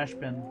into the trash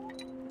bin.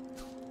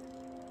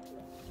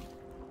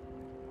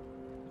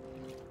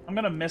 I'm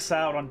gonna miss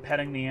out on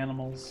petting the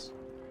animals.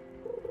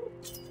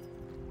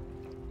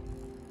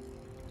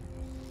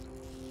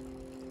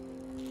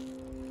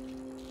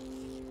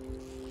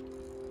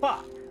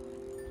 Fuck!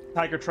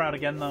 Tiger trout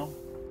again, though.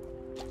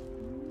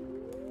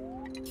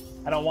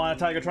 I don't want a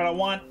tiger trout, I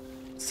want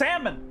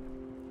salmon!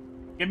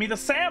 Give me the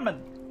salmon!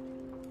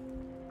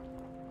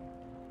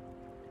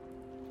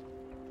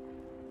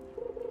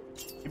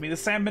 Give me the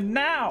salmon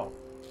now!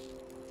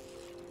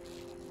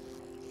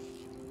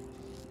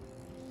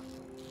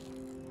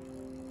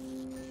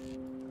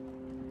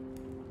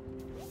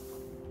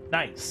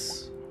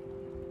 Nice.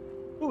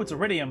 Ooh, it's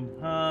iridium.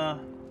 Well,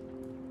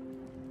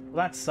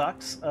 that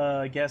sucks.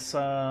 I guess,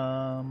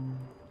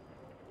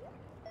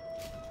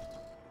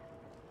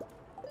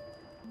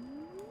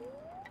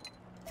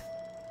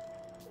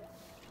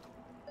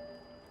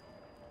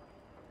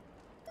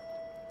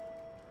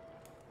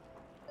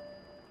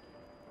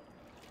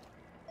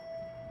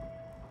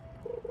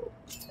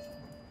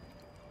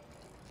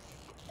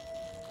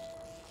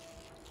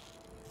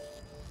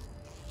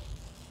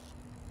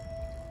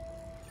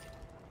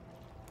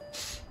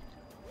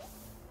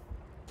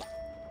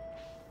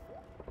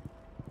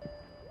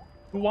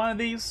 who wanted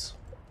these?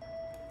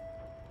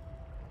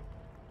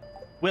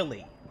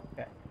 Willie.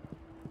 Okay.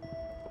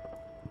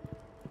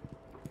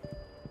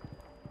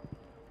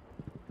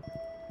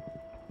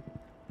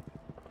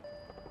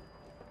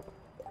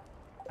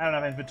 I don't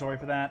have inventory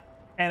for that.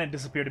 And it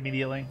disappeared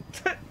immediately.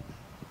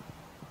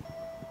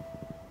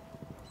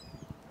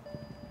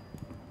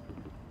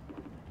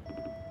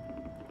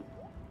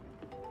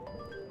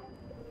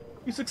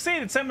 You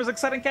succeeded! Salmon's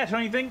exciting catch,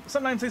 don't you think?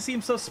 Sometimes they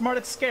seem so smart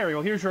it's scary.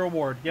 Well, here's your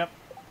reward. Yep.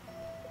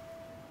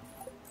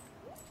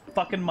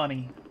 Fucking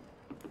money.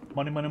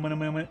 Money, money, money,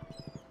 money, money.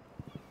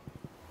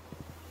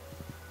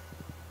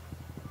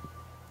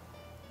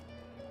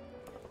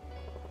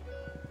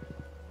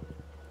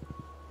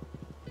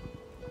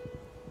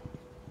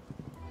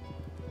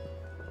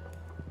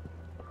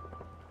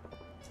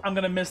 I'm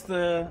gonna miss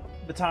the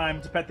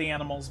time to pet the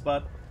animals,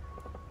 but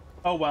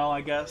oh well, I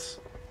guess.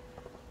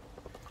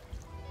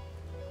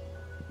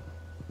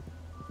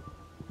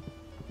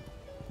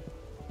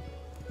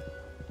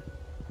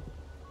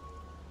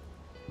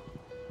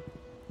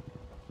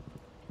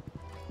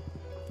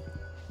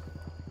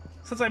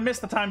 Since I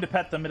missed the time to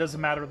pet them, it doesn't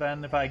matter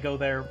then if I go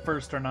there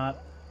first or not.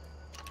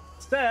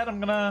 Instead, I'm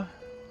gonna...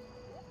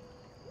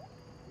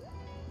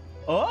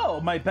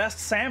 Oh, my best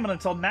salmon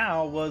until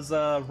now was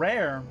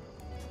rare.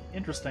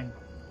 Interesting.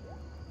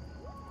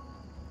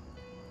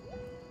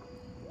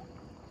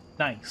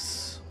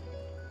 Nice.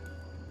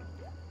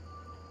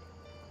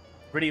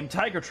 Iridium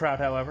tiger trout,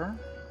 however.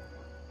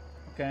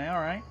 Okay,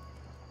 alright.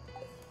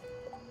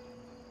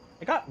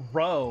 I got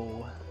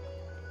roe.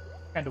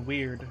 Kinda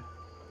weird.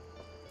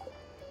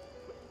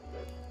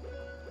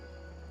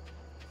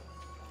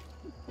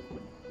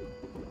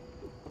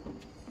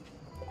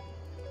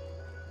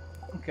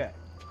 Okay.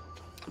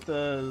 Put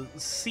the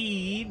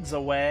seeds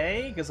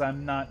away, because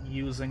I'm not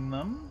using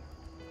them.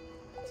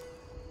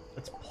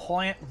 Let's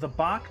plant the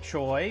bok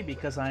choy,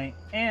 because I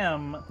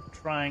am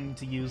trying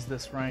to use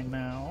this right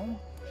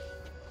now.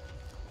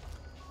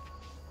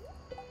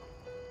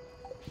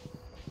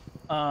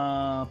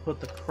 Put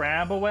the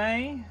crab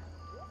away.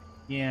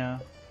 Yeah.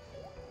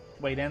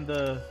 Wait, and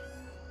the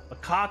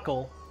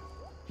cockle.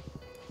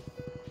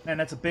 And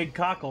that's a big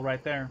cockle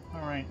right there.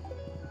 Alright.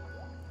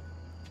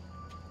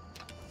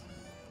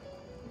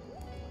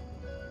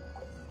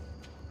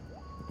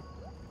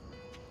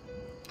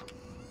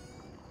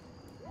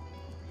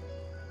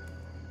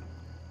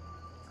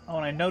 Oh,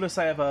 and I notice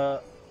I have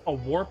a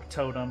warp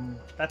totem.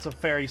 That's a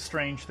very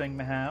strange thing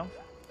to have.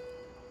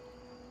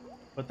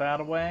 Put that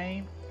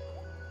away.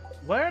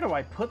 Where do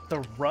I put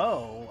the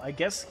roe? I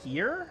guess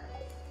here?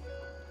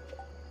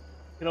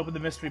 Can open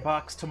the mystery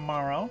box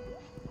tomorrow.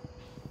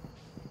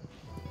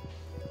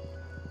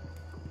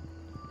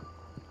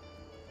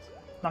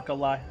 Not gonna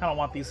lie, I don't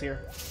want these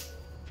here.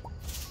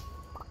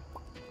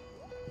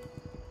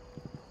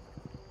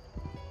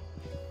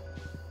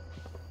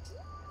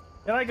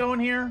 Did I go in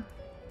here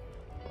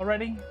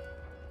already?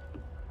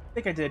 I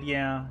think I did,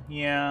 yeah.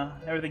 Yeah,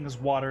 everything is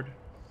watered.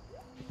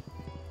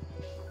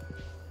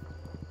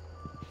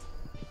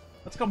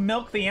 Let's go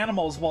milk the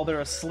animals while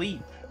they're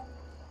asleep.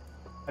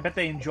 I bet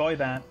they enjoy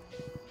that.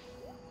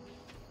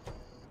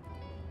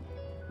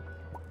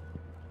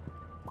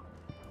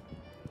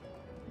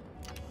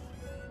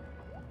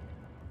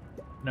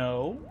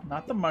 No,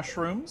 not the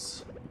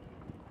mushrooms.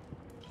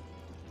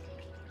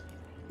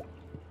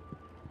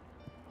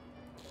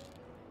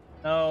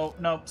 No,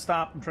 no,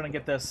 stop. I'm trying to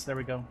get this. There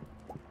we go.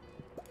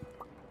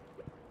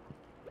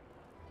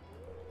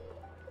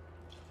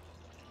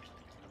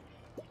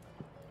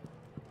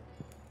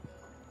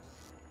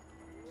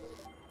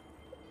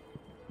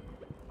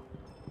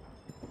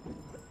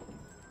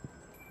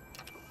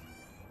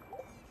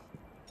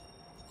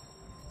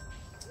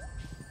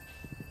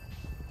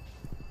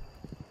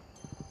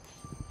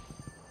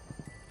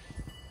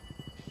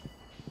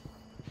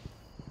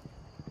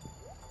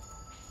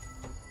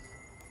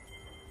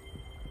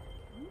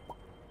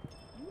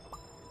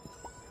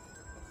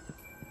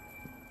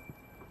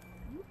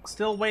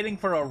 Still waiting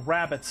for a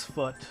rabbit's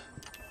foot.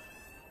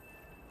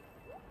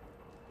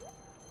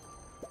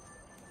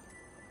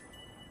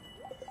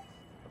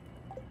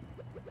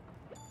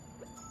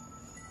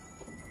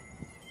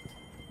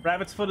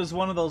 Rabbit's foot is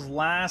one of those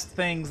last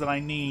things that I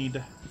need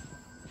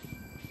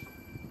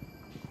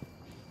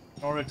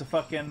in order to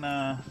fucking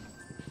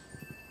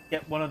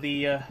get one of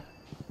the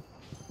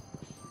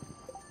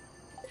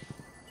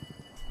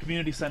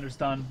community centers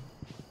done.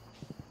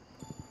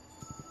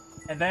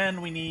 And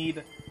then we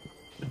need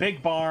the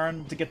big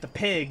barn to get the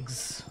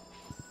pigs,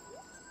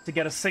 to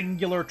get a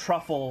singular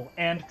truffle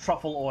and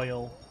truffle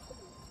oil.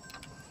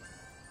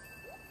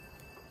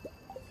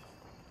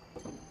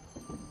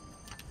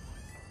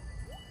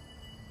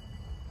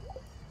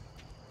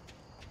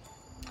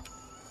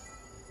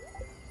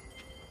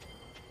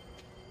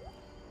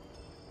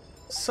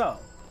 So,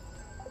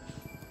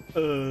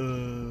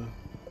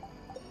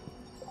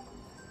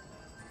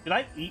 did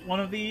I eat one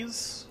of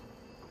these?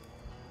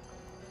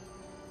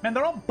 Man,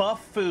 they're all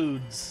buff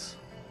foods.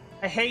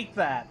 I hate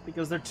that,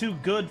 because they're too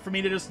good for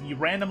me to just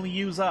randomly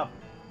use up.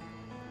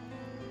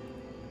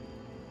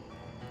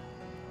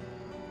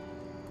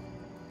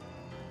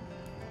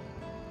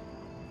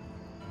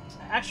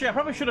 Actually, I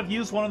probably should have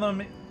used one of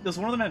them. Does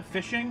one of them have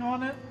fishing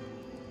on it?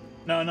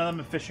 No, none of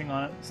them have fishing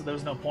on it, so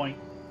there's no point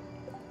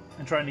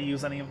in trying to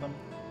use any of them.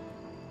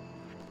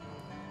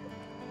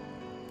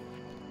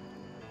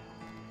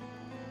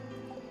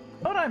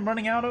 What I'm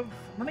running out of?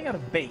 I'm running out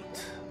of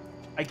bait,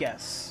 I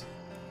guess.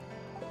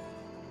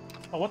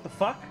 Oh, what the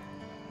fuck?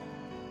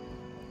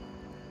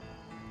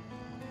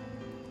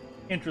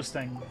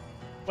 Interesting.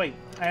 Wait,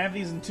 I have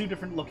these in 2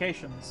 different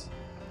locations.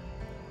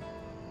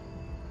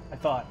 I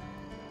thought.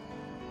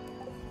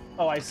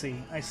 Oh, I see.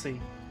 I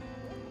see.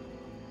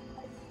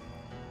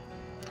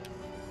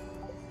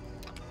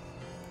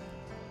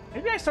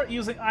 Maybe I start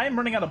using... I'm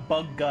running out of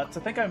bug guts.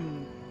 I think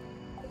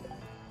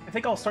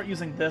I'll start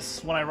using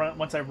this when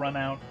once I run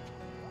out.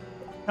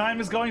 Time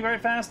is going very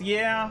fast.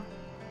 Yeah.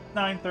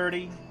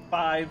 9:30,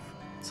 5.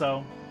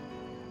 So...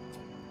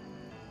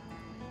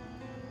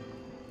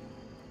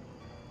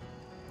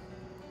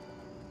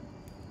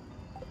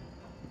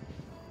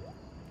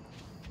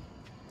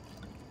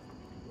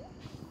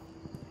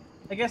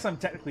 I guess I'm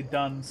technically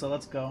done, so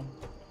let's go.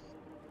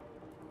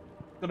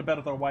 Go to bed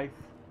with our wife.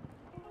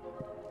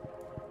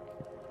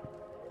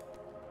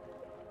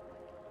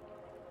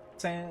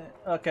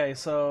 Okay,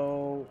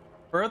 so...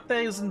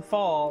 Birthdays in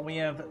fall, we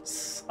have...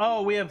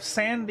 Oh, we have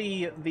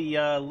Sandy,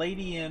 the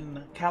lady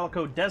in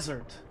Calico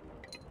Desert.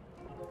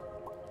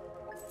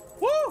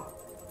 Woo!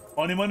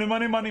 Money, money,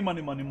 money, money,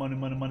 money, money, money,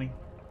 money, money.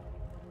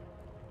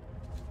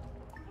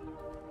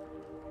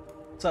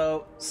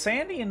 So,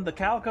 Sandy in the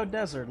Calico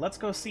Desert. Let's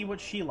go see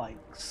what she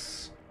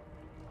likes.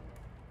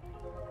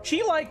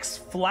 She likes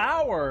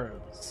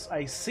flowers.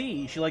 I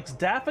see. She likes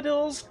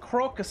daffodils,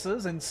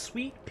 crocuses, and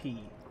sweet peas.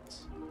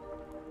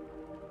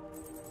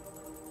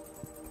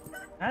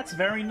 That's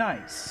very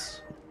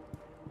nice.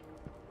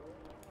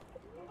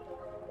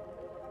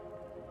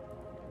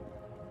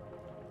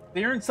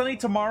 Clear and sunny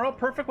tomorrow.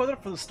 Perfect weather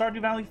for the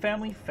Stardew Valley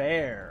Family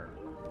Fair.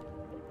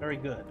 Very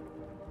good.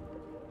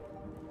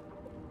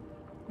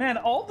 Man,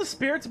 all the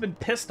spirits have been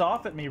pissed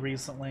off at me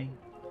recently.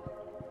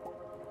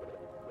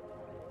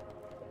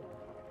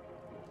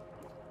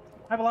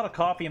 I have a lot of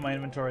coffee in my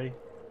inventory.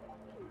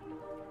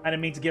 I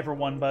didn't mean to give her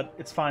one, but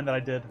it's fine that I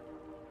did.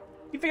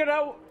 You figured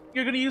out what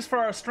you're going to use for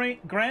our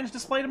Grange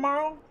display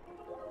tomorrow?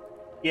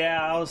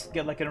 Yeah, I'll just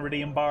get like an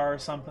iridium bar or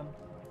something.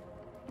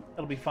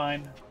 It'll be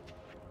fine.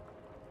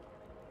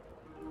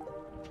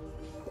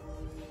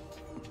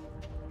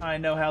 I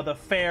know how the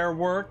fair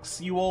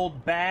works, you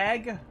old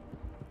bag.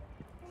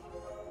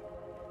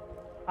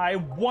 I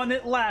won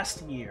it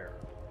last year.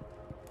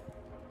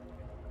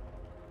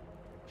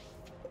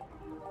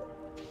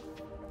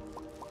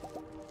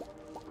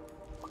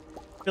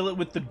 Fill it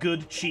with the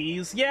good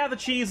cheese. Yeah, the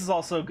cheese is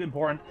also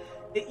important.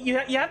 You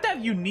have to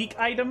have unique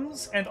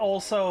items and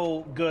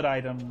also good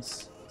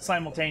items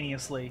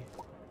simultaneously.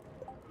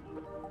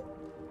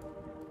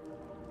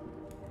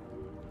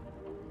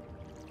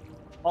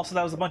 Also,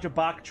 that was a bunch of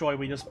bok choy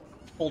we just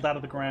pulled out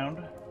of the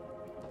ground.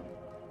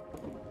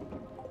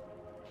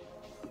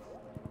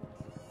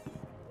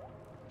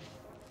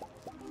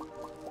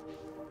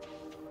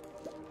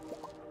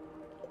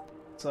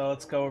 So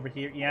let's go over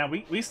here. Yeah,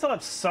 we still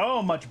have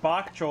so much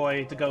bok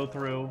choy to go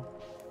through.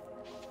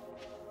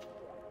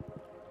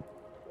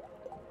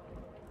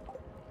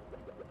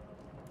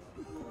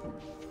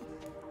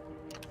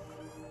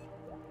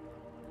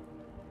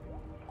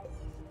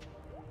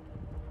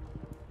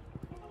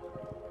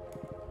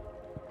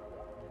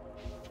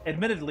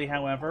 Admittedly,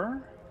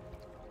 however...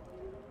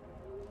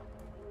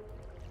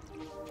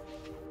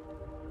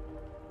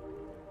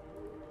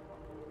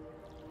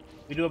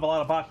 we do have a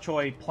lot of bok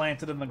choy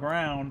planted in the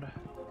ground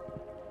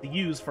to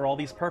use for all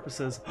these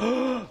purposes.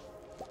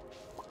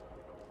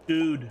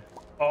 Dude.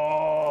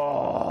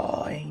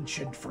 Oh,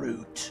 ancient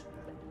fruit.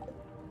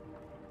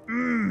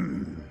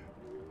 Mmm.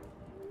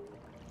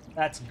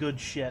 That's good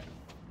shit.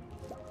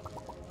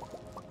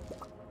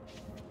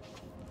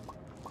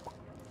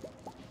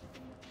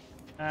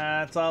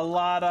 That's a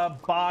lot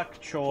of bok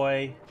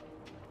choy.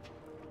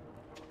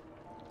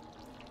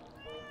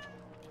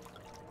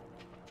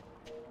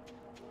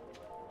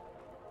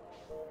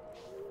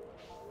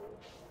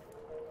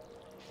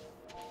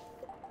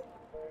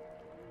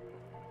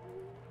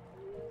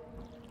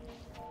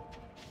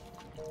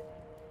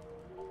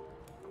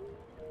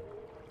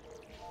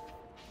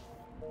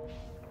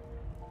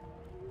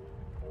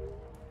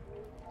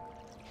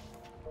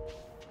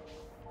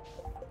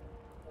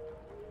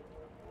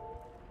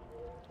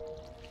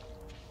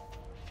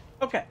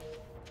 Okay.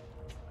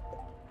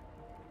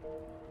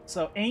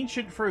 So,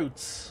 ancient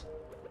fruits.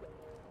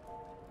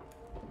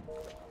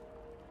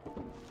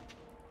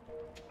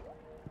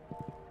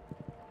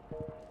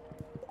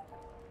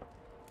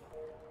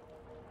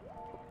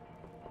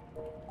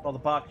 All the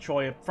bok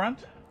choy up front.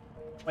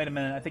 Wait a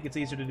minute, I think it's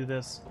easier to do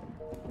this.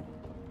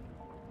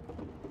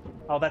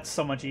 Oh, that's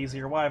so much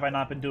easier. Why have I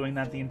not been doing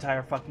that the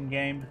entire fucking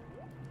game?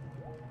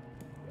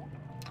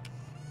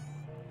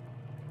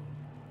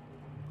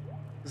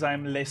 Because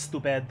I'm le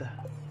stupid.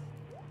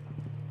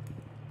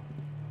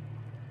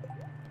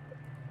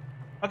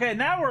 Okay,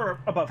 now we're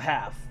above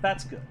half.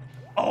 That's good.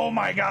 Oh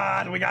my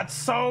god, we got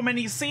so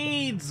many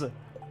seeds!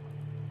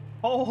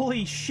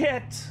 Holy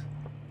shit!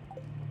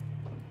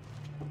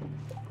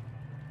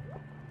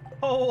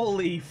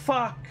 Holy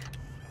fuck!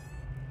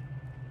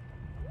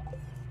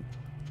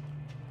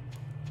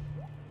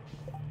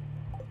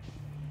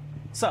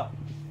 So,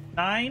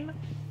 9,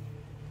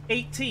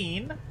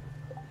 18...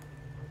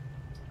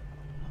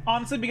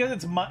 Honestly, because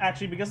it's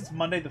because it's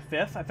Monday the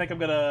 5th, I think I'm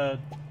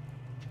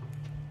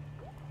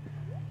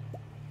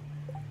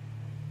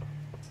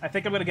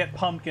gonna get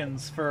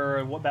pumpkins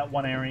for that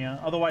one area.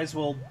 Otherwise,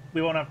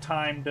 we won't have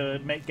time to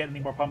get any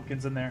more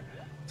pumpkins in there.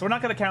 So we're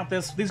not gonna count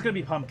this. These are gonna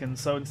be pumpkins.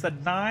 So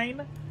instead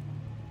 9,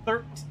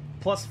 13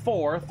 plus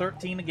 4,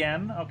 13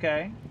 again.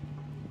 Okay,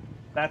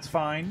 that's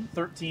fine.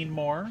 13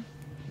 more.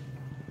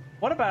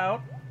 What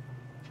about?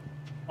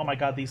 Oh my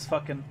god, these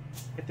fucking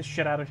get this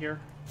shit out of here.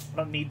 I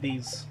don't need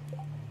these.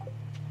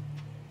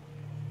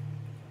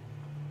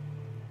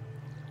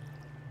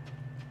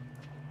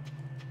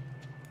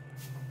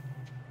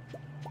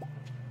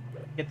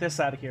 Get this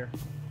out of here.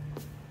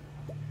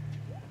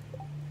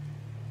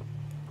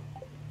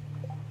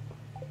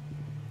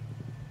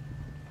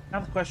 Now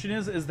the question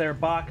is there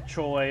bok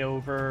choy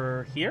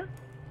over here?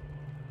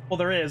 Well,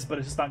 there is, but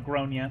it's just not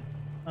grown yet.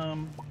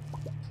 Yeah,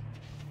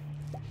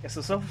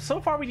 so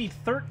far we need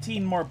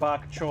 13 more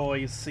bok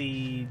choy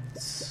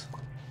seeds.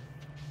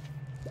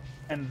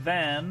 And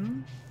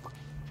then...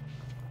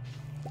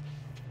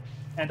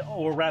 And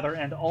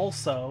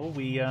also,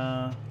 we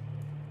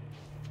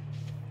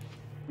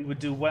would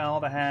do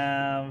well to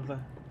have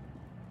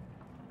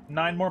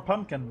 9 more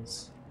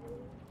pumpkins.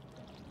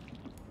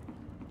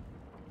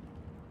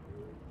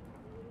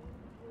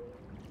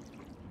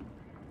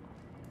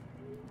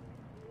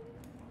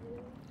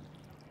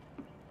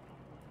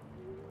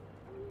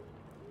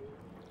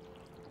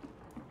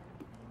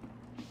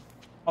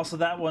 Also,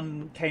 that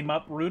one came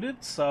up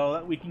rooted, so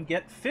that we can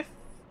get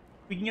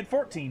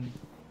 14.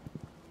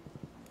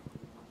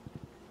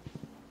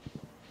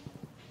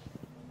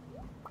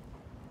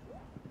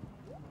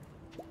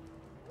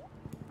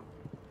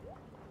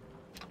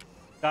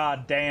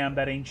 God damn,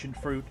 that ancient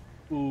fruit.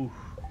 Ooh.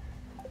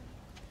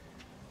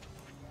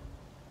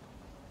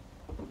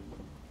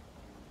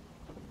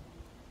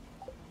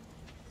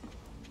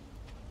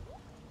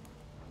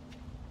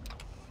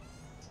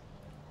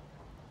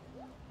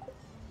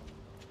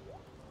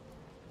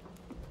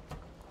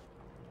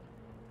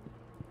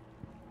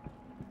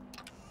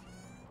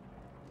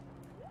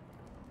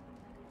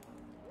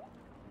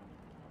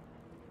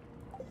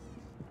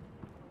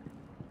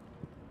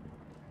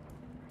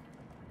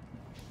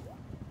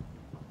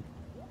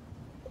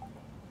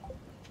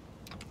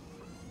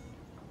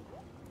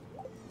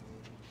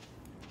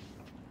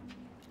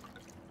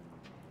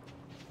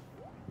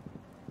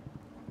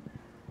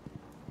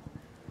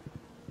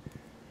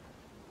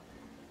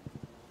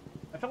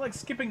 I felt like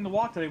skipping the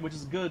walk today, which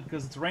is good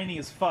because it's rainy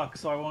as fuck,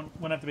 so I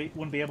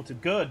wouldn't be able to.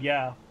 Good,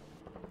 yeah.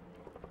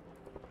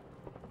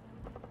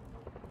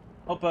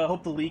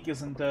 Hope the leak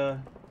isn't too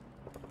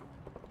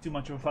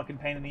much of a fucking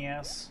pain in the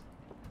ass.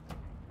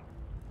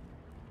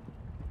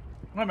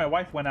 Why my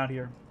wife went out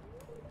here.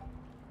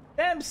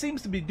 Em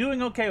seems to be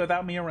doing okay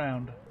without me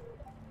around.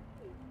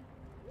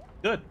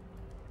 Good.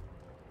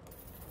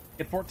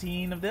 Get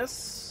 14 of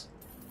this.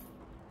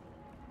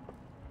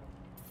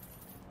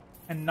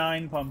 And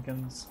 9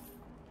 pumpkins.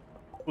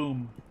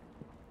 Boom.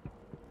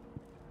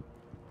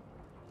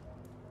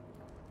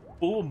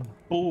 Boom.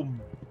 Boom.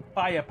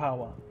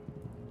 Firepower.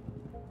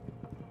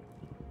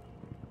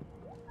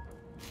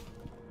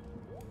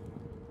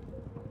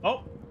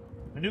 Oh!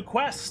 A new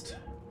quest!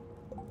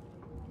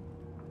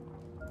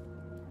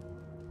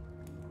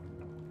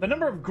 The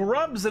number of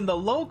grubs in the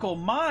local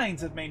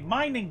mines have made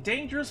mining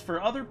dangerous for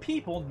other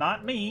people,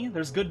 not me.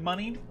 There's good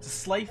money to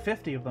slay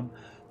 50 of them.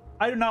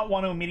 I do not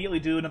want to immediately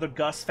do another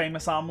Gus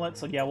famous omelet,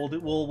 so yeah,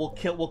 we'll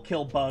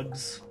kill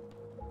bugs.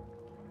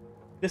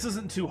 This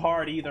isn't too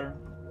hard either.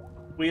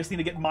 We just need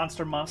to get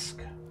Monster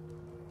Musk,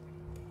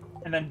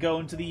 and then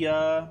go into the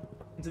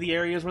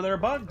areas where there are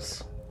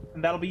bugs,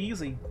 and that'll be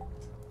easy.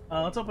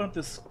 Let's open up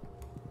this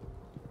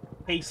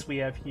case we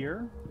have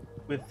here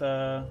with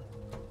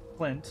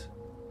Clint.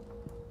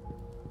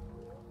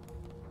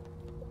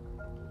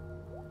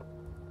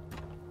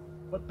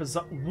 What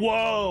bizarre...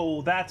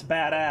 Whoa! That's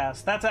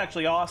badass. That's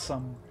actually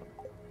awesome.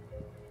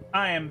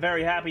 I am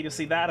very happy to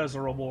see that as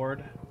a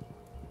reward.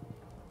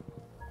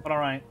 But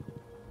alright.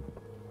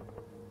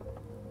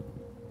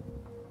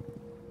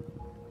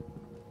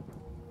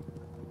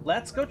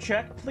 Let's go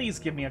check. Please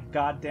give me a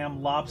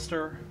goddamn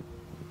lobster.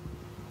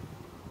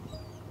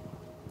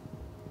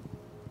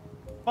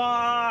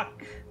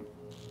 Fuck!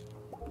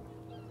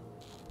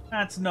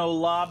 That's no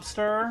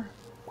lobster.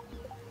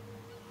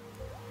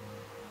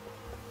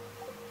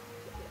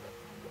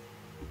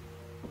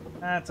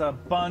 That's a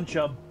bunch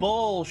of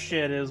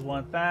bullshit is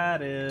what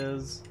that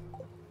is.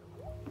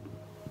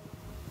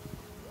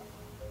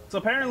 So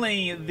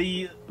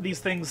apparently these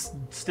things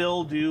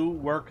still do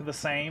work the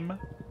same,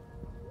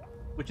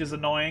 which is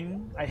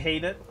annoying. I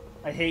hate it.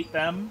 I hate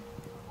them.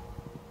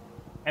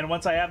 And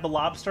once I have the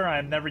lobster,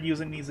 I'm never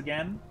using these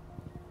again.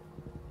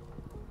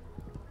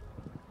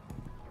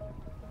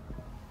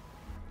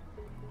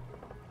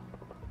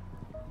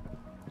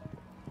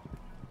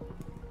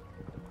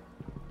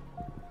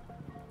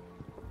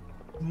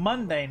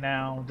 Monday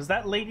now. Does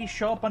that lady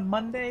show up on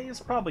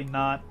Mondays? Probably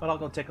not, but I'll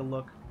go take a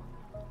look.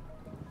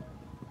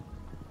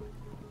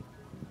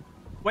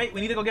 Wait,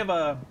 we need to go give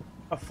a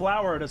a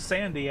flower to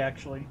Sandy,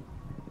 actually.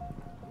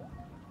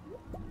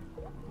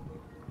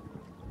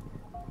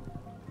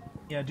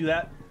 Yeah, do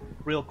that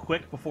real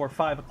quick before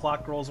 5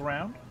 o'clock rolls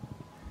around.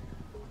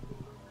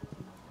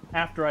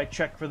 After I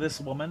check for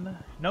this woman.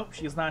 Nope,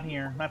 she's not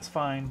here. That's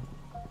fine.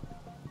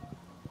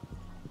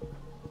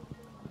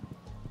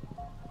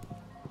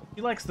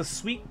 She likes the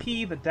sweet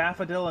pea, the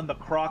daffodil, and the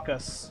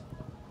crocus.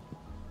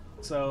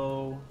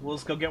 So, we'll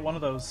just go get one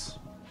of those.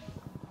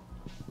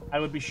 I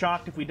would be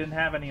shocked if we didn't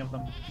have any of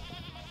them.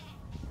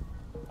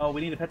 Oh,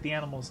 we need to pet the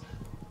animals.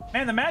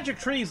 Man, the magic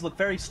trees look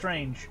very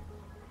strange.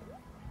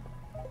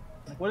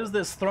 Like, what is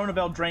this Throne of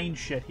Eldraine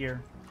shit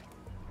here?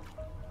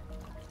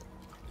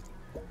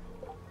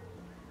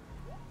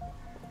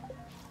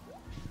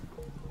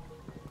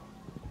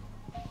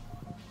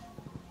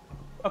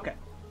 Okay.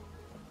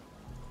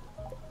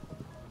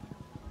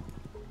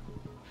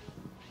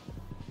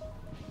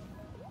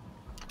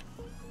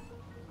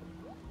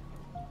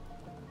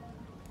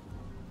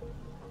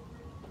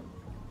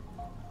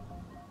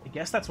 I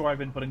guess that's where I've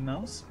been putting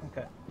those.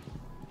 Okay.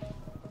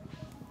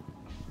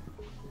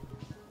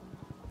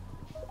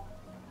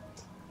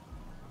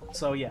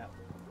 So, yeah.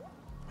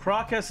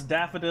 Crocus,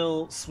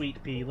 daffodil,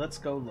 sweet pea. Let's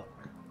go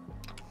look.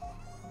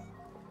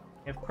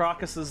 If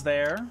crocus is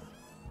there...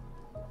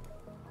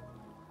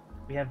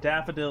 We have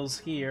daffodils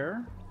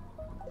here.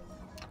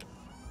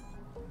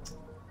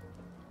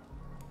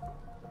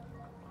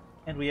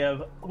 And we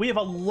have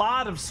a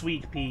lot of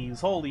sweet peas.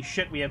 Holy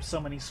shit, we have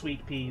so many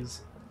sweet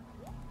peas.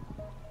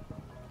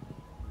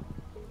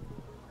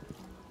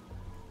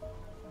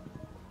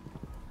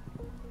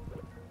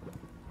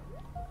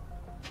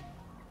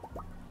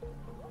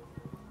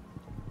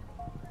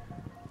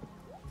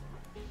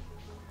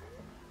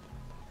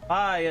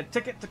 Buy a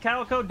ticket to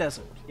Calico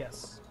Desert.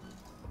 Yes.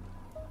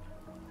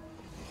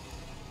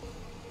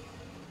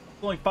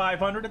 Only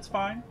 500, it's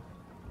fine.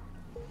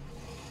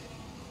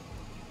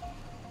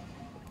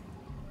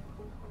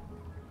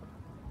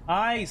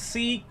 I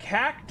see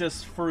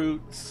cactus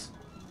fruits.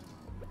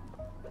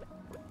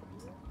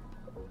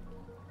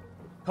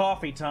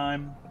 Coffee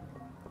time.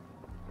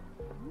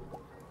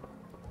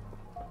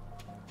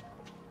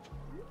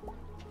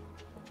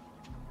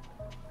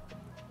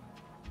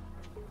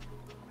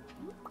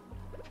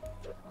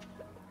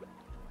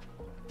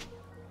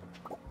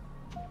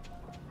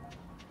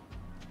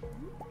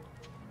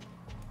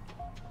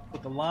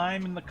 Put the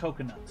lime in the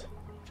coconut.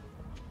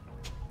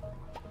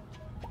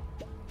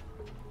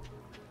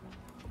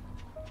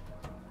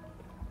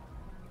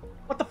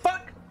 What the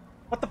fuck?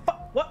 What the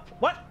fuck?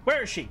 What?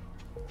 Where is she?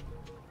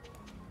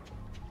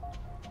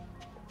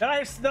 Did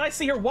I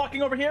see her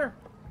walking over here?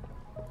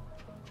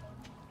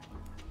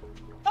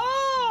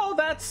 Oh,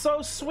 that's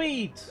so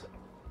sweet.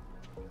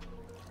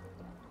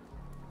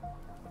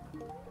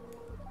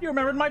 You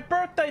remembered my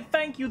birthday.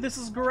 Thank you. This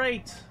is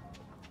great.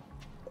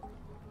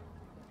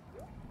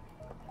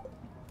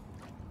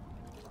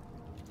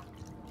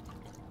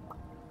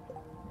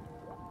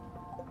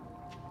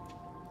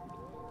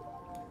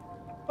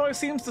 Always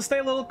seems to stay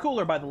a little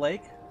cooler by the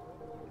lake.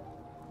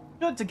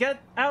 Good to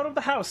get out of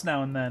the house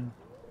now and then.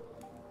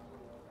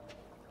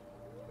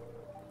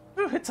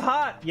 Ooh, it's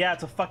hot. Yeah,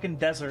 it's a fucking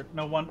desert.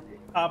 No one...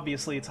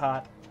 Obviously, it's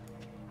hot.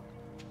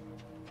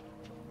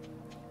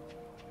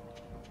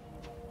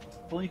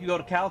 Well, you could go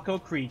to Calico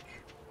Creek.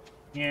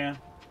 Yeah.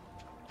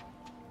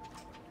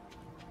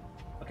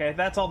 Okay,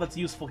 that's all that's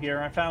useful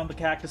here. I found the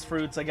cactus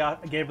fruits. I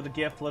gave her the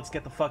gift. Let's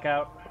get the fuck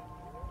out.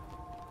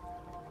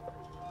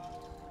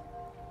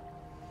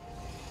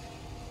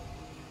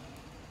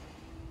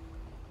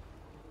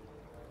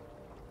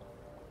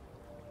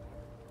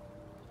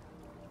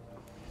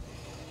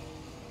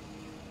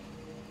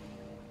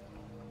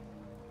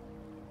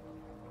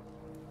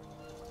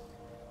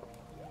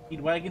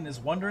 Speedwagon is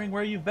wondering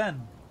where you've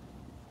been.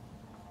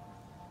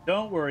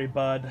 Don't worry,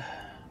 bud.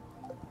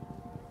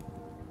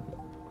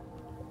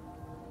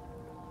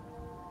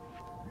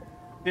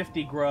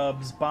 $50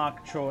 grubs,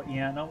 bok choy.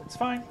 Yeah, no, it's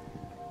fine.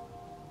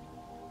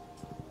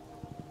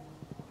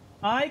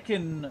 I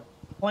can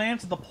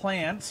plant the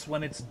plants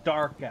when it's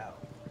dark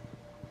out.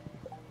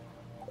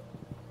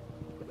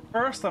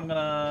 First, I'm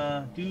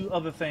gonna do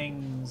other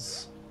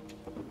things.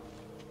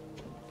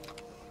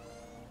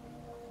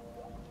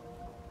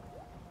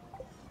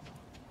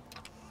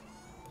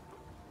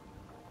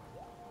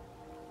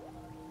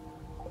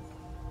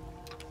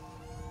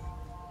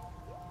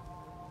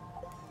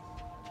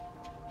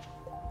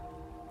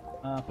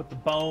 Put the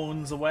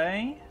bones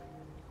away.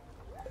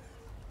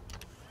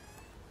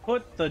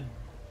 Put the...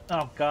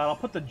 Oh god, I'll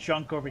put the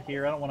junk over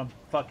here. I don't want to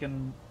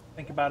fucking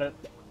think about it.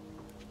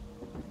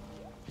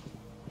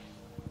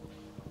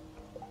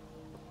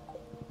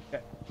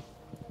 Okay.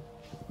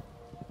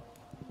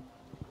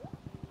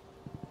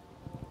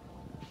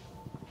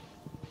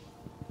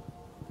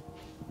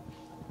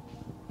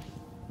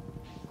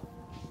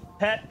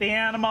 Pet the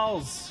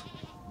animals!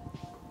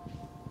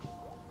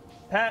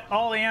 Pet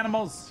all the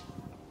animals!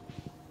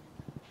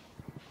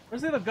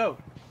 Where's the other goat?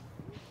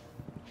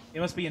 It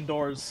must be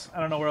indoors.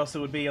 I don't know where else it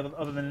would be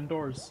other than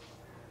indoors.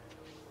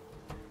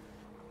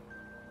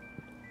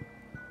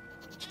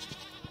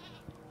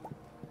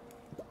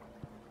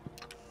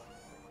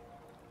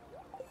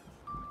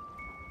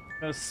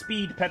 gonna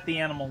speed pet the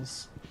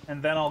animals,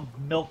 and then I'll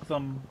milk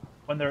them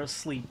when they're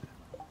asleep.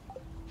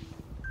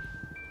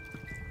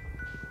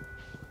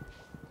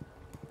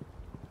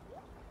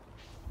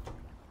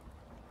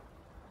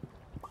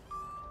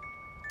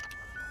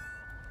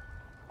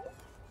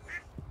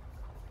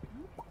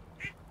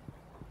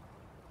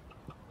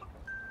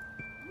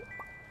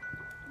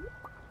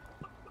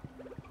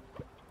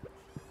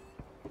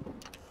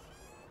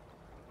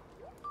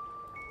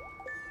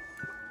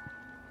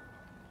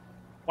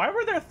 Why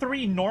were there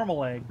 3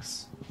 normal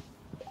eggs?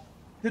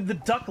 Did the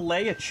duck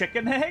lay a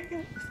chicken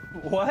egg?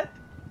 What?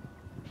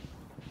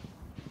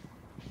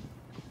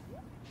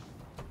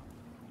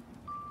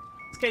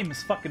 This game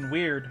is fucking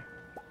weird.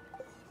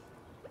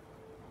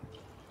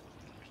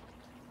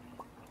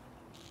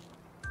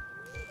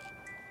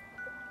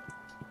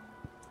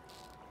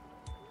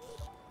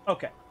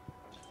 Okay.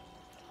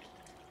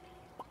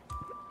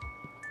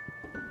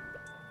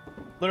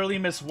 Literally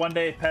miss one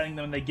day petting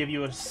them and they give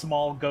you a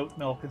small goat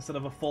milk instead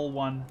of a full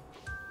one.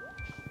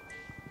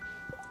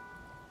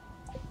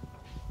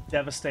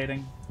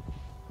 Devastating.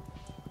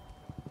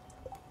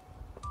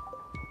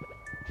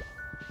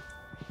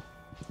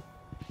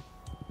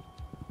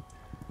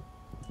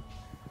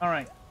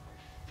 Alright.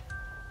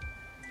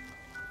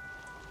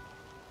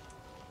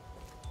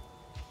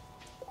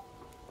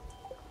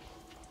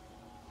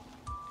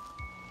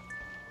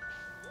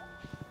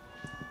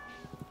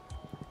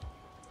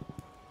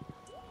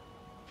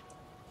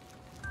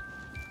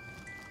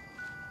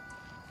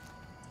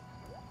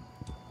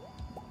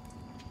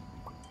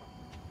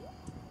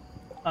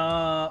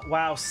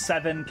 Wow,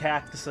 7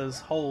 cactuses.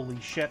 Holy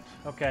shit.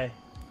 Okay.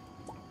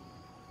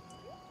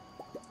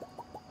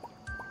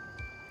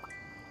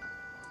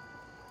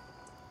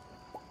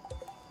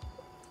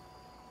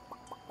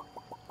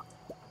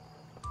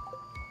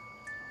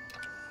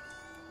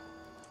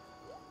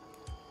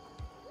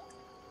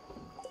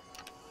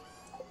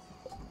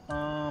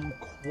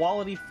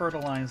 Quality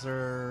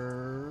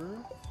fertilizer.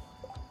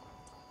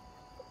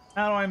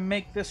 How do I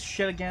make this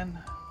shit again?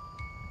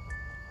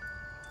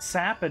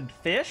 Sap and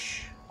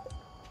fish?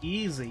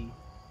 Easy.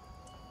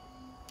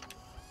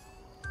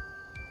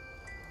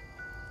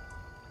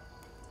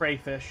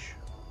 Crayfish.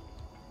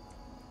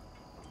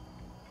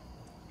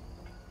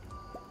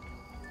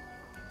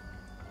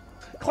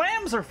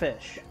 Clams are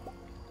fish.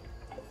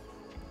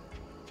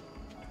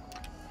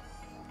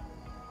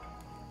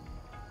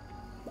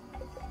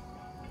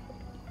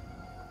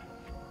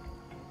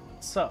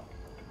 So,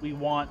 we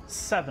want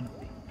 7 of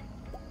these.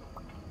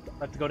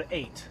 I have to go to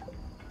 8.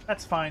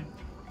 That's fine.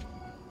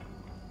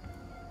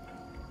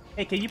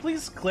 Hey, can you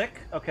please click?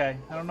 Okay,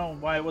 I don't know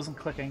why it wasn't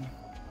clicking.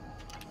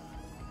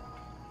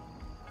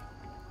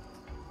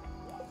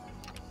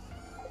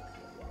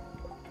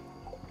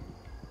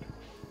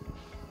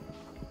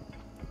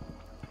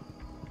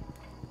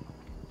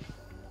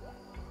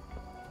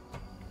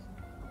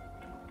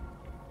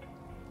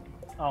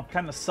 Oh,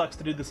 kind of sucks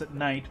to do this at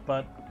night,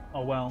 but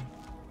oh well.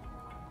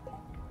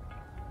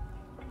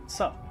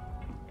 So.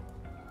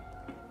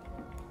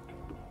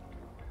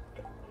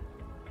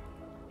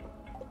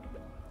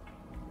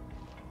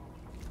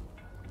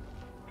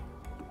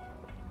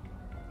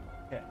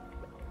 Okay.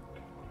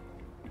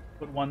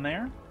 Put one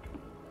there.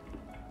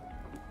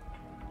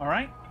 All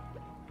right.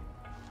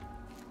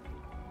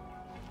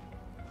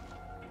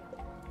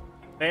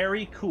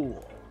 Very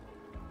cool.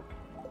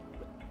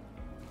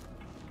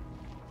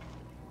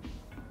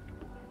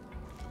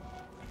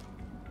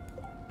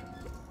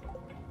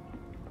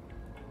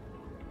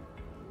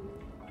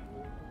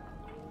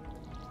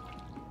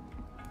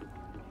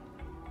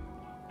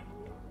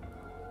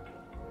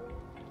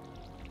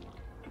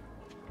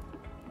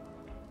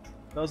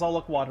 Those all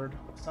look watered,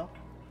 so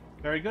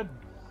very good.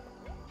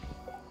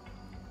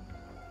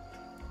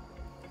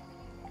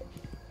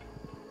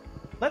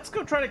 Let's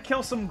go try to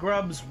kill some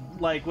grubs,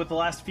 like, with the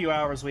last few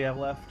hours we have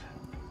left.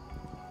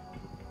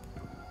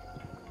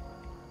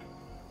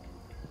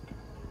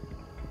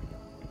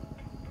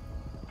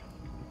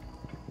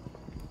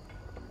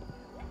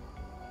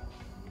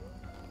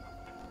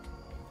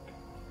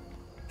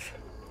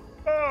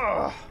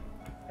 Ugh.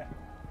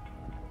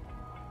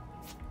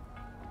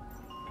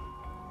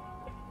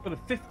 Go to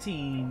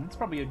 15. It's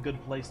probably a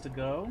good place to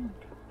go.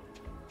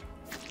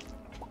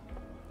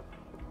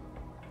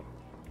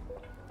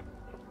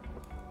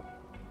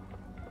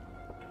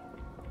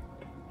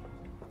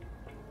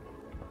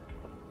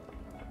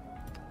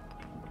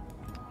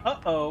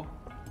 Uh-oh.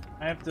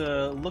 I have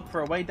to look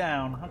for a way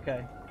down.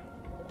 Okay.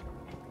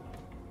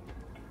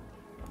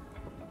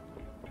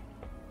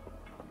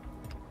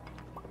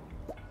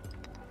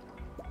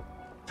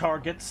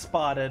 Target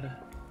spotted.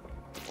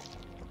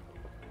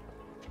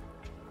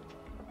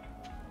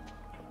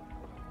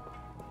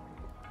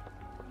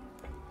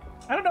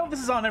 I don't know if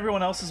this is on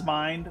everyone else's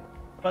mind,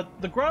 but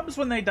the grubs,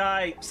 when they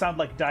die, sound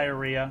like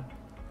diarrhea.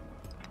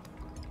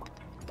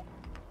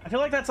 I feel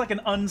like that's like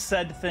an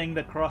unsaid thing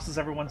that crosses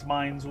everyone's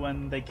minds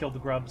when they kill the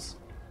grubs.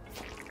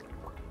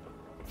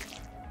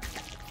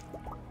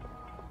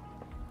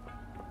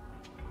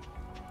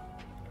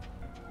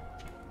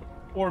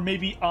 Or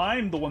maybe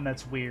I'm the one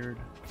that's weird.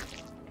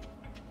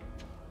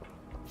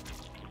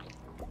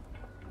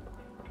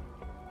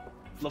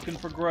 Looking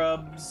for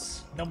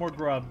grubs. No more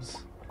grubs.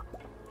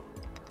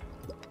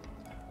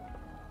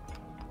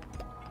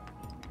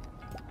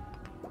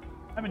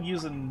 I've been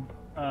using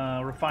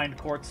refined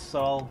quartz, so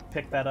I'll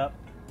pick that up.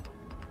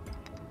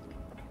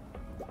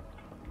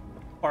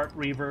 Fart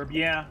reverb,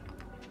 yeah.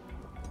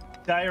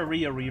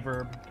 Diarrhea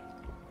reverb.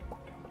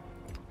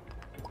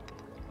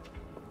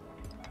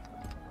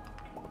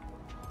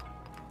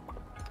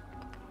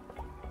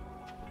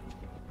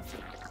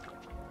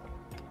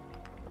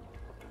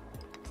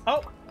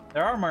 Oh,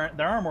 there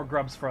are more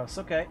grubs for us.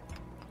 Okay.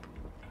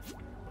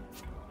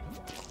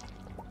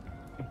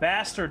 You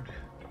bastard.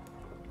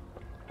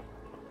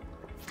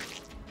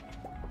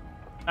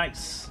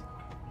 Nice.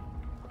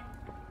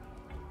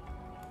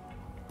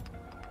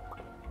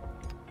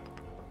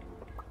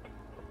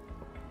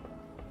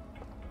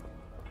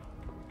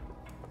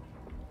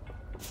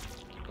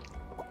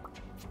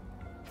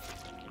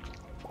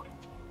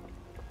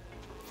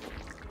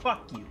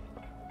 Fuck you.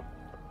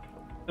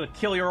 I'm gonna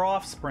kill your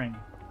offspring.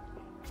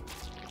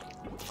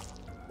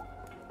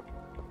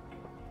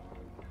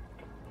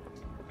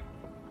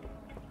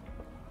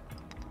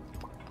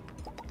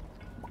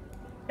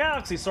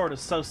 Galaxy Sword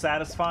is so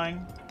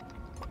satisfying.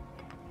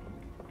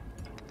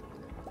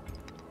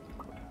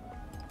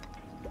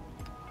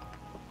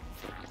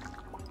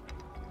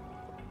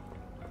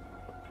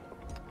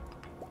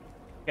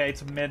 Okay,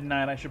 it's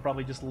midnight. I should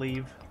probably just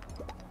leave.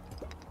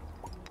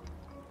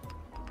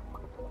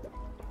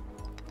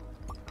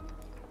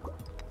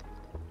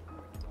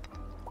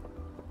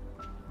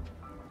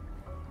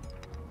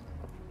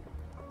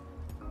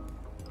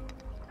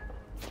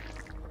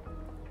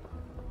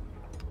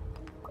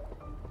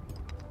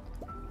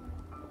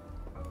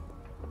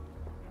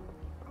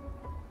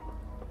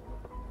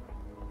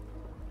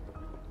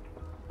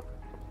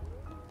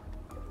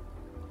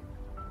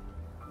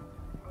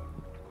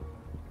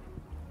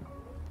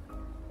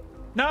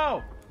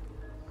 No!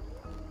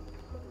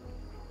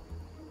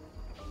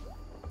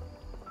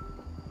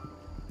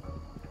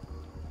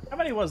 How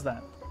many was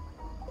that?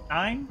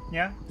 9?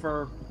 Yeah,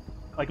 for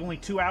like only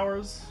 2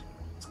 hours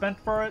spent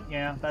for it?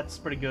 Yeah, that's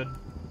pretty good.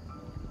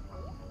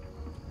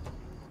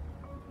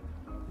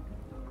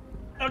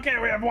 Okay,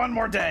 we have one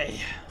more day.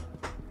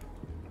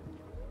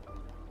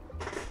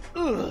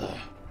 Ugh.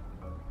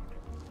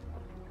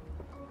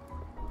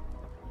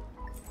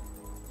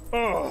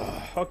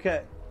 Oh,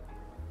 okay.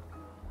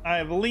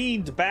 I've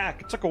leaned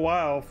back. It took a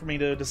while for me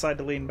to decide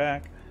to lean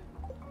back.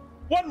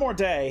 One more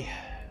day.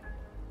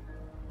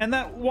 And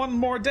that one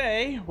more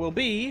day will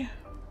be...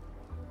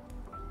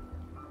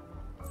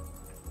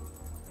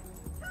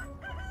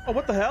 Oh,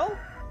 what the hell?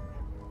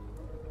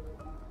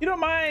 You don't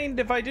mind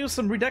if I do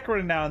some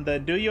redecorating now and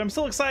then, do you? I'm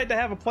still excited to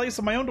have a place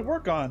of my own to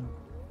work on.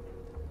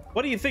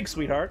 What do you think,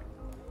 sweetheart?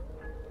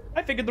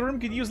 I figured the room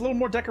could use a little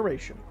more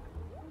decoration.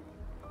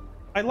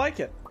 I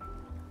like it.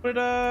 But,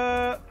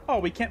 oh,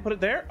 we can't put it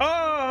there?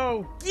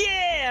 Oh,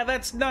 yeah,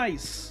 that's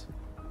nice.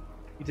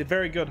 You did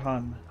very good,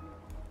 hon.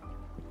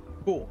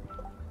 Cool.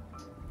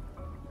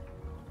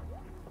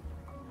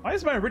 Why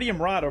is my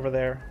iridium rod over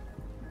there?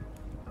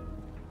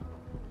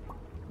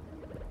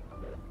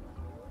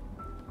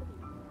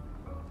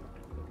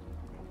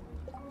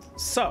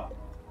 So,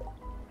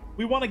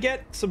 we want to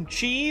get some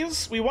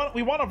cheese. We want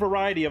a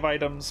variety of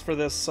items for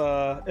this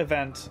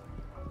event.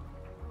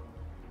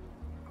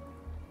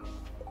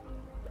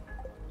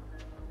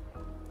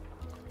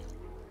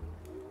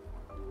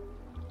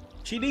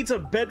 She needs a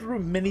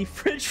bedroom mini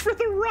fridge for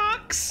the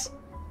rocks.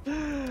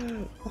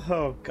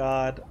 Oh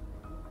God.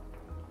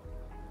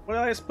 What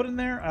did I just put in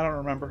there? I don't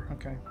remember.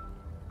 Okay.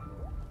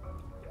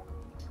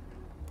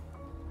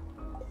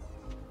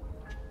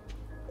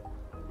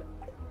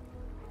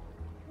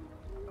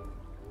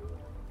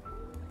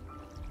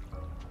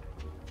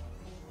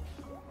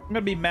 I'm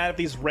gonna be mad if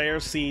these rare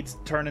seeds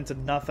turn into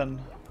nothing.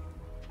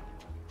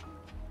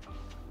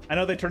 I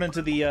know they turn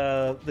into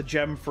the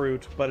gem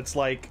fruit, but it's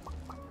like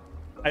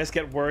I just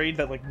get worried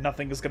that like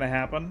nothing is gonna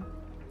happen.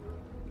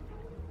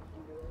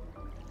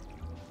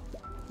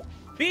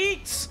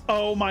 Beets!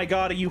 Oh my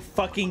God, are you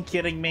fucking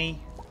kidding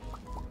me?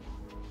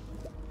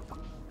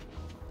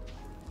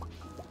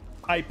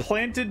 I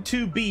planted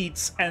 2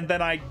 beets and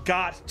then I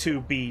got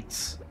 2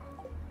 beets.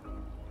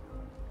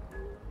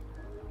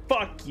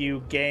 Fuck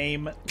you,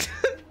 game.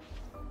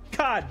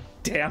 God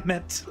damn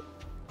it.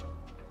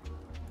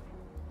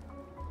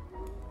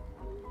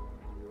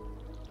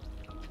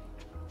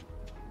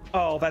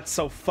 Oh, that's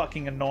so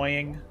fucking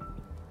annoying.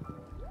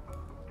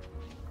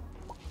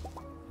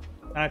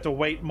 I have to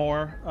wait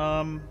more.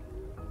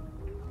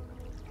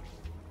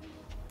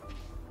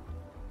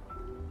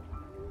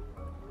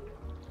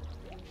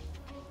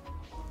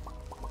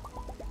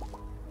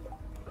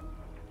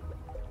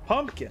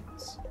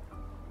 Pumpkins.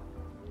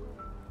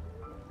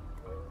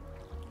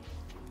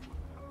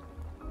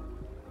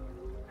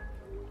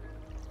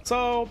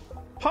 So,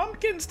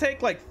 pumpkins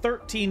take like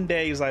 13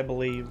 days, I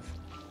believe.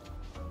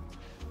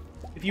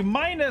 If you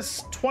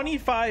minus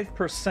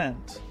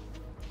 25%,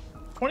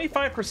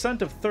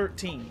 25% of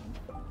 13.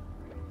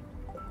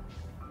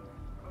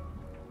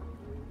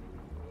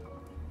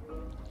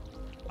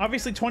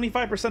 Obviously,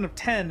 25% of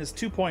 10 is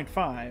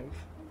 2.5.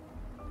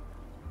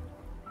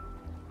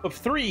 Of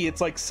 3,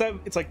 it's like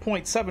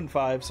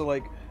 0.75. So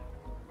like,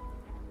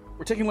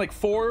 we're taking like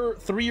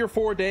 3 or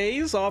 4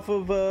 days off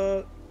of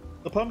the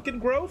pumpkin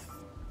growth.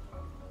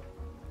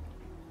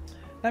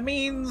 That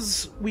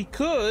means we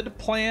could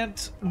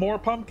plant more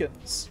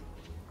pumpkins,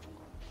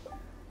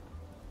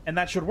 and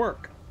that should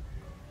work.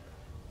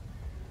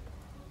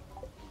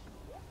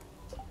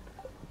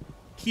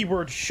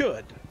 Keyword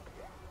should.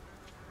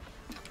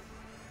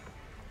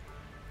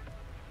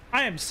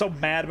 I am so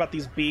mad about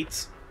these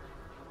beets.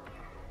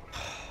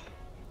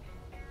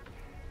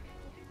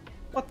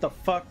 What the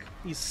fuck?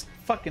 These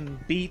fucking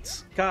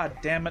beets. God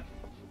damn it.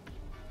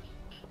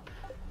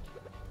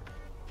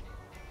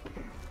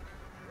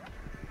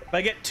 If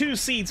I get 2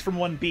 seeds from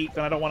 1 beet,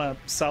 then I don't want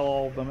to sell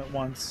all of them at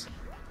once.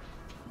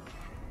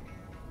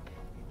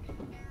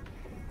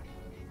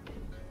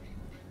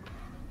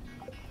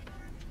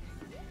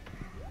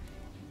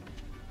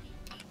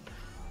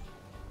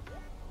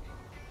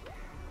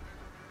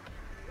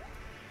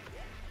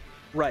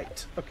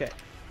 Right, okay.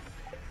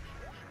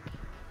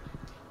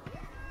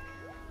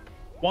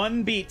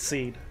 1 beet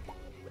seed.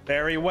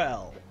 Very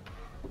well.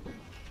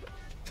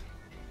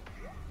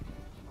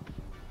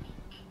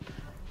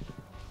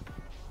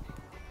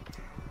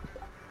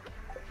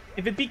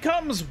 If it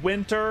becomes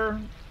winter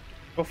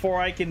before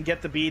I can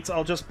get the beets,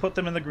 I'll just put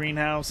them in the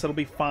greenhouse. It'll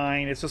be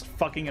fine. It's just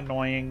fucking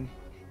annoying.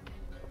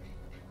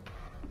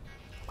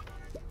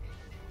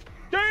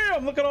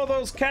 Damn, look at all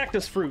those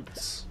cactus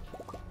fruits.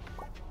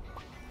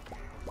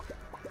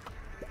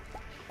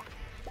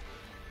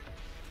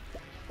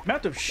 The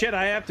amount of shit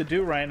I have to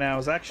do right now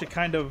is actually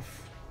kind of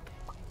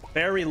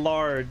very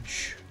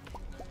large.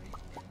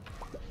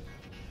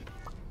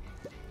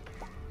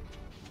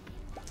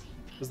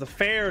 Because the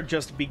fair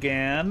just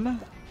began.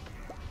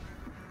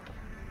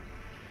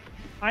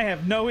 I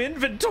have no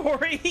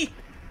inventory.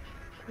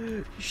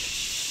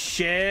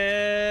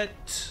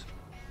 Shit.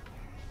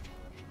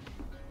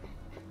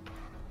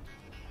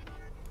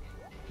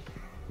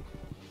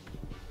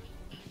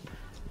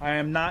 I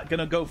am not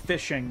gonna go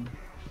fishing.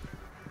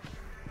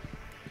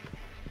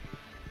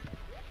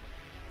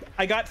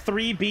 I got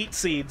 3 beet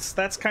seeds.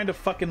 That's kind of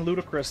fucking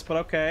ludicrous, but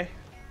okay.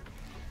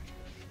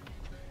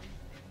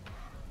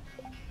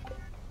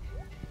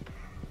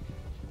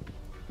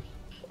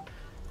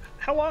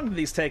 How long do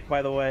these take,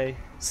 by the way?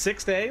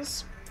 6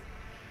 days?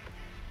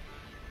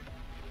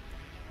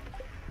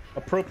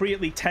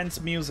 Appropriately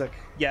tense music.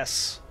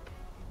 Yes.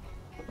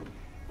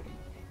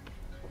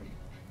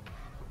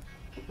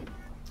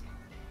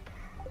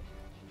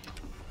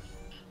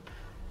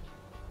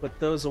 Put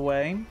those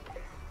away.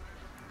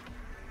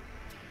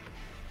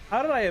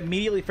 How did I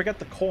immediately forget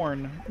the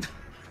corn?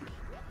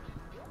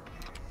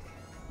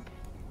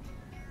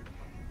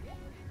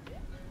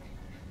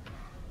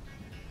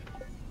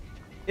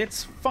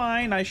 It's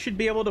fine. I should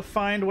be able to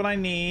find what I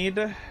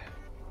need.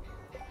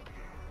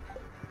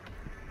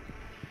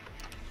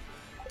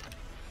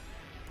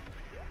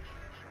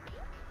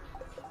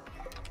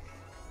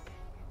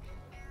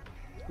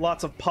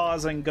 Lots of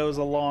pausing goes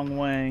a long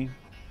way.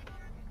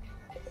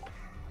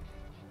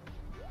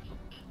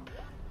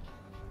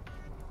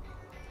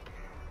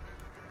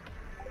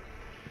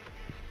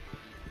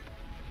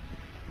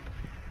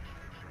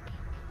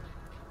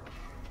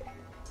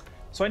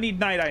 So I need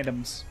night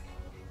items.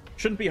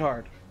 Shouldn't be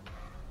hard.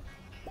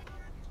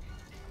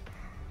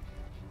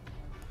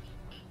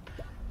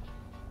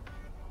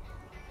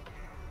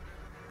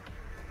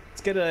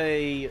 Let's get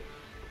a...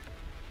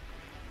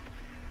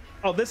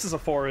 Oh, this is a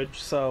forage,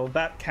 so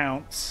that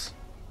counts.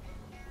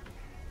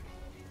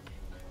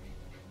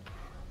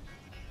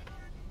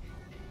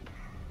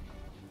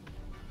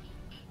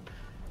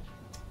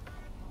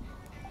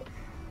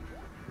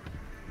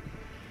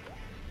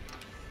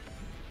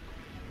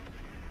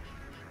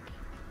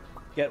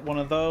 Get one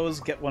of those,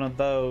 get one of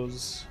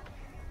those.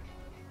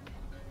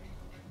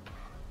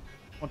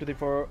 1, 2, 3,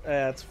 4.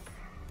 That's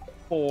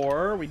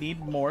 4. We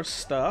need more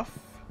stuff.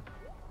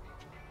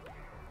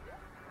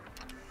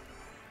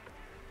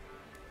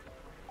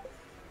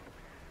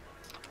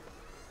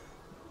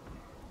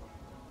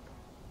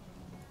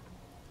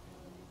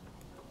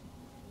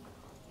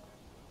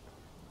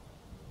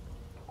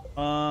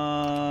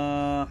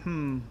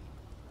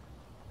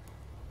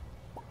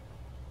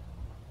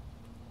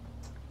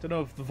 Don't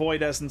know if the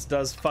Void Essence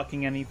does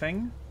fucking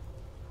anything.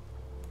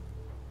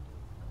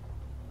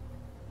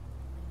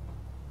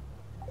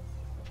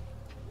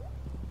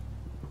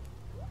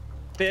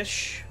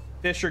 Fish.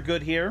 Fish are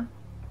good here.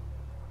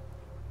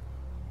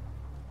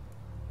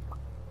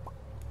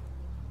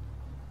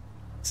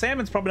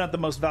 Salmon's probably not the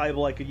most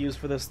valuable I could use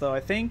for this, though. I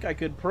think I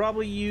could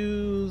probably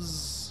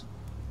use...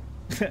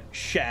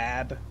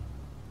 shad.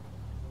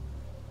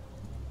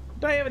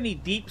 Do I have any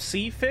deep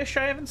sea fish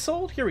I haven't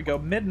sold? Here we go.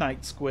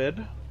 Midnight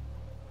squid.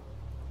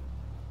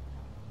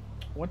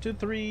 1, 2,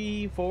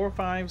 3, 4,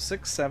 5,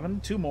 6, 7.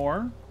 2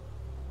 more.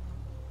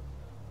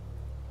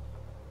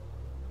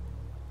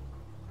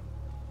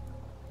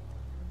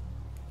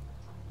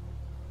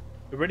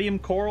 Iridium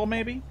coral,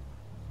 maybe?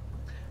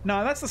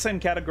 No, that's the same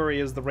category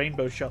as the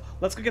rainbow shell.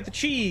 Let's go get the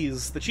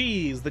cheese. The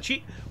cheese. The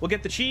cheese. We'll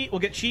get the cheese. We'll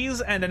get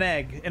cheese and an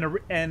egg.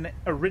 An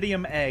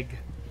iridium egg.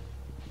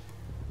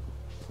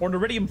 Or an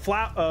iridium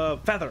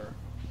feather.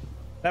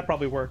 That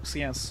probably works,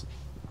 yes.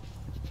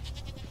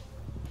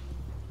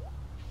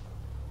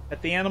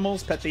 Pet the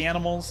animals. Pet the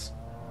animals.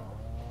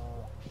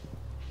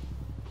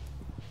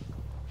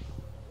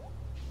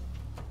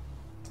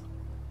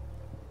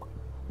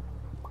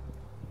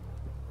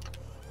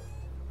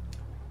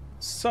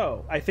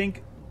 So, I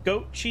think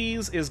goat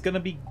cheese is going to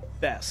be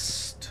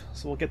best.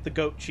 So we'll get the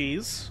goat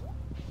cheese.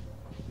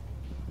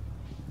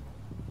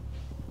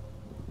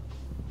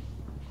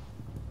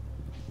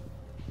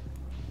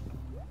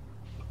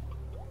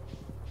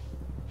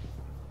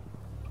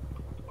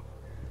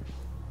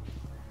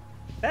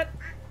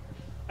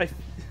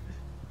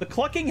 The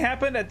clucking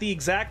happened at the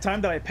exact time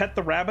that I pet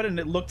the rabbit, and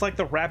it looked like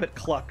the rabbit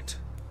clucked.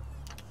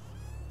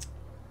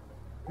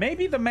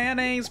 Maybe the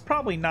mayonnaise,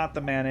 probably not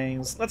the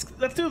mayonnaise. Let's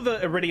do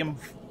the iridium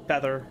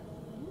feather.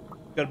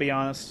 Gotta be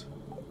honest.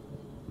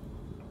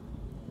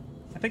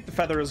 I think the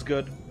feather is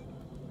good.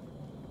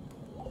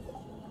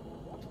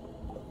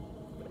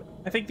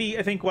 I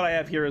think what I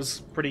have here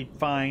is pretty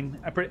fine.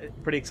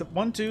 Pretty accept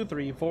 1, 2,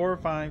 3, 4,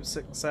 5,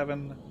 6,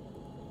 7,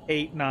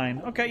 8,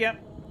 9. Okay, yeah.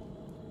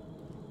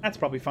 That's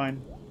probably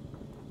fine.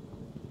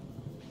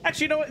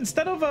 Actually, you know what?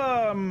 Instead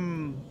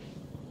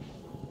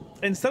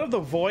of the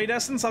void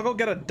essence, I'll go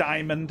get a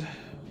diamond.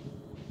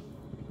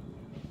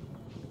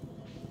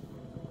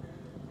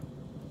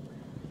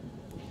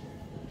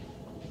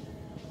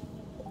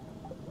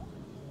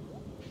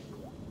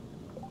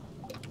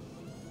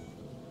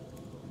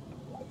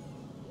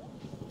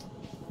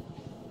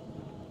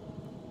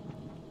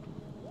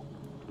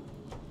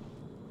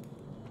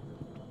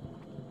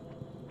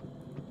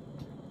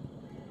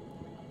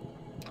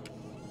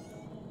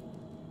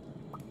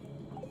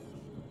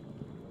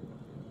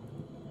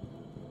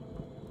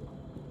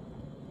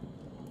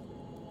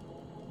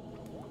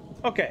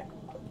 Okay.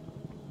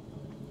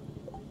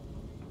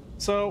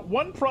 So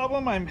one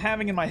problem I'm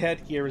having in my head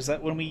here is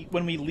that when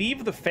we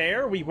leave the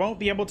fair, we won't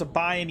be able to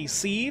buy any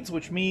seeds,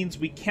 which means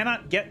we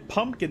cannot get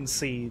pumpkin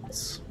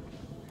seeds.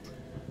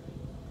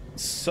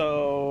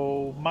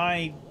 So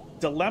my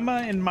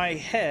dilemma in my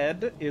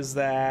head is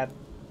that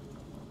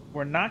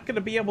we're not going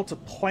to be able to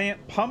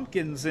plant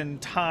pumpkins in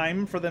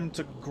time for them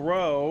to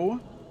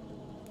grow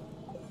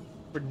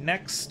for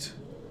next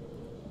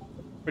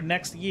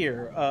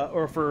year,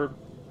 or for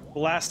the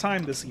last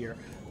time this year.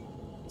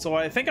 So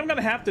what I think I'm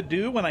gonna have to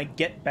do when I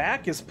get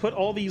back is put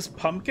all these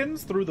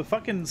pumpkins through the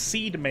fucking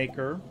seed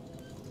maker,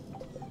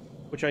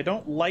 which I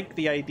don't like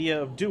the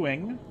idea of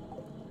doing,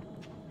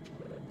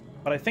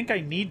 but I think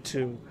I need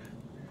to.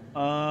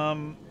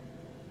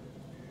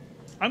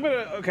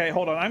 Okay,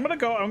 hold on. I'm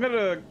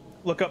gonna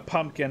look up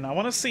pumpkin. I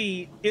want to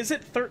see, is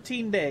it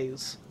 13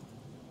 days?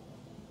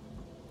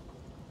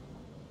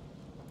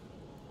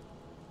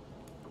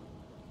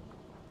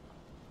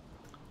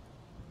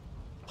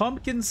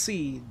 Pumpkin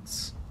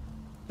seeds.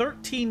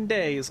 13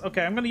 days.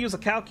 Okay, I'm going to use a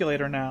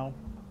calculator now.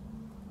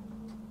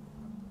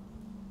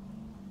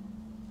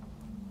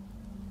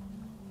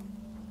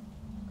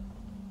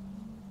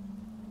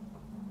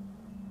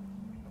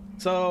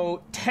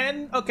 So,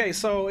 10... Okay,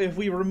 so if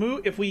we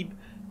remove...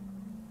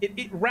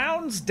 It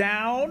rounds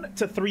down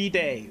to 3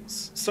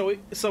 days. So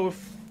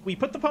if we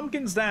put the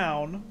pumpkins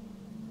down,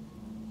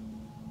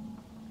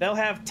 they'll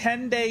have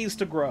 10 days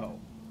to grow.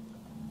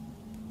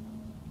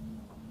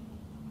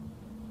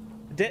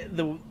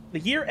 The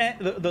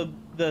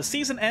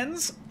season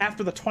ends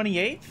after the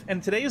 28th,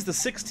 and today is the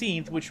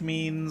 16th, which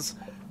means...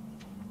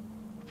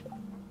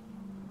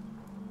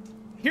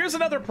 Here's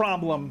another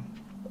problem.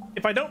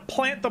 If I don't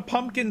plant the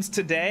pumpkins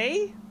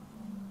today,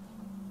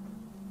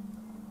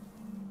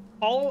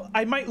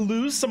 I might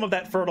lose some of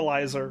that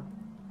fertilizer.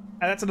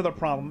 And that's another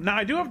problem. Now,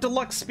 I do have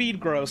deluxe speed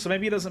growth, so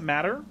maybe it doesn't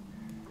matter.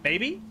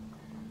 Maybe?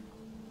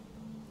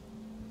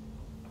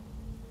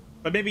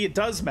 But maybe it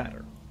does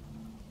matter.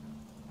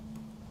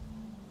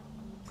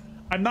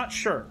 I'm not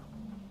sure.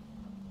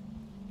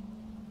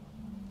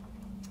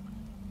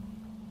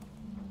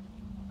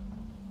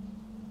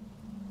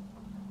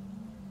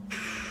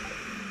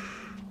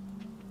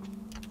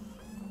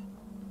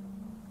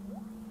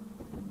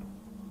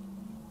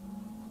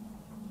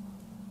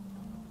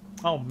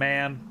 Oh,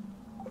 man.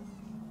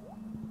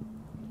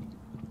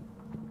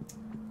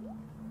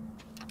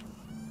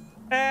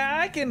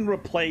 I can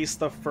replace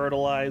the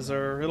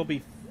fertilizer. It'll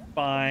be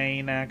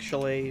fine,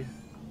 actually.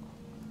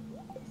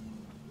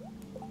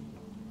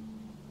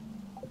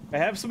 I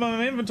have some in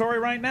my inventory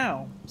right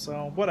now,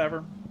 so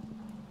whatever.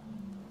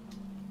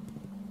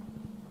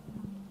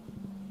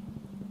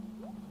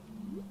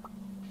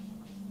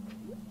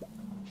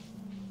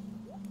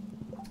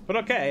 But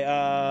okay,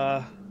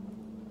 I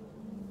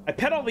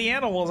pet all the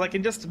animals. I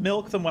can just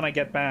milk them when I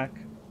get back,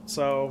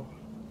 so...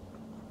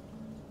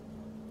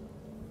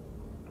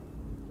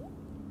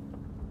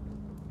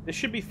 This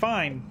should be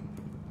fine.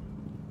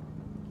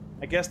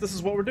 I guess this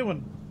is what we're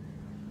doing.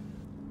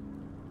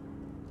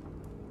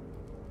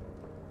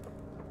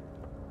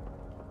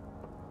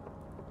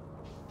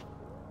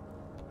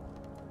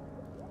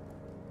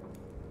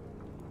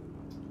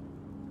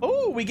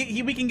 Ooh, we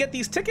can get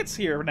these tickets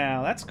here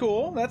now. That's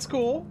cool. That's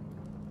cool.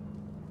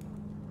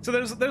 So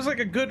there's like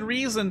a good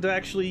reason to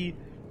actually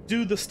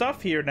do the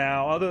stuff here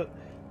now,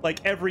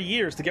 like every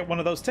year, is to get one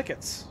of those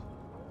tickets.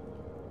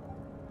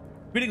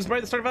 Greetings,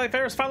 Bright. The Stardew Valley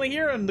Fair is finally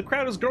here, and the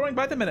crowd is growing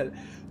by the minute.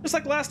 Just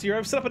like last year,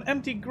 I've set up an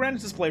empty grand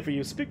display for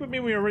you. Speak with me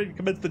when you're ready to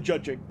commence the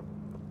judging.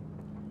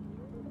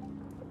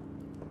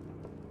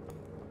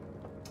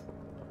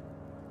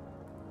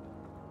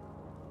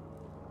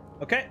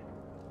 Okay.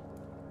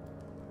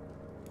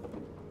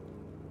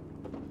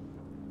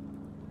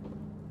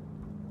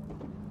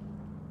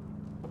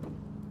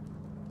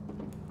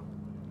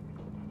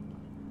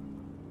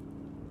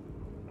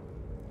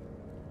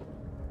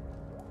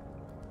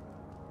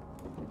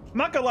 I'm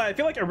not gonna lie, I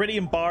feel like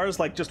Iridium bars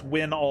like just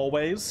win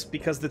always,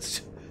 because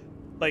it's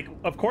like,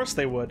 of course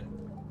they would.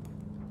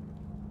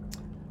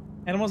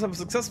 Animals have a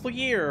successful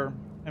year.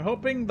 I'm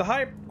hoping the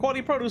high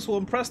quality produce will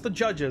impress the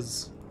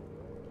judges.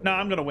 Nah,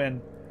 I'm gonna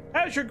win.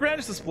 How's your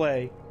grand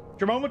display?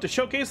 Your moment to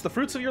showcase the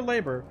fruits of your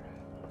labor.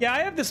 Yeah, I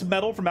have this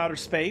medal from outer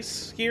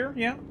space here,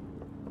 yeah.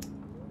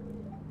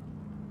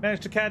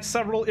 Managed to catch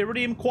several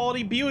Iridium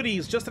quality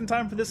beauties just in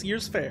time for this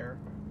year's fair.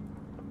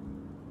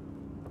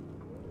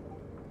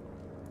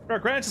 For our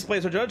grand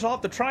displays, our judge, I'll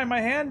have to try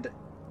my hand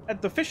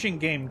at the fishing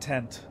game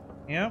tent.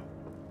 Yeah.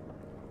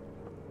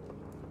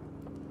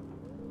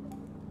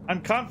 I'm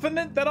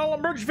confident that I'll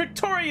emerge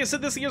victorious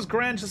at this year's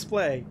grand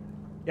display.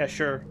 Yeah,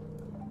 sure.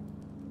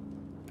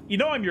 You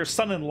know I'm your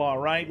son-in-law,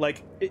 right?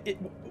 Like,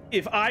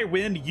 if I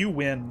win, you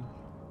win.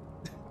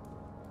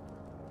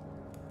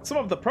 Some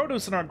of the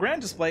produce in our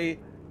grand display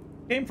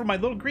came from my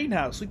little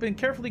greenhouse. We've been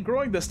carefully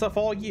growing this stuff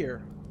all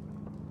year.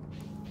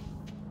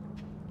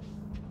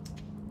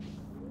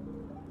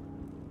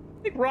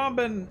 I think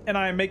Robin and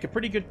I make a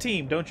pretty good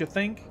team, don't you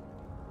think?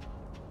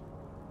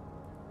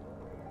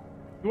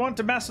 If you want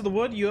to master the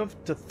wood, you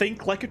have to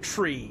think like a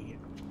tree.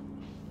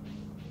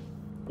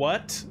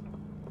 What?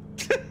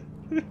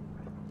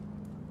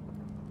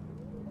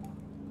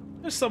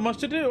 There's so much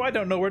to do, I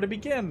don't know where to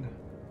begin.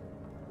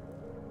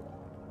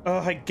 Oh,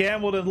 I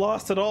gambled and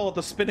lost it all at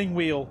the spinning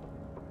wheel.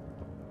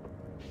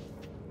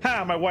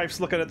 Ha, my wife's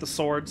looking at the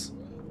swords.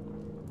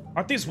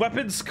 Aren't these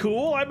weapons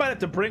cool? I might have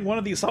to bring one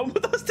of these home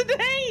with us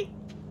today!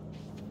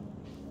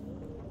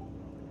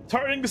 It's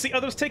heartening to see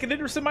others take an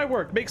interest in my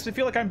work. Makes me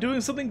feel like I'm doing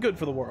something good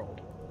for the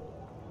world.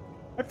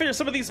 I finished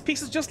some of these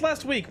pieces just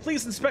last week.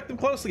 Please inspect them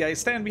closely. I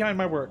stand behind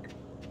my work.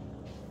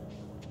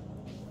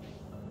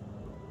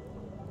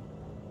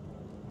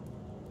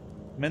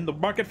 I'm in the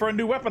market for a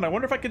new weapon. I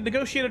wonder if I could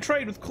negotiate a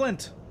trade with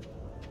Clint.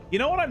 You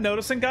know what I'm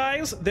noticing,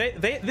 guys?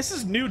 This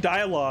is new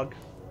dialogue.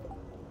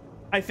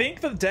 I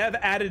think the dev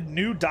added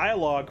new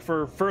dialogue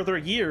for further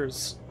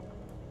years.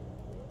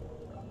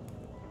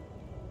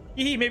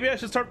 Maybe I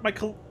should start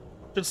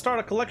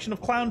a collection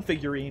of clown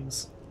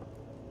figurines.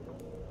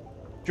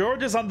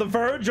 George is on the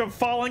verge of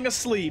falling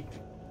asleep.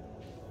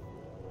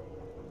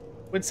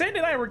 When Sandy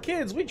and I were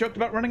kids, we joked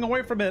about running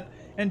away from it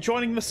and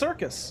joining the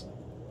circus.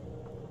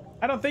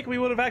 I don't think we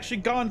would have actually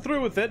gone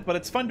through with it, but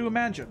it's fun to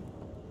imagine.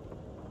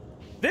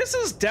 This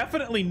is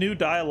definitely new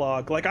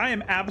dialogue. Like, I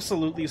am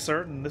absolutely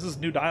certain this is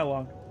new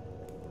dialogue.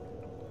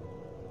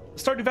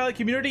 The Stardew Valley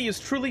community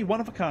is truly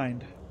one of a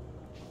kind.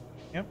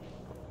 Yep.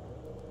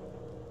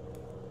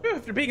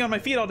 After being on my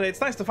feet all day, it's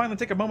nice to finally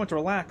take a moment to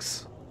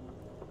relax.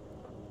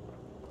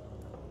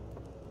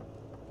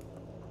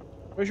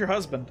 Where's your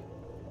husband?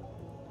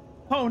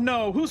 Oh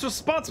no, who's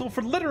responsible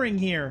for littering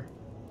here?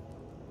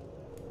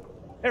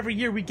 Every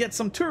year we get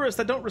some tourists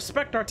that don't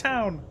respect our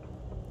town.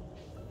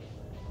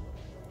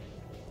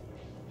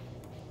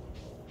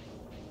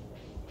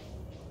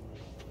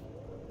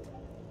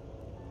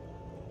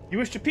 You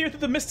wish to peer through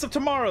the mists of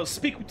tomorrow.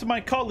 Speak to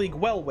my colleague,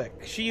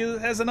 Welwick. She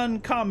has an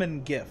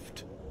uncommon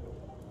gift.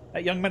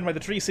 That young man by the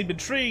tree seemed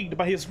intrigued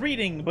by his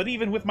reading, but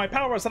even with my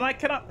powers, and I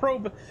cannot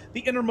probe the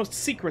innermost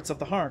secrets of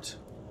the heart.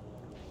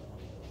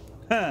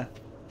 Huh.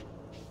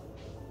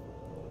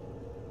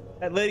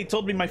 That lady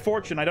told me my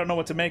fortune. I don't know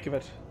what to make of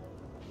it.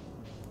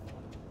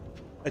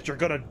 That you're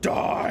gonna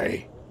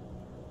die.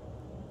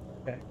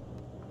 Okay.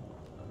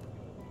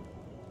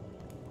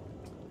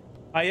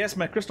 Ah, yes,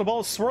 my crystal ball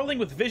is swirling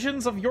with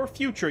visions of your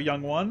future,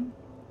 young one.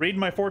 Read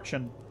my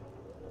fortune.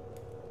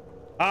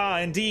 Ah,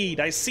 indeed.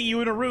 I see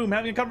you in a room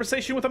having a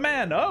conversation with a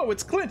man. Oh,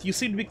 it's Clint. You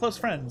seem to be close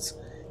friends.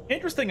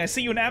 Interesting. I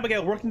see you and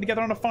Abigail working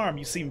together on a farm.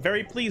 You seem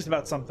very pleased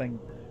about something.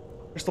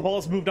 Crystal ball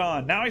has moved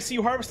on. Now I see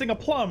you harvesting a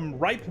plum,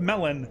 ripe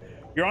melon.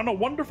 You're on a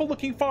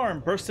wonderful-looking farm,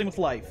 bursting with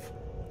life.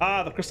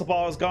 Ah, the crystal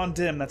ball has gone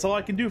dim. That's all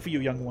I can do for you,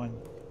 young one.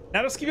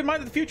 Now just keep in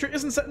mind that the future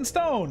isn't set in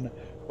stone.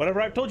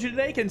 Whatever I've told you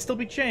today can still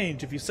be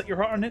changed. If you set your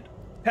heart on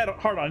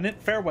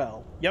it,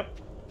 farewell. Yep.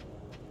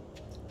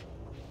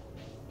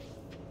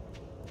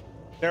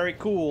 Very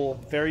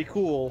cool. Very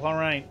cool. All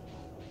right.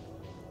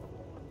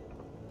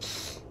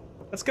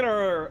 Let's get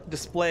our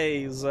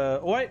displays.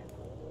 What?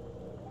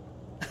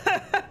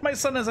 My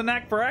son has a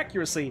knack for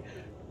accuracy.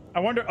 I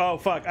wonder... Oh,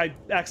 fuck. I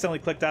accidentally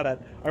clicked out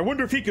at... I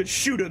wonder if he could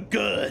shoot a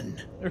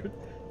gun.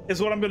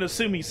 Is what I'm going to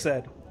assume he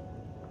said.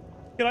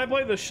 Can I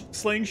play the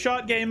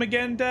slingshot game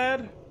again,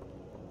 Dad?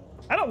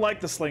 I don't like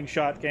the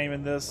slingshot game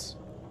in this.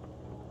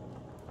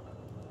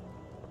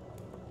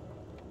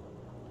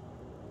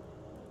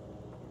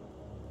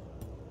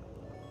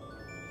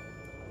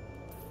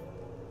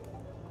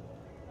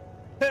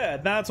 Yeah,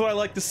 that's what I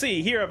like to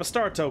see. Here, I have a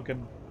star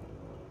token.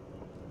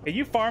 Can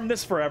you farm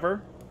this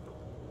forever?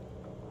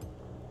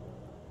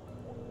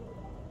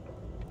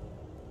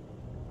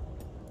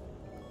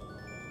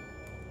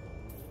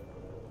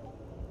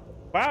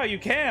 Wow, you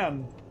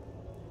can.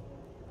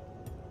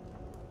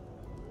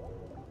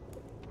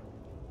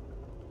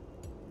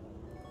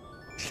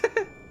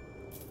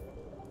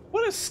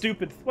 What a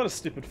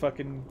stupid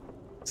fucking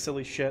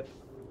silly shit.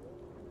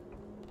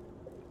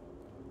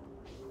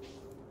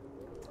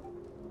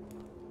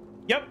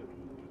 Yep.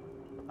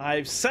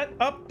 I've set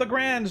up the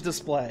grand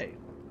display.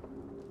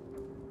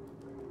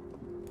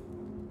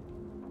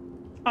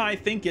 I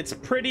think it's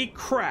pretty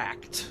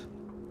cracked.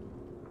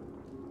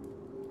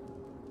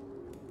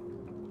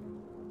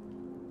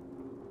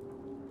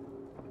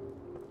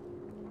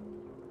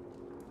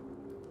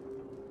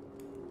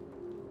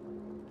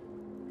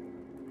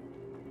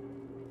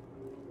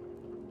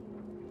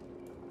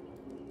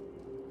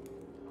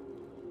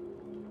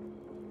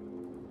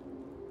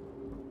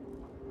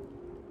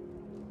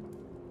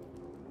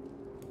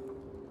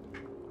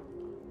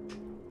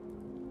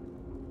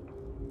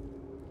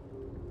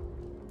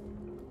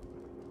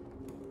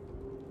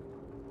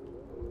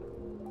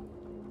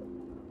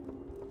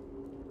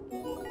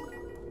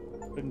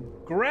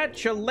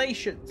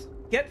 Congratulations!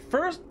 Get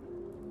first.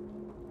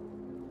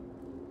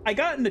 I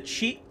got an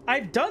achievement.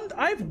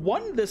 I've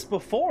won this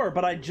before,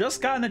 but I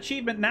just got an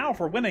achievement now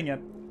for winning it.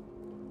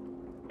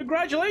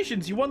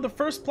 Congratulations! You won the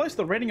first place with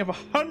a rating of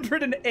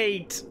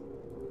 108.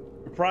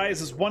 The prize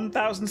is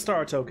 1,000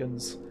 star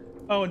tokens.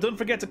 Oh, and don't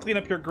forget to clean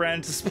up your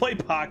grand display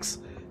box.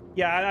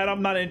 Yeah,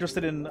 I'm not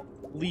interested in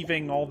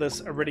leaving all this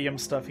iridium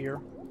stuff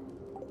here.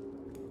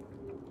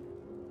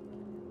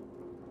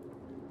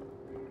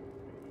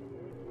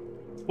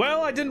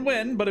 Well, I didn't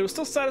win, but it was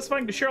still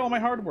satisfying to share all my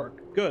hard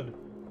work. Good.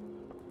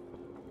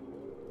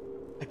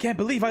 I can't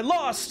believe I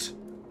lost!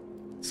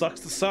 Sucks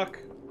to suck.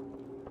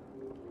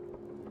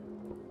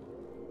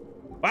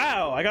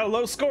 Wow, I got a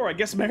low score. I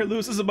guess Mayor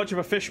Lewis isn't much of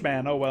a fish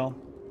man. Oh well.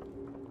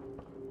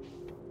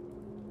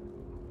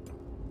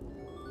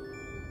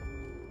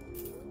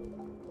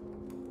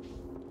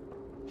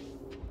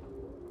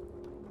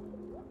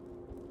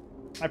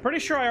 I'm pretty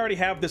sure I already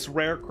have this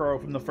rare crow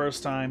from the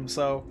first time,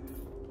 so...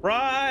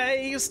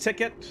 Prize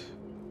ticket!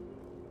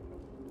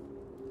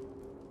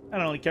 I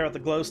don't really care about the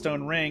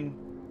glowstone ring.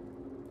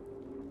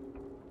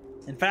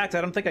 In fact,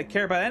 I don't think I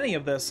care about any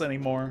of this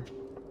anymore.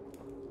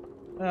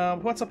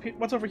 What's up?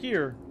 What's over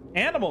here?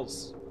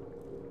 Animals!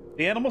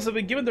 The animals have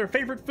been given their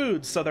favorite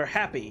foods, so they're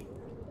happy.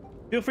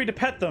 Feel free to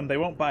pet them, they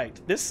won't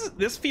bite. This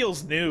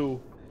feels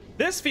new.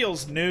 This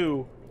feels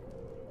new.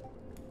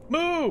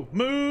 Moo!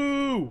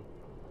 Moo!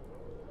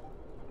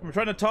 I'm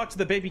trying to talk to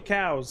the baby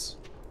cows.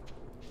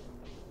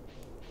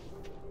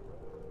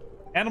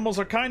 Animals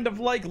are kind of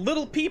like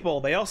little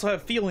people. They also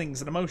have feelings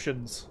and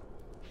emotions.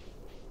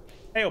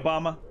 Hey,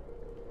 Obama.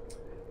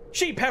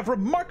 Sheep have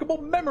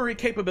remarkable memory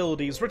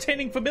capabilities,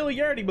 retaining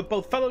familiarity with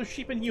both fellow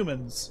sheep and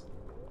humans.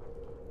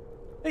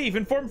 They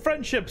even form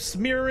friendships,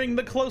 mirroring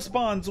the close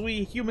bonds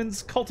we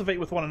humans cultivate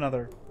with one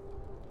another.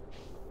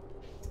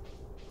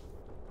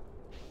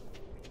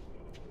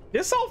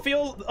 This all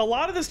feels... A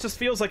lot of this just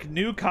feels like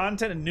new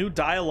content and new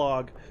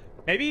dialogue.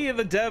 Maybe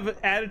the dev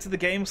added to the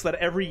game so that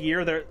every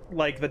year they're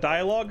like the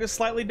dialogue is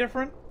slightly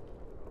different.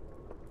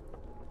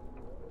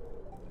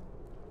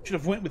 Should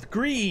have went with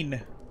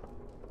green.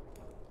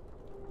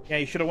 Yeah,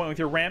 you should have went with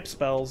your ramp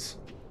spells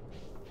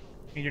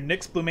and your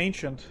Nyx Bloom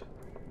Ancient.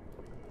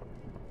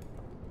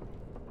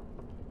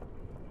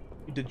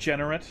 You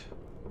degenerate.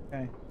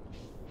 Okay.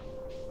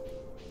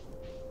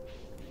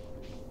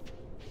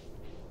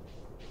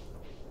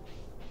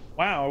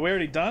 Wow, are we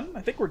already done?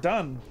 I think we're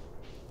done.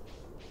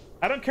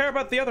 I don't care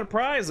about the other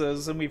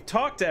prizes, and we've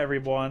talked to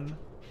everyone.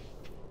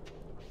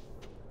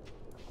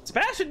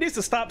 Sebastian needs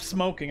to stop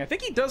smoking. I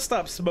think he does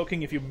stop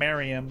smoking if you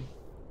marry him.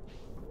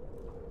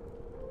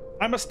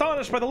 I'm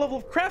astonished by the level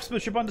of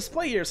craftsmanship on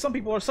display here. Some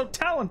people are so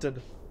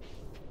talented.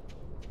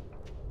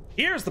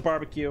 Here's the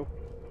barbecue.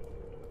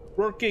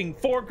 Working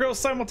 4 girls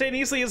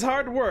simultaneously is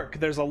hard work.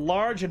 There's a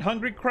large and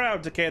hungry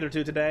crowd to cater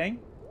to today.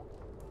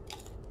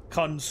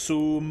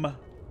 Consume.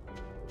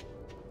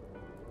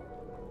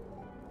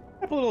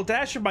 I put a little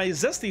dash of my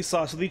zesty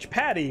sauce with each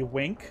patty.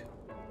 Wink.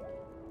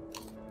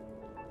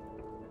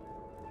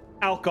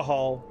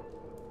 Alcohol.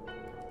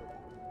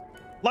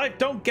 Life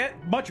don't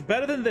get much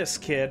better than this,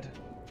 kid.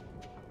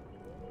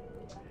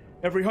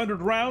 Every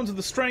 100 rounds of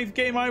the strength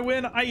game I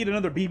win, I eat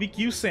another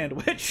BBQ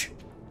sandwich.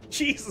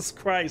 Jesus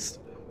Christ.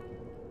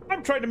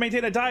 I'm trying to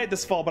maintain a diet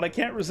this fall, but I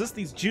can't resist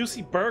these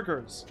juicy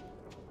burgers.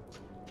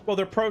 Well,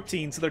 they're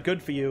protein, so they're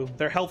good for you.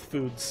 They're health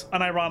foods,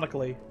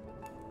 unironically.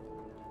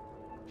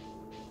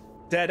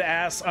 Dead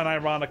ass,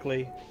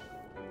 unironically.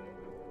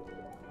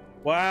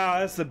 Wow,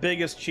 that's the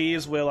biggest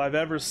cheese wheel I've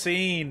ever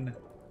seen.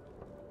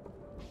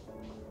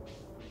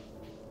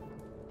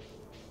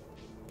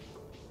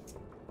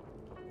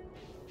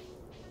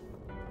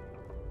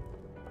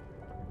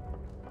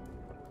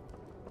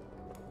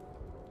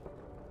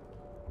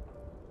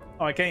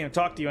 Oh, I can't even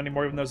talk to you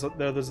anymore, even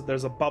though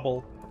there's a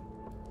bubble.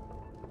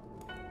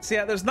 So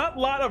yeah, there's not a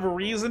lot of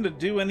reason to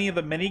do any of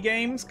the mini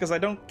games because I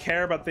don't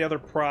care about the other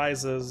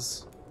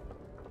prizes.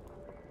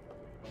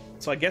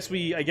 So I guess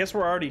we're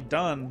already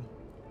done.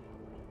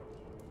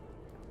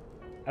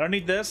 I don't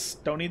need this.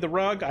 Don't need the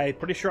rug. I'm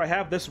pretty sure I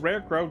have this rare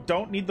crow.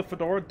 Don't need the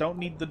fedora. Don't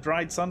need the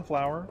dried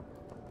sunflower.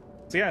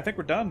 So yeah, I think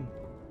we're done.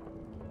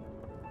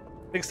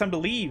 I think it's time to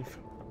leave.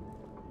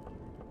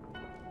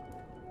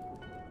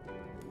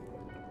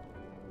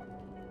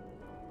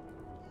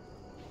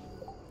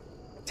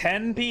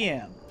 (10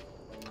 p.m.)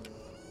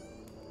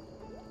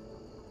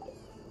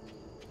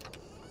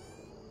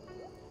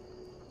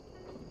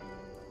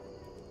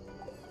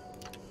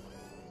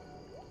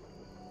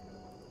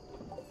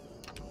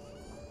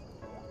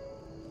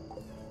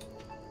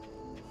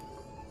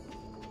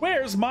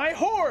 Where's my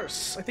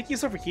horse? I think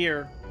he's over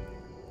here.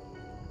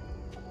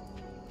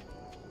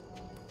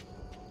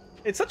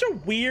 It's such a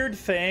weird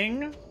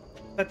thing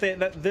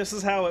that this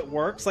is how it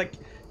works. Like,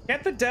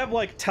 can't the dev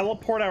like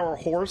teleport our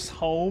horse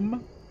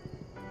home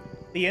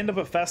at the end of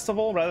a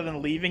festival rather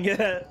than leaving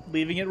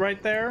it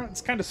right there?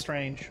 It's kind of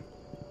strange.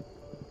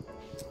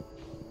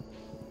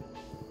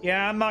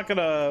 Yeah, I'm not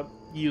gonna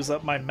use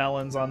up my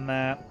melons on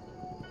that,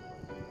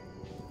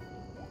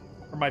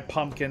 or my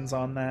pumpkins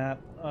on that.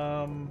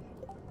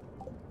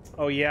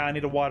 Oh yeah, I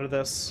need to water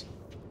this.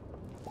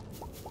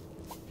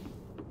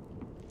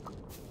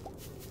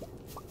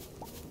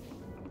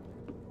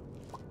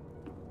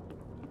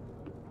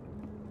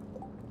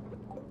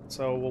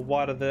 So we'll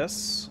water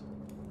this.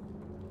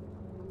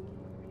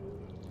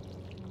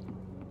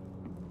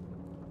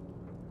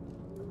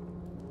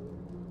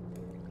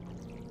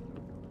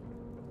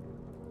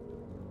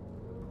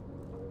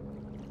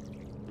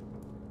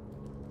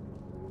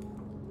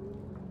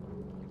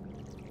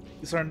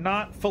 These are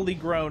not fully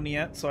grown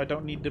yet, so I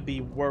don't need to be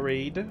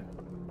worried.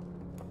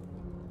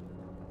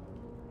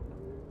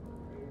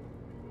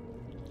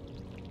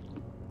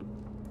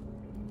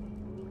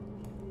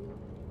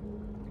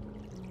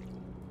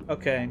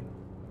 Okay.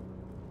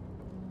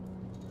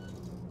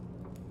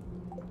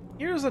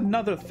 Here's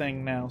another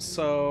thing now,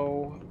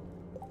 so...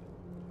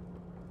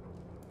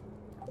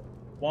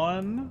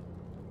 1,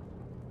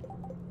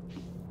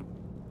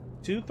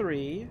 2,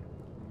 3,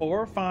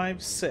 4,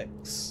 5,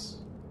 6.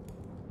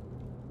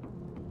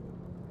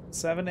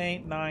 7,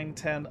 8, 9,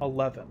 10,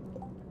 11.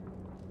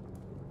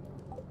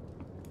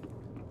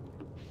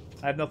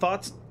 I have no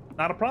thoughts.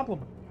 Not a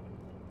problem.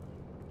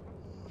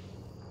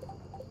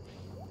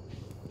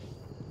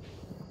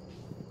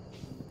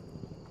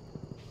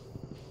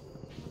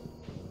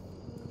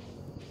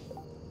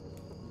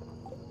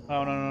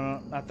 Oh, no,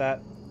 not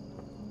that.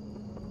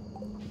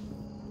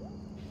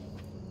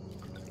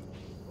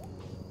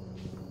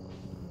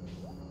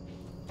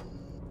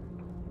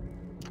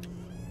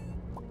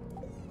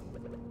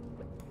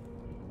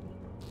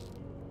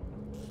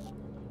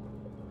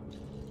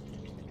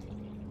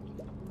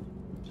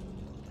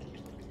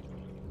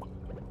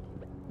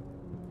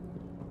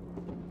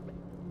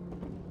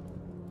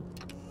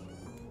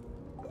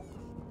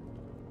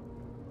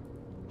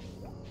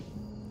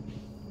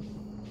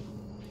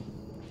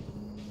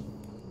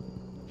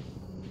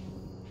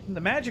 The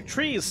magic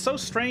tree is so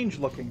strange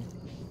looking.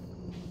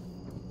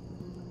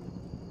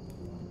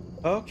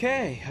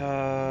 Okay,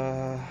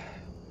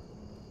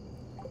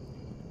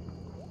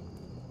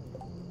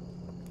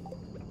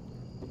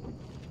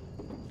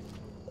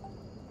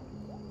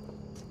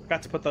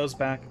 got to put those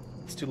back.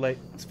 It's too late.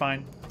 It's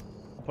fine.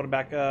 I'll put them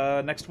back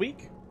next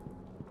week.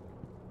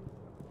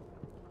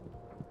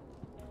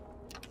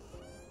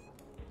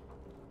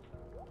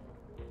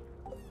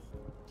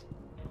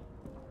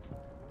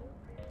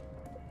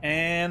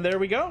 And there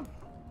we go.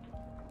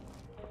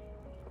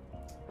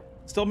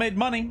 Still made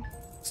money.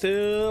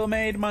 Still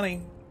made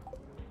money.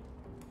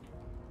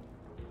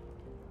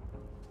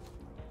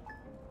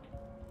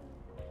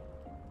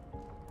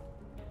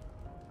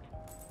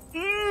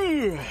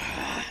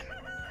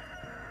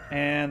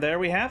 And there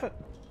we have it.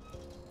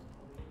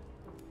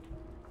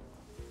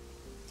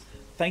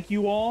 Thank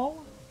you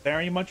all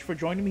very much for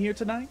joining me here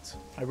tonight.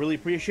 I really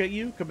appreciate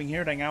you coming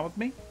here to hang out with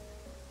me.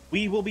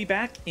 We will be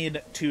back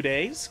in 2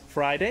 days,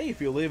 Friday, if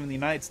you live in the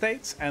United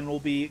States, and we'll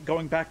be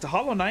going back to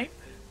Hollow Knight.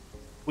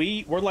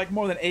 We're like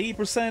more than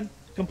 80%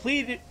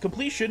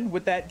 completion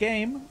with that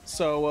game,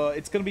 so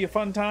it's going to be a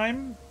fun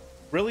time.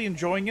 Really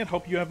enjoying it.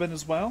 Hope you have been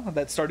as well. And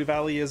that Stardew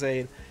Valley is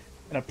an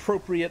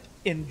appropriate,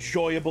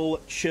 enjoyable,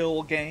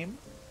 chill game.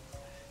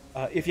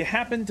 If you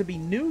happen to be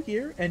new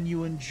here and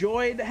you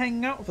enjoyed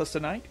hanging out with us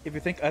tonight, if you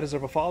think I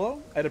deserve a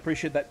follow, I'd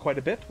appreciate that quite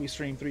a bit. We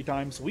stream 3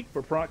 times a week for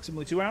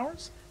approximately 2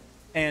 hours.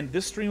 And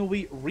this stream will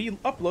be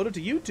re-uploaded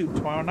to YouTube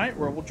tomorrow night,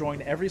 where we'll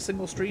join every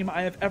single stream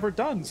I have ever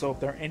done. So if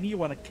there are any you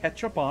want to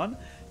catch up on,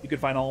 you can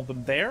find all of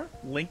them there.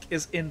 Link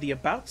is in the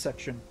About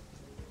section.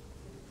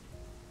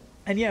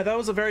 And yeah, that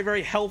was a very,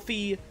 very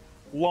healthy,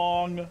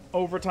 long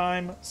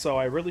overtime. So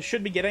I really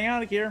should be getting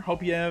out of here.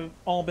 Hope you have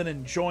all been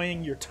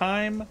enjoying your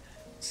time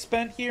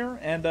spent here.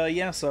 And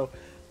yeah, so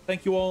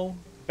thank you all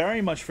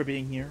very much for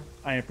being here.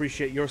 I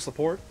appreciate your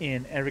support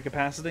in every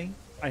capacity.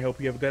 I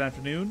hope you have a good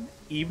afternoon,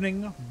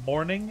 evening,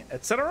 morning,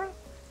 etc.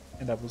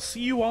 And I will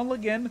see you all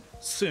again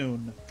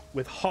soon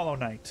with Hollow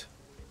Knight.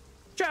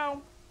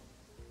 Ciao!